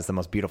goodness, that's the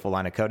most beautiful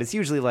line of code. It's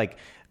usually like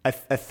a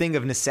thing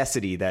of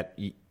necessity that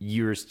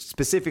you're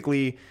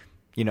specifically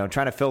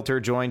trying to filter,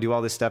 join, do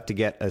all this stuff to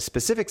get a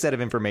specific set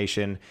of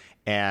information,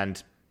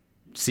 and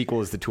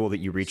SQL is the tool that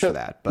you reach for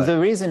that. But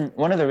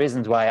one of the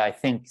reasons why I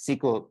think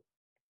SQL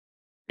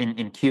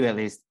in Q at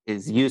least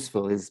is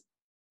useful is,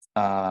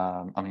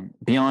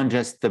 beyond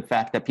just the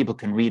fact that people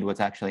can read what's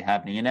actually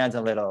happening, it adds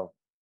a little,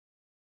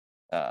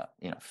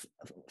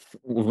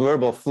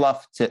 verbal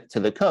fluff to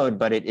the code,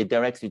 but it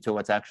directs you to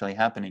what's actually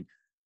happening.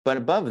 But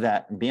above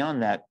that,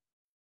 beyond that,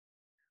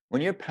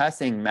 when you're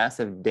passing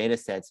massive data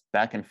sets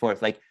back and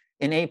forth, like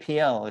in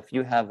APL, if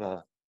you have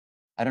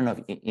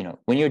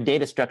when your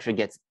data structure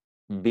gets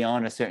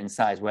beyond a certain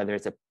size, whether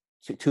it's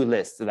two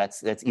lists, so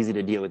that's easy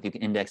to deal with. You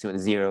can index it with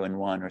 0 and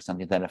 1 or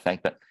something to that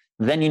effect. But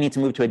then you need to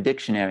move to a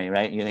dictionary,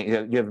 right?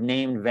 You have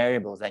named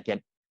variables that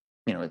get,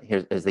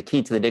 here's the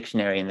key to the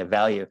dictionary and the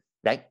value.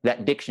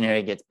 That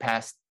dictionary gets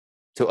passed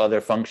to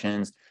other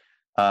functions.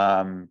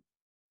 At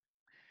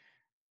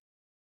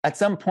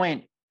some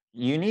point,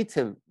 you need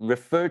to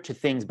refer to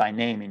things by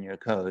name in your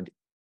code.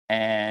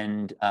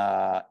 And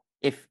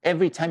if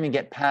every time you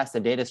get past a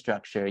data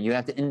structure, you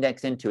have to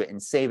index into it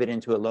and save it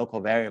into a local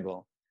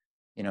variable,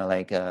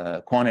 like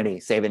quantity,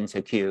 save it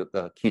into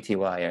QTY,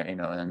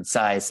 or, and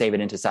size, save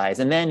it into size.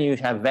 And then you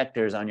have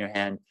vectors on your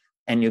hand,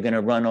 and you're going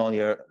to run all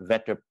your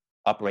vector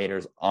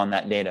operators on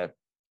that data.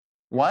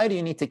 Why do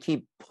you need to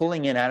keep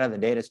pulling it out of the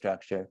data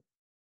structure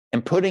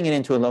and putting it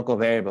into a local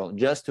variable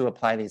just to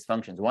apply these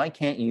functions? Why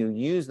can't you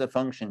use the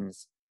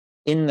functions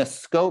in the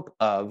scope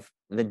of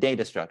the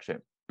data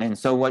structure? And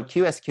so what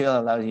QSQL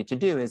allows you to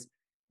do is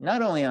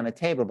not only on a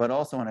table, but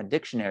also on a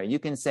dictionary. You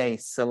can say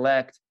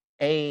select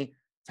A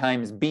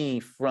times B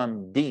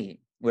from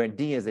D, where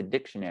D is a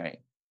dictionary.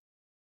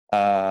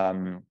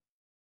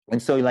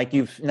 And so like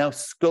you've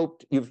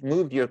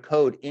moved your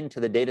code into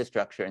the data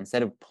structure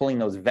instead of pulling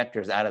those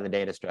vectors out of the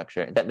data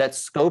structure. That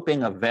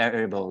scoping of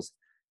variables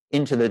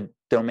into the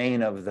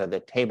domain of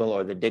the table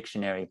or the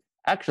dictionary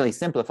actually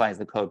simplifies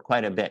the code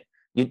quite a bit.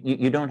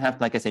 You don't have,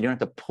 like I said, you don't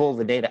have to pull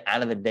the data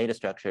out of the data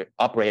structure,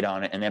 operate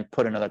on it, and then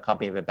put another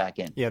copy of it back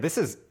in. Yeah, this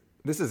is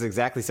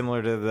exactly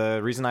similar to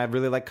the reason I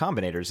really like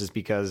combinators, is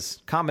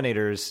because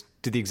combinators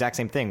do the exact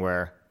same thing,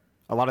 where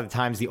a lot of the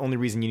times the only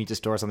reason you need to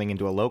store something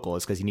into a local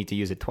is because you need to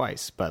use it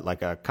twice. But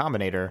like a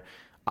combinator,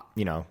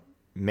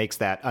 makes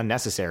that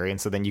unnecessary.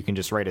 And so then you can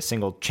just write a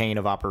single chain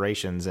of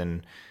operations,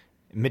 and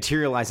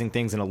materializing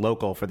things in a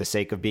local for the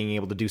sake of being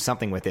able to do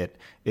something with it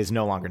is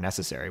no longer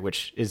necessary,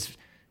 which is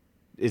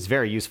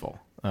very useful.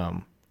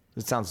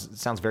 It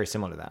sounds very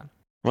similar to that.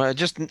 Well, I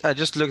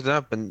just looked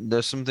up, and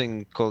there's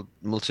something called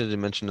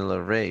multidimensional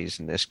arrays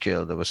in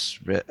SQL that was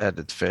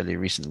added fairly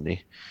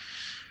recently.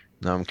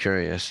 Now I'm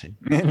curious.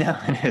 Now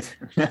it is.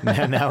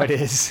 Now it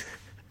is.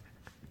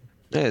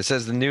 Yeah, it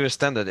says the newest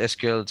standard,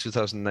 SQL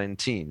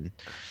 2019,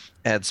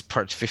 adds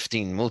part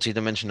 15,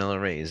 multidimensional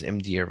arrays,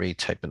 MD array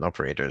type and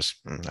operators.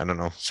 I don't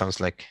know. Sounds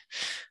like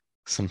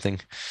something.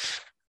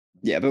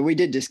 Yeah, but we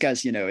did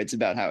discuss, it's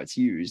about how it's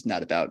used,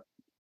 not about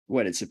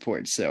what it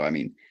supports. So, I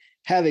mean,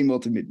 having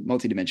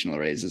multidimensional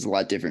arrays is a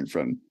lot different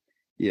from,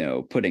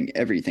 putting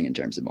everything in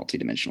terms of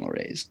multidimensional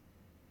arrays.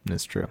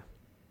 That's true.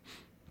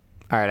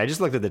 All right, I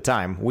just looked at the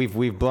time.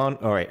 We've blown.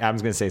 All right,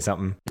 Adam's going to say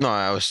something. No,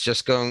 I was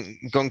just going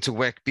to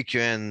whack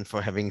PQN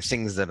for having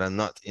things that are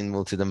not in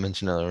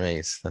multidimensional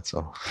arrays. That's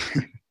all.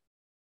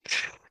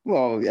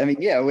 Well, I mean,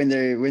 yeah, when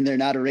they're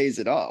not arrays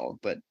at all,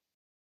 but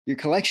your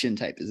collection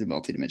type is a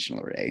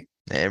multidimensional array.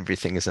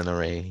 Everything is an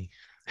array.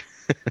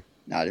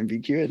 Not in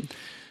PQN.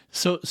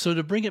 So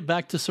to bring it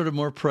back to sort of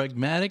more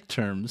pragmatic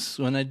terms,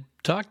 when I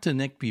talked to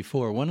Nick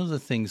before, one of the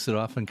things that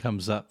often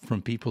comes up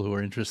from people who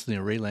are interested in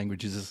array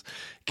languages is,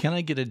 can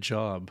I get a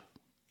job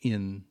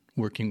in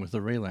working with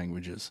array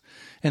languages?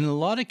 And in a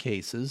lot of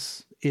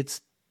cases,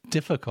 it's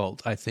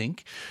difficult, I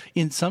think.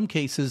 In some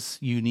cases,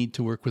 you need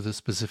to work with a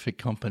specific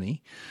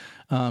company.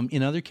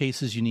 In other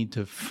cases, you need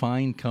to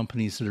find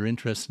companies that are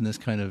interested in this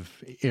kind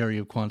of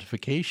area of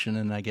quantification,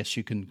 and I guess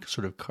you can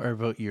sort of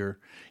carve out your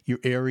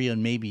area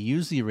and maybe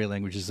use the array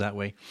languages that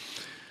way.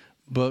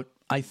 But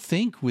I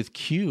think with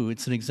Q,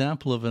 it's an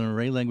example of an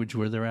array language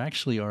where there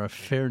actually are a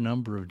fair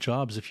number of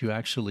jobs if you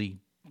actually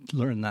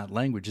learn that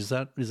language. Is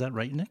that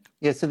right, Nick?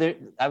 Yeah, so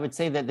I would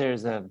say that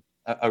there's a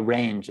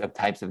range of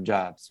types of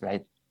jobs,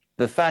 right?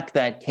 The fact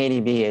that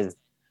KDB is,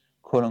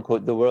 quote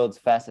unquote, the world's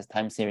fastest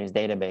time series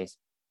database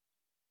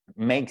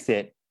makes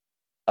it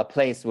a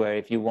place where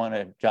if you want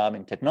a job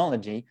in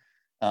technology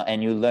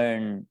and you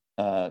learn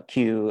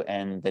Q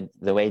and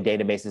the way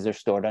databases are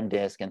stored on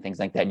disk and things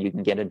like that, you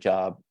can get a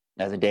job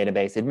as a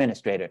database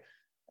administrator.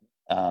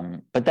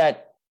 But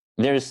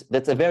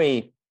that's a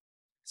very,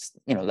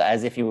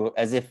 as if you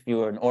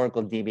were an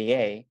Oracle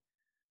DBA,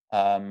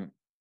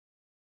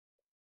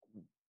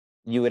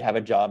 you would have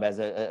a job as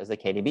a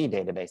KDB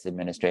database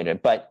administrator.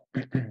 But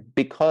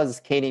because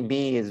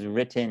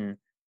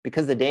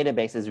because the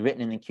database is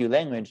written in the Q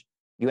language,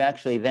 you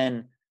actually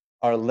then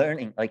are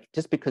learning, like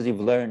just because you've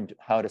learned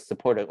how to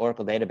support an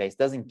Oracle database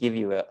doesn't give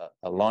you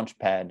a launch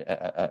pad,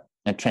 a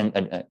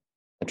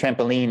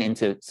trampoline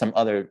into some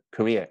other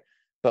career.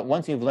 But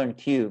once you've learned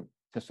Q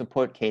to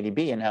support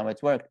KDB and how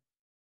it's worked,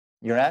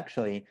 you're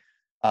actually,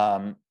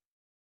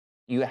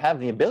 you have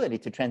the ability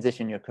to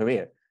transition your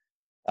career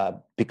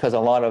because a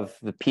lot of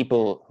the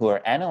people who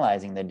are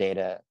analyzing the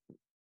data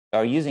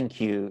are using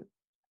Q,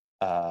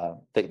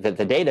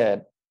 the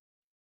data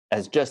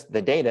as just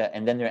the data,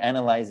 and then they're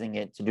analyzing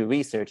it to do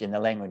research in the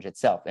language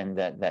itself, and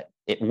that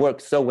it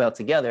works so well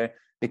together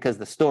because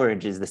the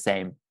storage is the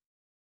same.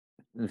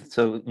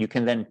 So you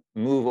can then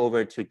move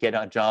over to get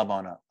a job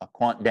on a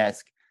quant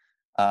desk,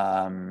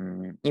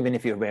 even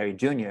if you're very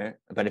junior.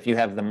 But if you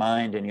have the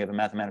mind and you have a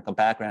mathematical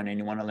background and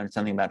you want to learn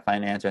something about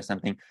finance or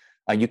something,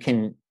 you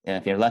can,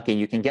 if you're lucky,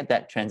 you can get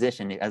that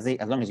transition. As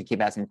long as you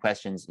keep asking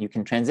questions, you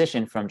can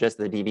transition from just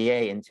the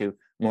DBA into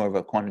more of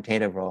a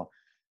quantitative role.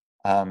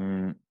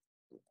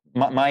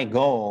 My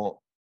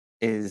goal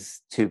is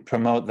to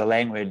promote the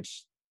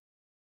language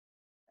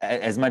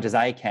as much as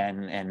I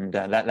can, and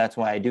that's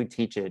why I do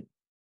teach it.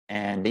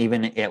 And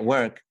even at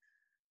work,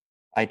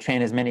 I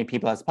train as many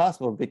people as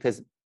possible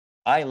because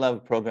I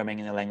love programming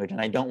in the language and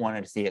I don't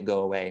want to see it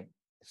go away.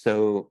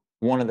 So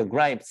one of the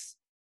gripes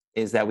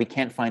is that we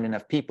can't find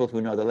enough people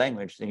who know the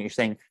language. And you're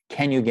saying,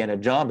 can you get a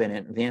job in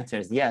it? The answer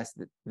is yes.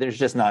 There's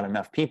just not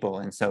enough people.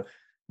 And so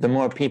the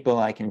more people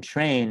I can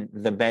train,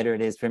 the better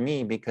it is for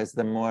me, because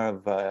the more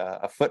of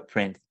a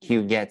footprint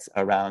Q gets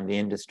around the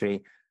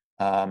industry,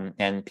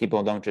 and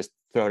people don't just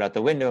throw it out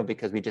the window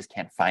because we just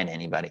can't find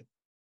anybody.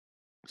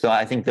 So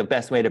I think the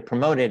best way to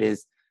promote it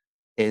is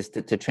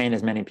to train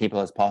as many people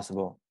as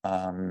possible,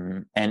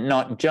 and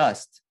not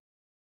just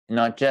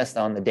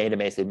on the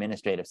database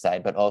administrative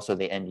side, but also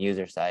the end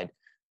user side,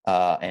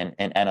 and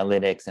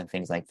analytics and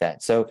things like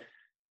that. So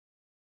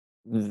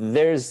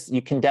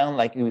you can download,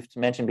 like we've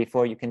mentioned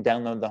before, you can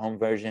download the home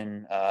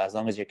version as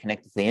long as you're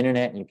connected to the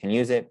internet. You can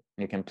use it,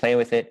 you can play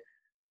with it.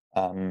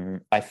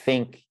 I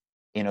think,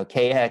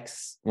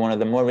 KX, one of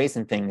the more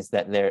recent things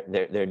that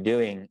they're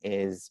doing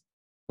is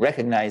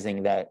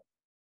recognizing that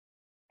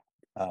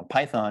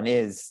Python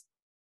is,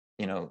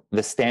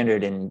 the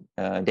standard in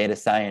data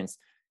science.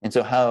 And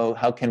so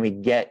how can we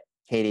get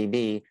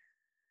KDB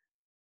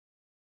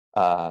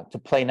to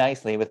play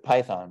nicely with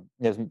Python?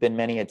 There's been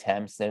many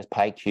attempts. There's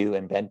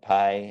PyQ,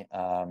 EmbedPy,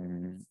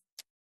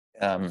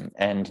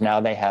 and now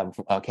they have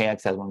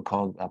KX has one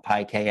called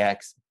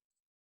PyKX.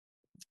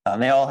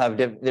 They all have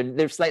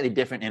they're slightly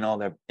different in all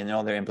their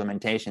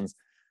implementations,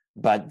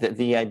 but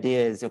the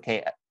idea is,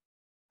 okay,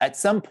 at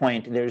some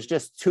point there's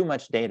just too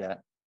much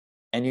data,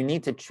 and you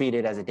need to treat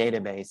it as a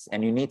database,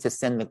 and you need to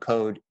send the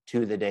code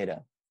to the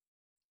data,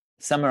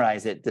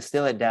 summarize it,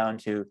 distill it down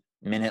to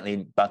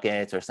minutely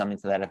buckets or something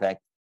to that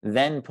effect,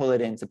 then pull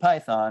it into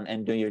Python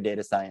and do your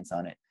data science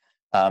on it.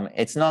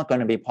 It's not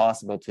going to be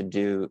possible to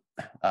do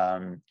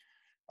a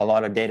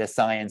lot of data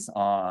science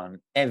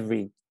on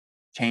every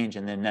change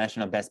in the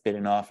national best bid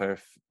and offer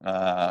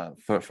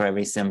for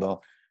every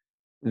symbol.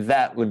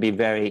 That would be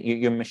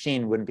your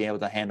machine wouldn't be able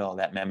to handle all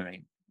that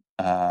memory.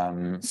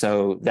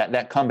 So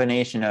that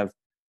combination of,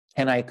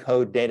 can I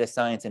code data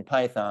science in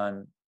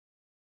Python,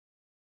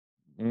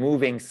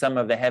 moving some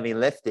of the heavy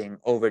lifting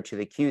over to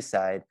the Q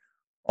side,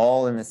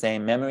 all in the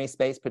same memory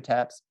space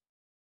perhaps,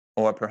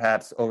 or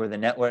perhaps over the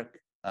network.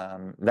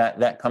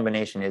 That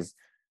combination is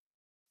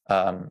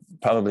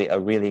probably a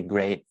really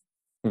great,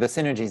 the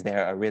synergies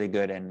there are really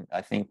good, and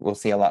I think we'll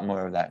see a lot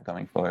more of that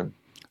going forward.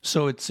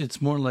 So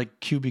it's more like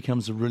Q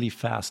becomes a really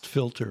fast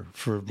filter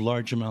for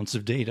large amounts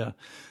of data,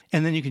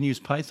 and then you can use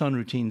Python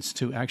routines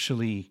to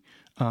actually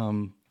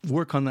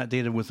work on that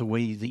data with a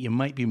way that you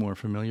might be more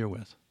familiar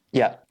with.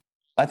 Yeah,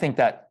 I think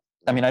that,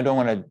 I don't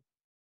want to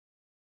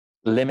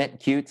limit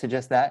Q to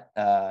just that,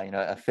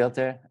 a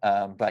filter.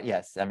 But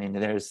yes,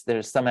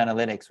 there's some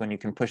analytics when you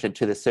can push it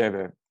to the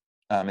server.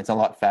 It's a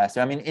lot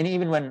faster. And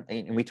even when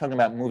we talk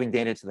about moving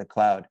data to the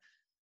cloud,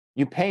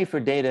 you pay for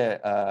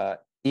data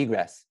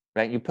egress,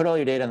 right? You put all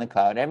your data in the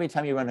cloud. Every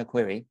time you run a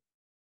query,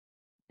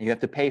 you have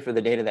to pay for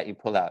the data that you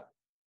pull out.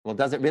 Well,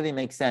 does it really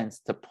make sense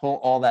to pull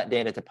all that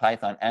data to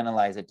Python,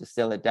 analyze it,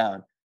 distill it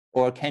down?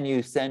 Or can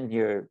you send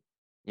your,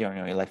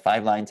 like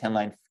 5-line,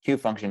 10-line Q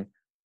function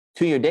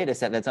to your data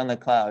set that's on the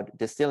cloud,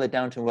 distill it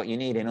down to what you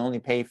need, and only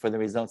pay for the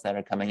results that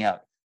are coming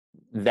out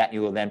that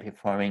you will then be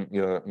performing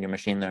your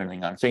machine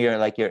learning on? So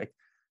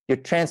your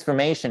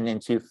transformation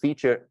into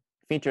feature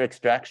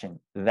extraction,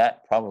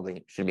 that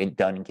probably should be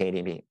done in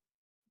KDB.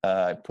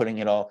 Putting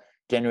it all,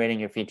 generating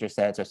your feature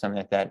sets or something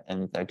like that,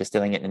 and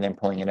distilling it and then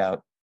pulling it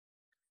out.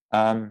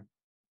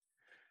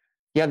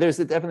 There's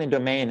definitely a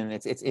domain, and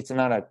it's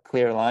not a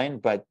clear line,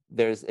 but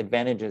there's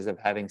advantages of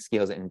having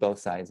skills in both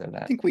sides of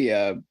that. I think we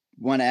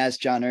want to ask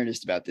John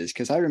Ernest about this,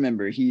 because I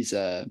remember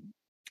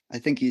I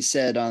think he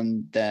said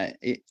on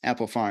the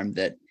Apple Farm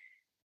that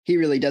he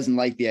really doesn't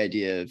like the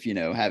idea of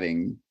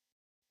having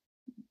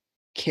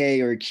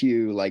K or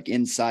Q like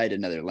inside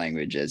another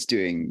language as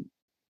doing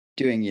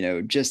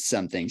just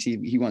some things.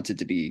 He wants it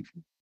to be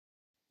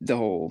the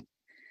whole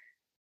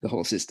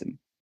system.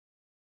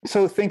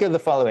 So think of the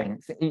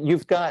following: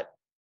 you've got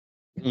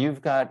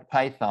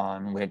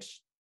Python,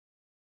 which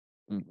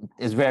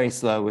is very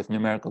slow with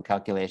numerical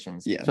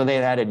calculations. Yeah. So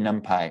they've added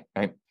NumPy,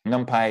 right?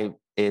 NumPy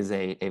is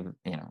a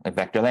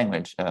vector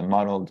language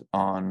modeled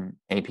on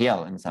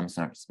APL in some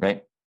sorts,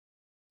 right?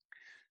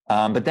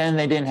 But then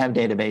they didn't have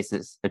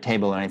databases, a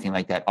table or anything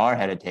like that. R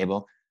had a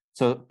table,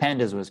 so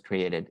Pandas was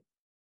created.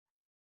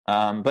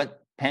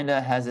 But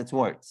Panda has its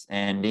warts,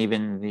 and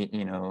even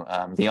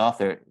the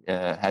author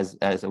has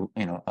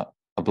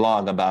a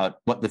blog about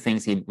what the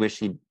things he wished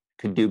he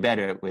could do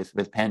better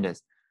with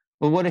Pandas.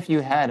 Well, what if you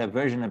had a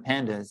version of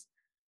Pandas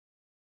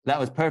that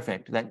was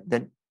perfect,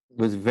 that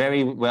was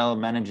very well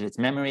managed its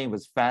memory,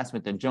 was fast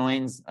with the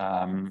joins,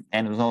 and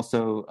it was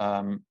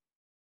also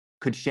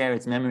could share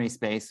its memory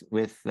space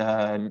with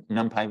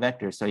NumPy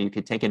vectors, so you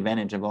could take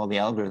advantage of all the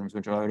algorithms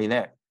which are already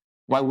there.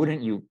 Why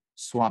wouldn't you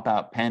swap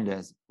out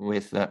Pandas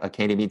with a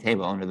KDB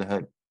table under the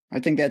hood? I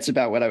think that's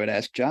about what I would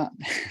ask John.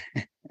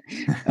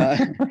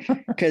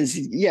 Because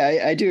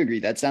I do agree.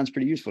 That sounds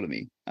pretty useful to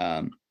me.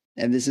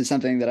 And this is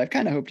something that I've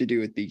kind of hoped to do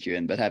with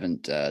BQN, but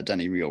haven't done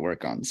any real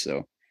work on.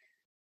 So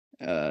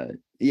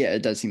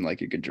it does seem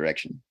like a good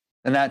direction.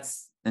 And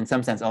that's in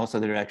some sense also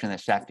the direction that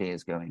Shafty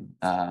is going,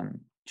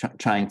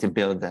 trying to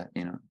build the,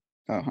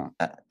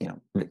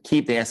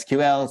 keep the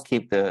SQLs,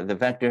 keep the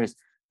vectors,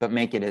 but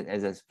make it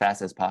as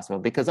fast as possible.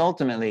 Because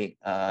ultimately,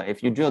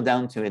 if you drill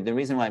down to it, the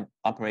reason why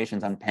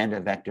operations on Panda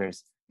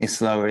vectors is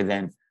slower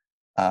than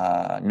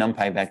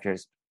NumPy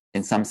vectors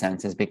in some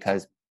sense is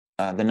because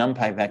the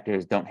NumPy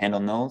vectors don't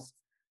handle nulls.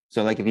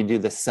 So like if you do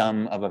the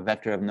sum of a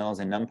vector of nulls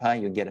in NumPy,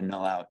 you get a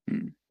null out.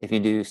 If you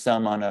do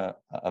sum on a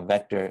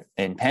vector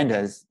in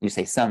Pandas, you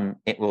say sum,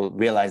 it will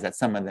realize that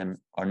some of them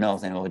are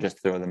nulls and it will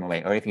just throw them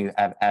away. Or if you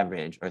have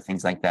average or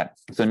things like that.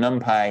 So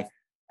NumPy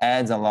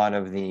adds a lot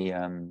of the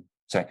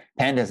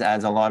Pandas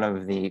adds a lot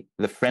of the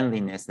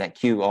friendliness that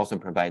Q also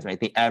provides, right?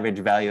 The average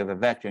value of a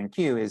vector in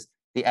Q is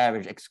the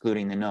average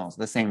excluding the nulls.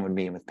 The same would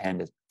be with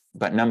pandas.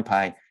 But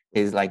NumPy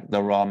is like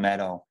the raw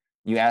metal.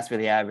 You ask for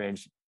the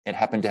average, it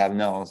happened to have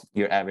nulls,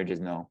 your average is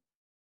null.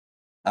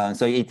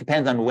 So it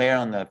depends on where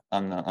on the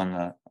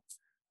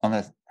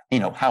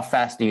how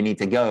fast do you need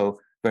to go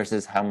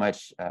versus how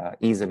much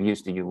ease of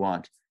use do you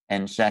want.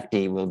 And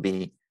Shakti will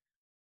be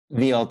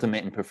the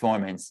ultimate in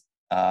performance,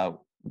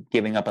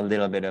 giving up a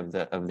little bit of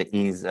the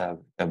ease of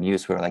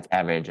use for like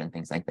average and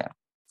things like that.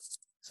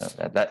 So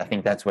that I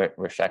think that's where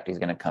Shakti is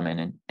going to come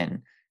in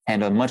and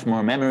handle much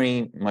more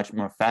memory, much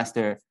more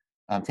faster,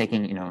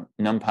 taking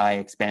NumPy,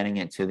 expanding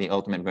it to the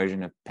ultimate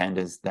version of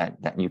pandas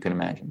that you can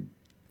imagine.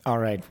 All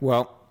right.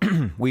 Well,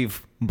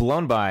 we've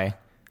blown by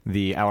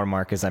the hour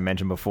mark, as I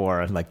mentioned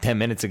before, like 10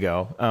 minutes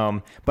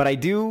ago. But I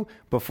do,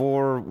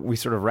 before we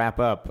sort of wrap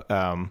up,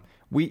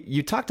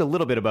 you talked a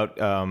little bit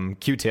about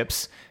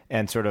Q-tips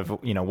and sort of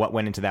what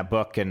went into that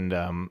book,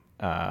 and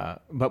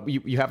but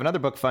you have another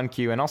book,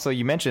 FunQ, and also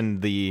you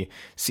mentioned the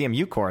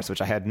CMU course,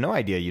 which I had no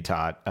idea you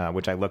taught,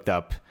 which I looked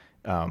up,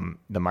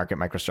 the market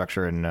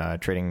microstructure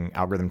and trading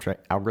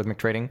algorithmic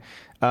trading.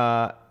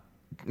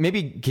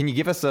 Maybe can you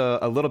give us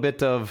a little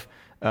bit of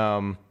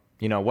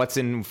what's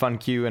in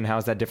FunQ and how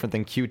is that different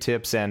than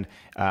Q-tips? And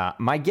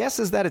my guess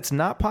is that it's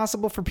not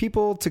possible for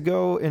people to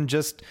go and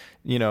just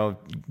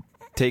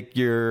take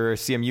your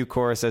CMU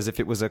course as if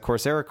it was a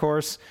Coursera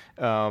course.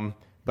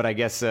 But I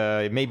guess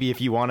maybe if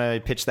you want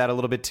to pitch that a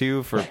little bit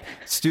too for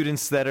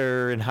students that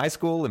are in high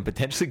school and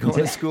potentially going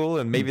to school,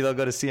 and maybe they'll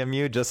go to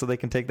CMU just so they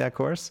can take that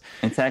course.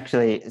 It's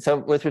actually, so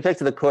with respect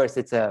to the course,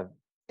 it's a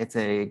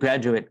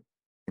graduate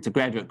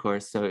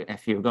course. So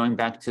if you're going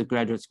back to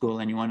graduate school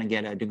and you want to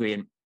get a degree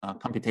in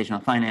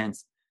computational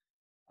finance,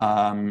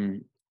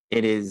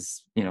 it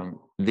is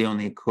the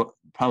only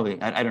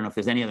probably I don't know if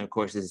there's any other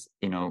courses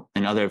in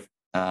other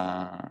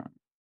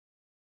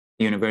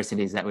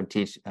universities that would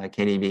teach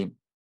KDB.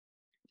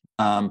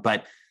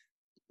 But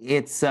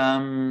it's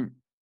trying.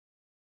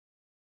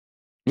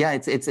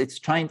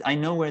 I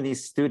know where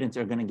these students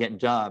are going to get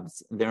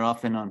jobs. They're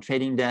often on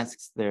trading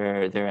desks.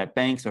 They're at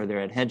banks or they're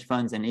at hedge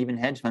funds, and even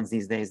hedge funds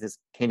these days. This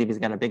KDB's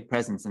got a big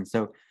presence, and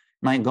so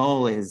my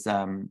goal is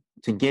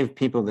to give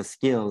people the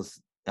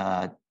skills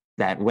that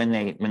when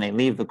they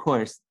leave the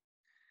course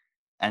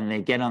and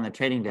they get on the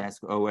trading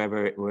desk or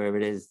wherever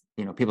it is,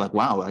 people are like,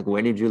 wow, like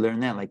where did you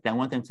learn that? Like I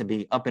want them to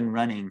be up and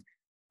running,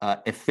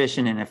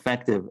 efficient and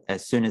effective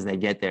as soon as they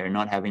get there,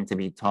 not having to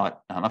be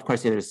taught. Of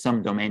course, there's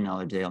some domain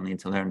knowledge they'll need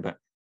to learn, but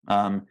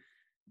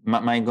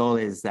my goal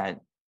is that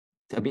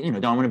I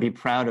want to be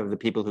proud of the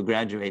people who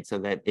graduate, so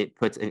that it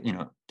puts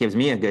gives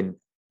me a good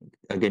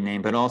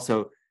name, but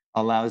also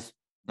allows,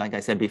 like I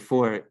said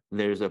before,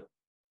 there's a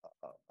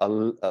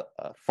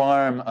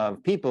farm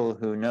of people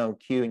who know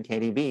Q and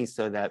KDB,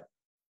 so that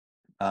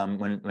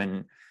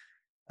when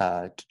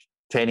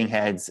trading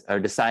heads are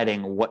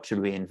deciding what should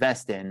we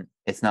invest in,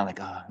 it's not like,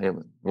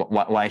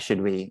 why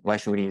should we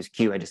use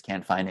Q? I just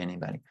can't find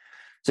anybody.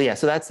 So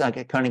that's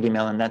like Carnegie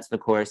Mellon. That's the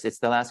course. It's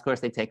the last course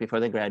they take before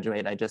they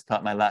graduate. I just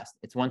taught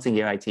it's once a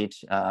year. I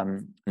teach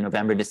October,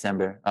 November,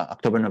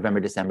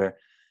 December,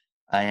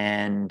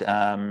 and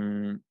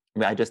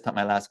I just taught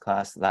my last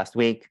class last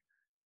week,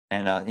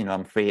 and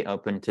I'm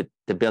open to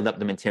build up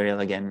the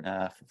material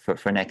again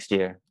for next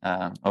year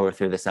or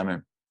through the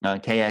summer.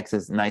 KX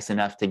is nice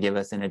enough to give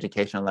us an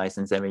educational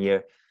license every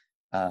year,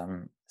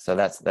 so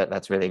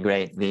that's really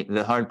great.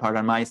 The hard part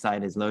on my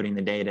side is loading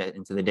the data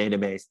into the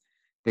database,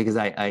 because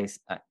I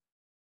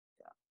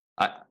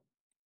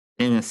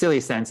in a silly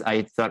sense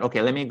I thought,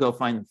 okay, let me go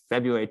find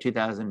February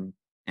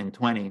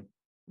 2020,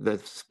 the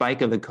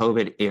spike of the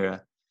COVID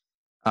era.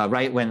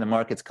 Right when the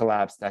markets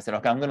collapsed, I said,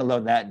 okay, I'm going to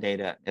load that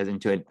data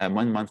into a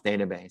 1 month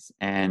database.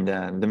 And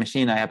the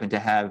machine I happened to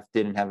have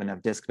didn't have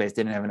enough disk space,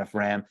 didn't have enough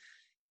RAM.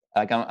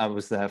 Like I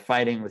was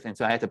fighting with, and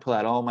so I had to pull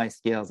out all my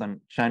skills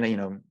on trying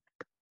to,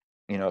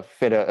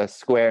 fit a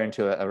square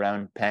into a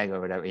round peg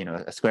or whatever,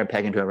 a square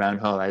peg into a round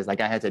hole. I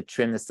had to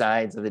trim the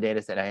sides of the data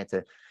set. I had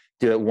to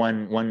do it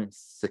one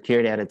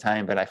security at a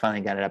time, but I finally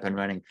got it up and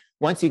running.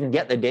 Once you can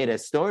get the data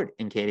stored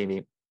in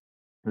KDB,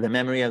 the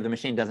memory of the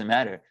machine doesn't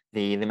matter.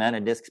 The amount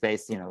of disk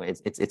space,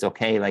 it's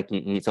okay. Like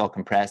it's all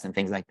compressed and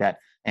things like that.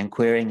 And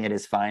querying it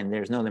is fine.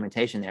 There's no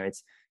limitation there.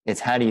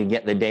 It's how do you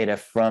get the data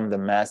from the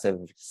massive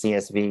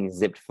CSV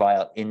zipped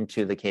file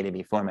into the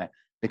KDB format?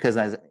 Because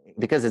it's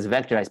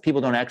vectorized, people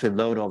don't actually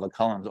load all the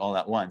columns all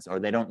at once, or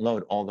they don't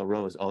load all the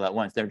rows all at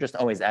once. They're just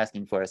always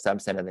asking for a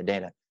subset of the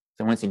data.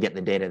 So once you get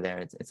the data there,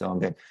 it's all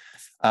good.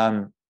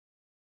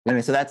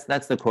 Anyway, so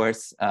that's the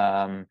course.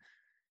 I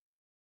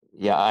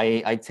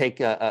take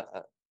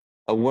a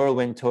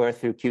whirlwind tour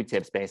through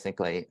Q-tips,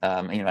 basically.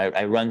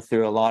 I run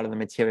through a lot of the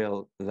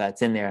material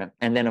that's in there,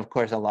 and then of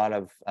course a lot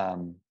of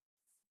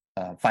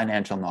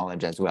financial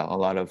knowledge as well, a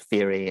lot of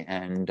theory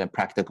and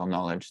practical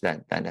knowledge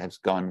that I've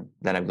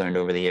learned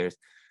over the years.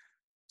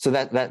 So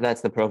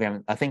that's the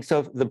program. I think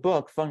so. The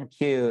book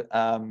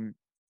FunQ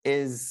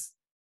is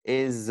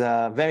is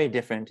very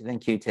different than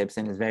Q-tips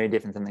and is very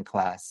different than the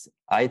class.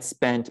 I'd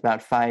spent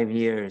about 5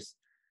 years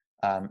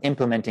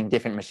implementing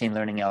different machine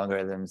learning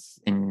algorithms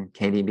in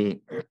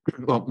KDB.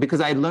 Well,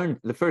 because I learned,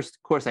 the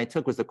first course I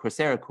took was the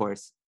Coursera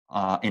course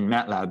in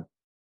MATLAB.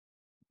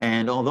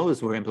 And all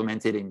those were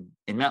implemented in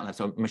MATLAB.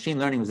 So machine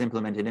learning was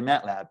implemented in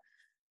MATLAB.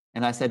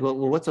 And I said, well,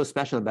 what's so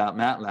special about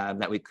MATLAB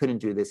that we couldn't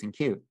do this in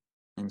Q?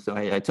 And so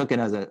I took it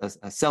as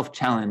a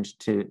self-challenge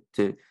to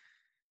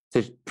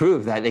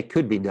prove that it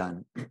could be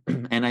done.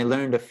 And I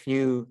learned a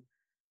few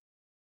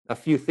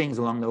things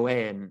along the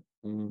way and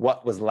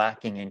what was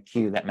lacking in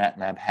Q that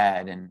MATLAB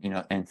had,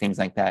 and things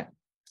like that.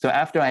 So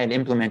after I had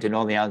implemented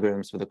all the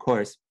algorithms for the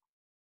course,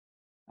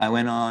 I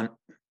went on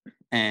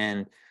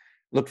and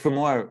looked for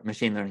more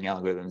machine learning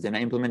algorithms, and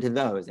I implemented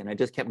those, and I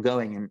just kept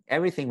going, and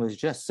everything was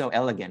just so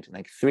elegant,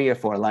 like 3 or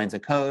 4 lines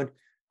of code,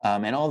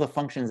 and all the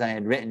functions I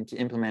had written to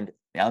implement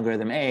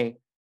algorithm A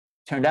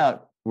turned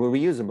out were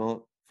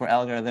reusable for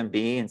algorithm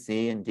B and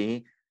C and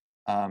D.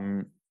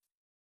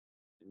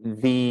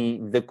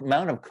 The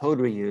amount of code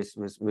reuse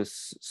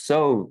was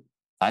so,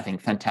 I think,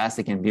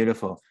 fantastic and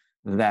beautiful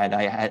that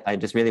I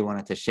just really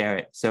wanted to share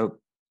it. So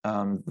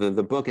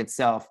the book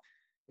itself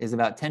is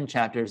about 10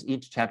 chapters.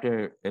 Each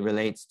chapter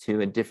relates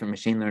to a different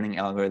machine learning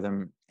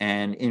algorithm,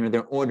 and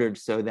they're ordered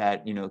so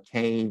that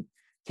k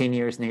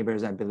nearest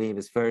neighbors, I believe,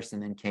 is first,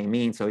 and then k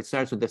mean. So it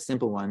starts with the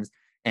simple ones,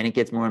 and it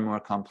gets more and more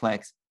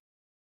complex.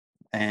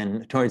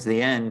 And towards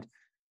the end,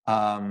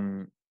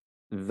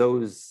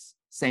 those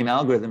same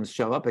algorithms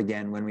show up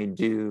again when we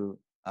do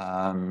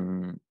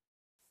collaborative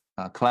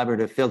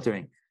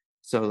filtering.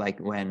 So like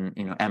when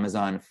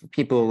Amazon,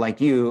 people like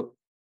you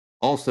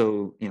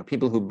also,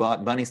 people who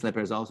bought bunny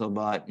slippers also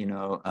bought,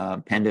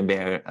 panda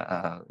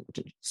bear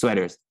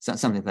sweaters,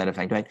 something to that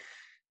effect, right?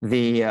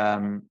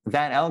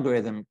 That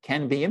algorithm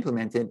can be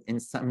implemented in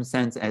some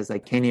sense as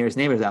like k-nearest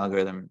neighbors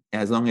algorithm,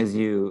 as long as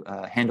you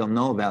handle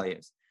null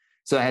values.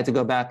 So I had to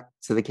go back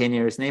to the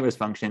k-nearest neighbors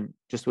function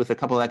just with a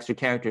couple extra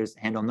characters,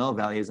 handle null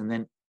values, and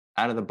then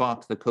out of the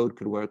box, the code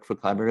could work for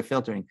collaborative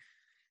filtering.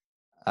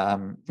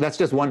 That's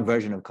just one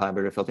version of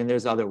collaborative filtering.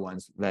 There's other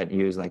ones that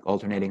use like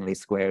alternating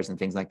least squares and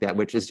things like that,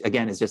 which is,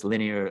 again, is just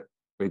linear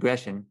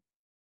regression,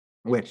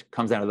 which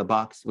comes out of the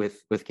box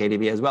with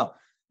KDB as well.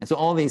 And so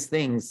all these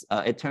things,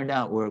 it turned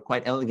out, were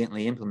quite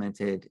elegantly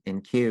implemented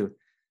in Q.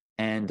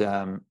 And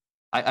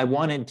I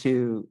wanted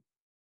to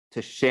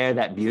share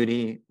that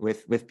beauty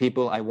with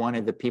people. I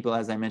wanted the people,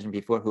 as I mentioned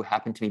before, who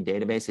happened to be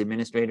database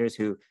administrators,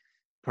 who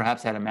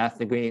perhaps had a math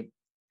degree,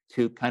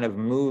 to kind of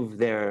move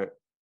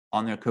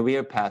on their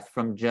career path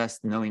from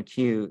just knowing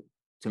Q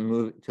to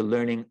move to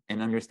learning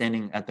and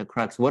understanding at the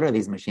crux, what are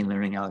these machine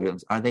learning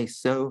algorithms? Are they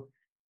so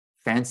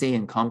fancy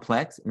and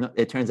complex? No,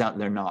 it turns out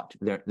they're not.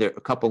 They're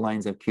a couple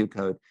lines of Q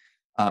code.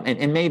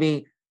 And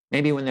maybe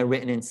when they're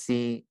written in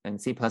C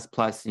and C++,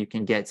 you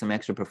can get some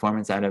extra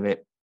performance out of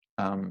it.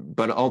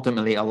 But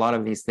ultimately, a lot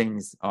of these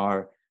things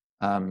are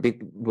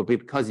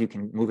because you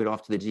can move it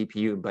off to the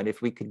GPU. But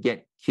if we could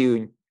get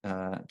Q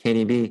and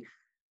KDB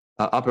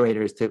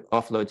operators to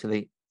offload to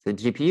the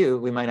GPU,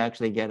 we might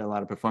actually get a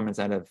lot of performance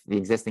out of the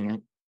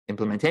existing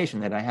implementation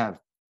that I have.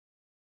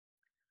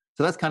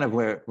 So that's kind of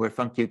where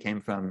FunkQ came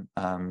from,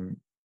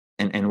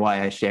 and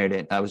why I shared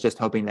it. I was just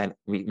hoping that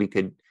we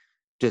could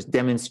just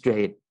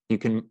demonstrate.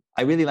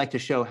 I really like to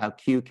show how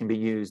Q can be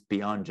used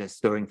beyond just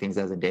storing things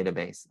as a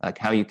database, like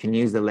how you can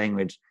use the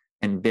language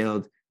and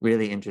build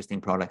really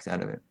interesting products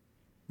out of it.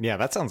 Yeah,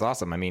 that sounds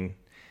awesome. I mean,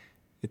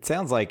 it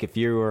sounds like if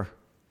you're,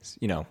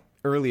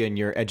 early in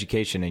your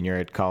education and you're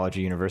at college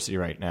or university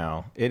right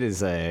now, it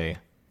is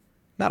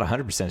not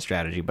 100%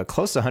 strategy, but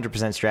close to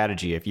 100%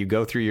 strategy. If you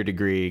go through your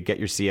degree, get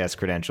your CS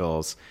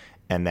credentials,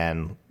 and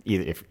then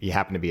either if you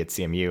happen to be at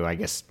CMU, I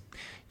guess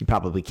you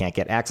probably can't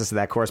get access to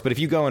that course. But if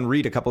you go and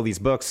read a couple of these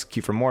books,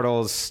 Q for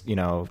Mortals,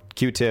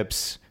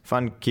 Q-tips,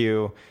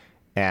 FunQ,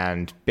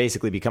 and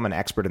basically become an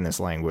expert in this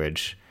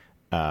language,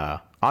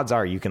 odds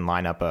are you can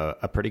line up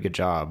a pretty good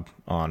job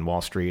on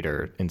Wall Street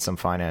or in some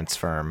finance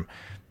firm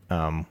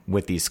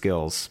with these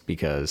skills,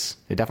 because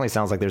it definitely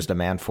sounds like there's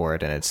demand for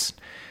it, and it's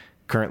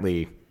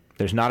currently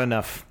there's not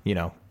enough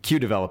Q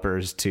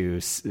developers to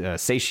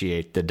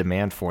satiate the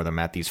demand for them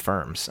at these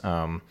firms.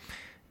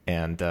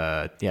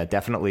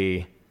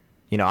 Definitely,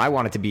 I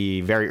wanted to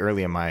be very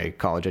early in my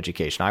college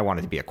education. I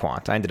wanted to be a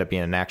quant. I ended up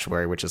being an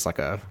actuary, which is like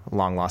a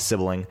long lost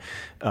sibling,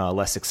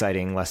 less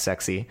exciting, less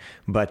sexy.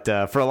 But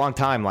for a long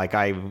time, like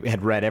I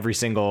had read every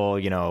single,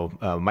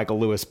 Michael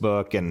Lewis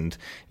book and,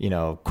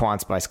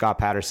 Quants by Scott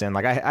Patterson.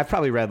 Like I've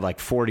probably read like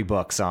 40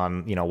 books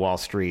on, Wall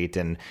Street,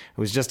 and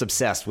was just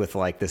obsessed with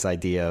like this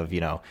idea of,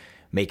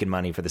 making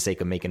money for the sake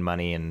of making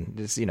money, and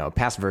this, a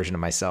past version of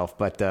myself.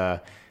 But,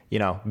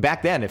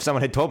 back then, if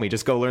someone had told me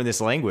just go learn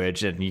this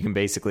language and you can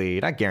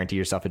basically not guarantee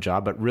yourself a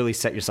job, but really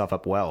set yourself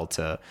up well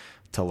to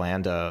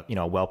land a,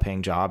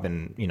 well-paying job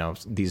in,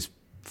 these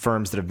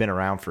firms that have been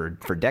around for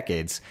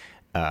decades,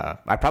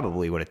 I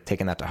probably would have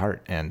taken that to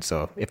heart. And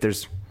so if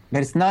there's,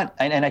 but it's not,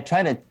 and I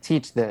try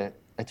to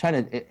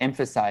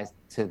emphasize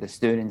to the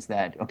students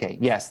that, okay,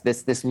 yes,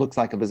 this looks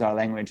like a bizarre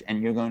language,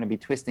 and you're going to be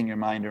twisting your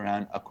mind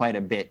around quite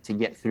a bit to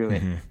get through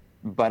it.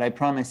 But I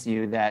promise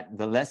you that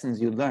the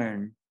lessons you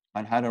learn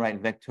on how to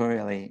write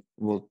vectorially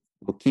will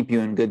keep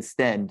you in good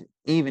stead,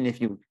 even if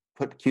you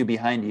put Q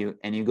behind you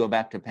and you go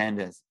back to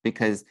pandas,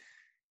 because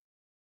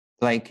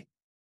like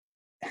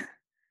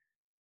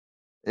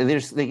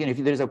there's like, if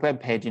there's a web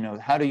page,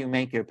 how do you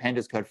make your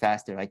pandas code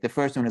faster? Like the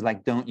first one is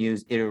like, don't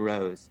use iter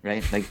rows,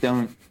 right? Like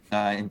don't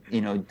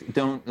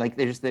like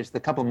there's a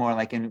couple more,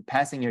 like in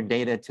passing your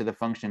data to the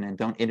function and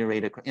don't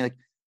iterate like,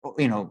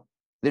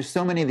 there's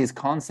so many of these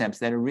concepts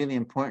that are really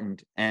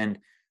important. And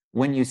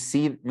when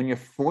you're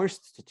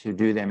forced to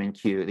do them in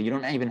Q, you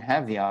don't even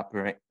have the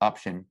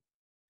option.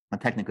 Well,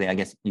 technically, I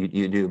guess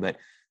you do, but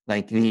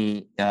like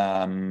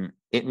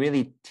it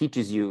really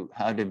teaches you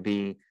how to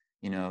be,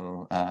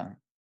 what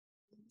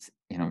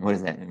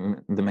is that?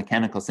 The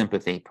mechanical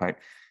sympathy part.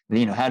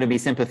 How to be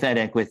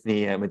sympathetic with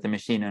the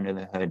machine under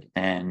the hood,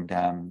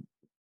 and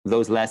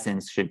those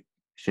lessons should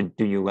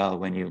do you well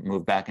when you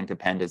move back into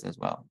pandas as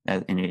well.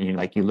 And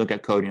you look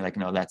at code and you're like,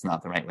 no, that's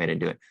not the right way to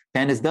do it.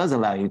 Pandas does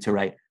allow you to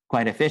write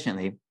quite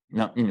efficiently,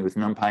 with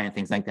NumPy and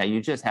things like that. You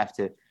just have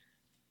to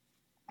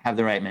have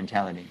the right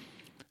mentality.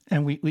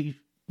 And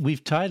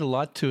we've tied a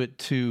lot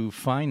to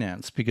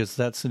finance, because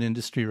that's an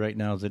industry right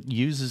now that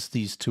uses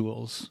these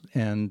tools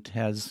and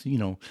has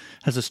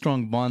a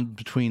strong bond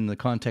between the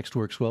context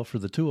works well for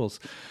the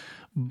tools.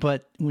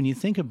 But when you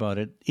think about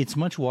it, it's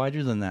much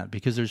wider than that,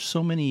 because there's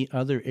so many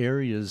other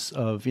areas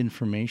of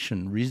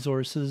information,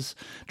 resources,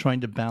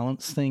 trying to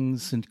balance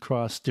things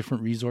across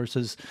different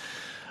resources.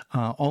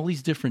 All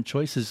these different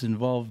choices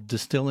involve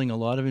distilling a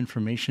lot of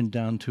information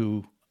down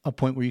to a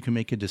point where you can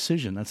make a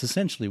decision. That's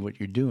essentially what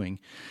you're doing.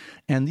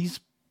 And these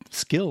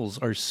skills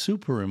are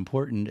super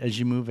important as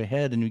you move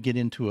ahead and you get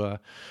into a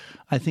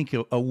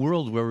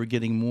world where we're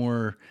getting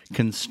more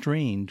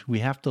constrained. We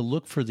have to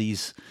look for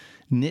these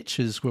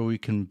niches where we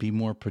can be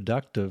more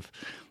productive.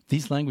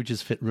 These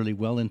languages fit really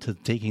well into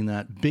taking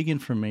that big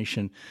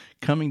information,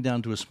 coming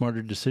down to a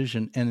smarter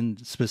decision,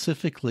 and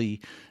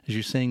specifically, as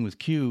you're saying with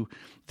Q,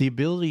 the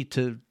ability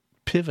to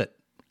pivot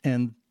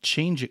and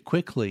change it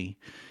quickly.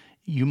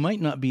 You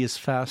might not be as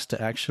fast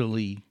to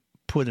actually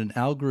put an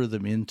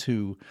algorithm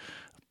into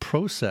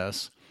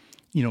process.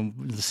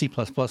 The C++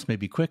 may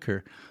be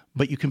quicker,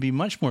 but you can be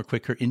much more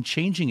quicker in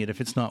changing it if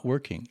it's not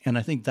working. And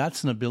I think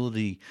that's an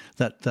ability,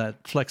 that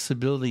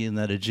flexibility and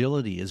that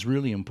agility is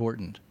really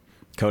important.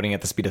 Coding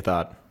at the speed of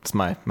thought. It's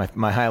my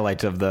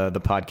highlight of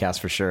the podcast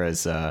for sure.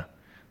 Is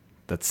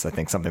that's, I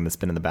think, something that's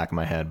been in the back of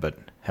my head, but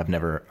have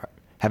never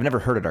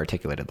heard it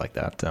articulated like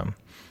that.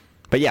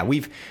 But yeah,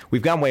 we've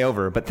gone way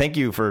over, but thank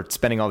you for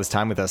spending all this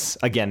time with us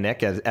again,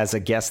 Nick, as a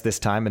guest this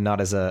time and not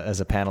as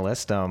a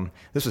panelist.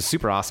 This was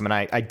super awesome. And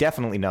I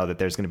definitely know that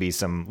there's going to be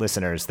some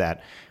listeners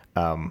that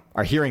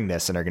are hearing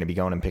this and are going to be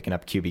going and picking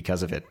up Q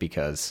because of it,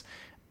 because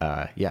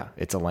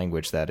it's a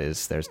language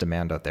there's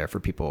demand out there for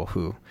people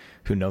who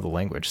know the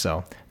language.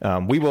 So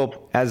we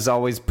will, as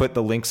always, put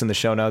the links in the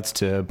show notes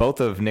to both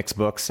of Nick's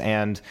books,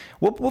 and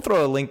we'll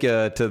throw a link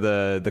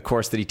to the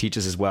course that he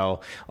teaches as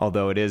well.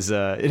 Although it is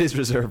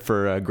reserved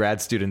for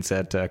grad students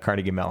at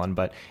Carnegie Mellon,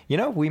 but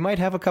we might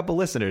have a couple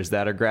listeners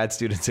that are grad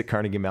students at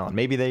Carnegie Mellon.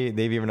 Maybe they've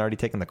even already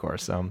taken the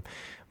course.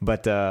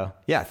 But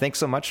thanks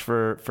so much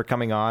for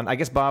coming on. I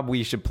guess, Bob,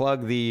 we should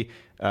plug the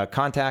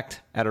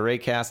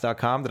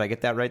contact@arraycast.com. Did I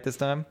get that right this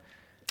time?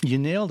 You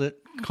nailed it.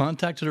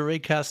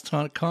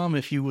 Contact@arraycast.com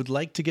if you would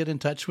like to get in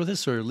touch with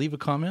us or leave a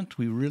comment.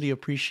 We really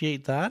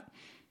appreciate that.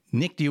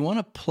 Nick, do you want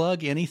to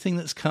plug anything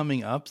that's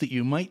coming up that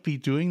you might be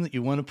doing that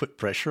you want to put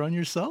pressure on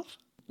yourself?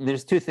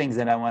 There's two things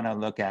that I want to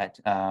look at.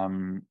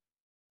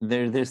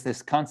 There's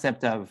this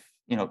concept of,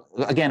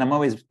 again, I'm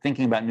always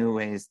thinking about new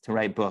ways to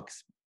write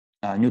books.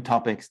 New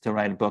topics to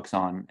write books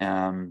on.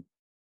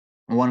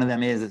 One of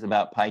them is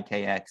about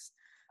PyKX.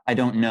 I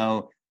don't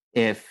know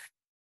if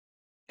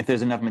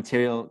there's enough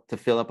material to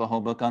fill up a whole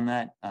book on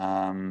that,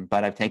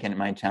 but I've taken it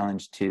my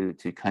challenge to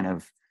kind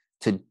of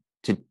to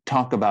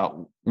talk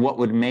about why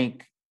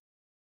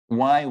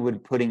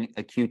would putting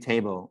a Q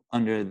table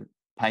under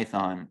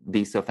Python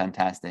be so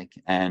fantastic,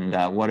 and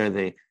what are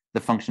the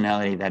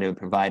functionality that it would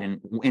provide,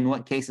 and in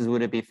what cases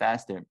would it be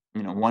faster?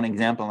 One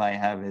example I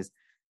have is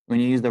when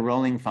you use the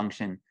rolling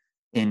function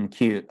in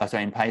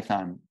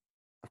Python,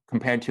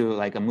 compared to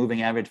like a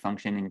moving average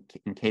function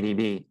in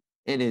KDB,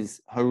 it is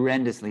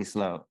horrendously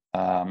slow.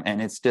 And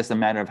it's just a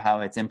matter of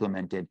how it's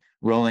implemented.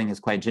 Rolling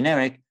is quite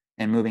generic,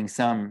 and moving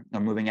sum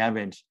or moving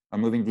average or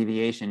moving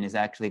deviation is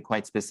actually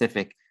quite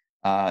specific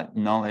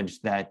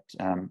knowledge that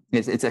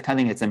I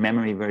think it's a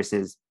memory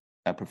versus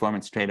a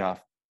performance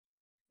trade-off.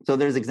 So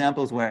there's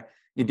examples where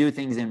you do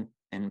things in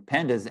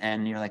pandas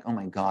and you're like, oh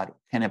my God,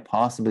 can it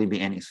possibly be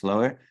any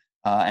slower?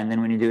 And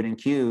then when you do it in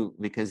Q,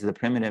 because the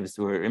primitives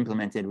were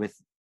implemented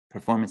with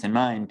performance in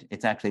mind,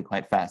 it's actually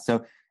quite fast.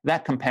 So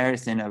that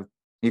comparison of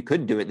you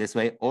could do it this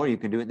way, or you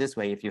could do it this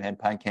way if you had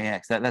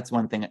PyKX. That's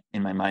one thing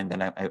in my mind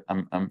that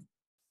I'm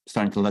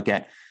starting to look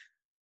at.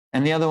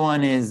 And the other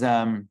one is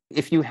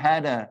if you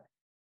had a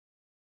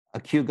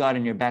Q god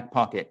in your back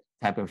pocket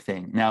type of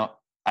thing. Now,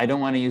 I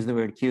don't want to use the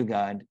word Q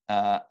God.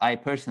 I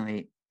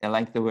personally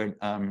like the word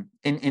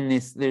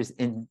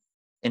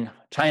in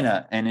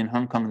China and in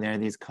Hong Kong, there are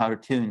these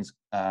cartoons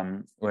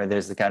where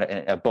there's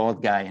a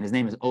bald guy, and his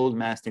name is Old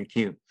Master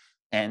Q.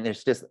 And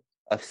there's just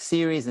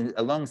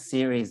a long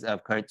series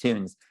of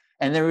cartoons,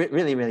 and they're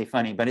really, really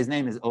funny, but his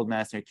name is Old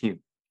Master Q.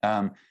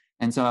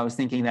 And so I was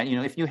thinking that,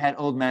 if you had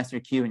Old Master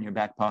Q in your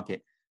back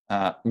pocket,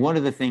 what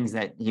are the things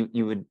that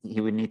he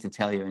would need to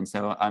tell you? And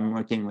so I'm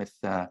working with,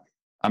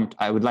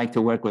 I would like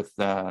to work with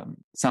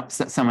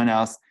someone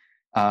else,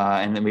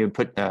 and then we would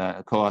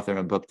co-author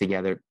a book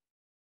together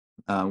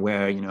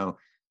where,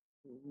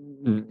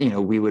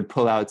 we would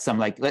pull out some,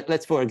 like,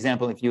 let's, for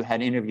example, if you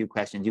had interview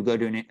questions, you go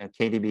to a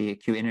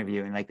KDB Q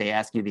interview, and like they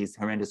ask you these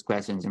horrendous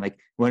questions, and like,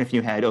 what if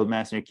you had Old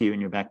Master Q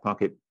in your back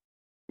pocket?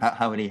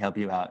 How would he help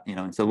you out?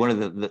 And so what are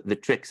the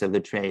tricks of the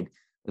trade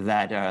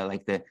that are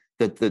like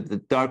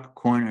the dark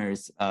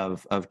corners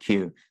of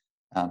Q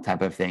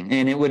type of thing?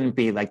 And it wouldn't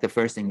be like the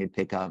first thing you'd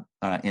pick up,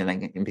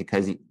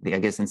 because I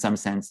guess in some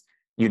sense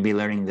you'd be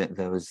learning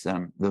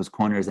those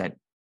corners that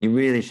you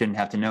really shouldn't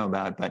have to know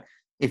about. But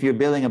if you're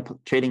building a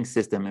trading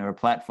system or a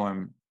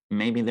platform,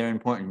 maybe they're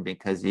important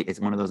because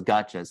it's one of those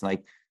gotchas.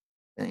 Like,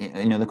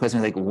 the question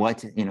is like,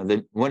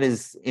 what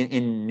is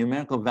in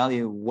numerical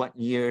value? What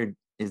year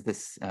is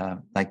this?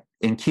 Like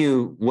in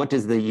Q, what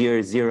does the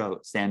year 0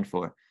 stand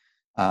for?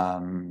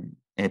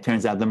 It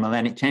turns out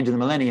the change of the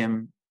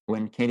millennium,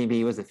 when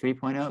KDB was a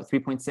 3.0,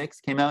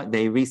 3.6 came out,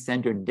 they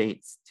recentered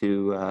dates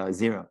to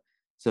 0.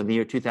 So the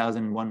year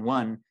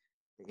 2011,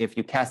 if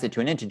you cast it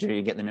to an integer,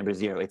 you get the number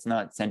 0. It's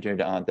not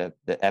centered on the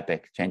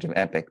epoch, change of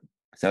epoch.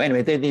 So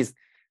anyway, these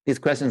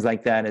questions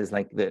like that is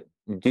like,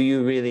 do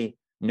you really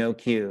know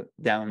Q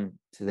down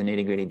to the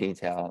nitty gritty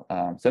detail?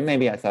 So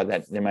maybe I thought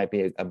that there might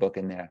be a book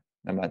in there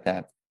about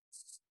that.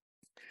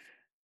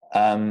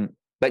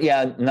 But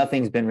yeah,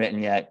 nothing's been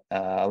written yet.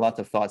 Lots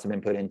of thoughts have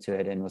been put into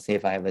it, and we'll see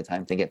if I have the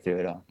time to get through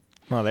it all.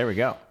 Well, there we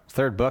go.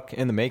 Third book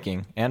in the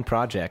making and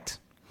project.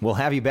 We'll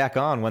have you back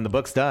on when the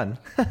book's done.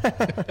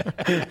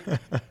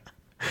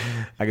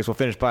 I guess we'll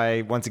finish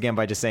once again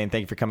by just saying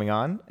thank you for coming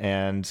on,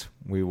 and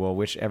we will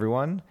wish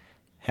everyone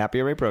happy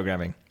array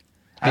programming.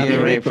 Happy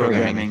array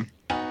programming.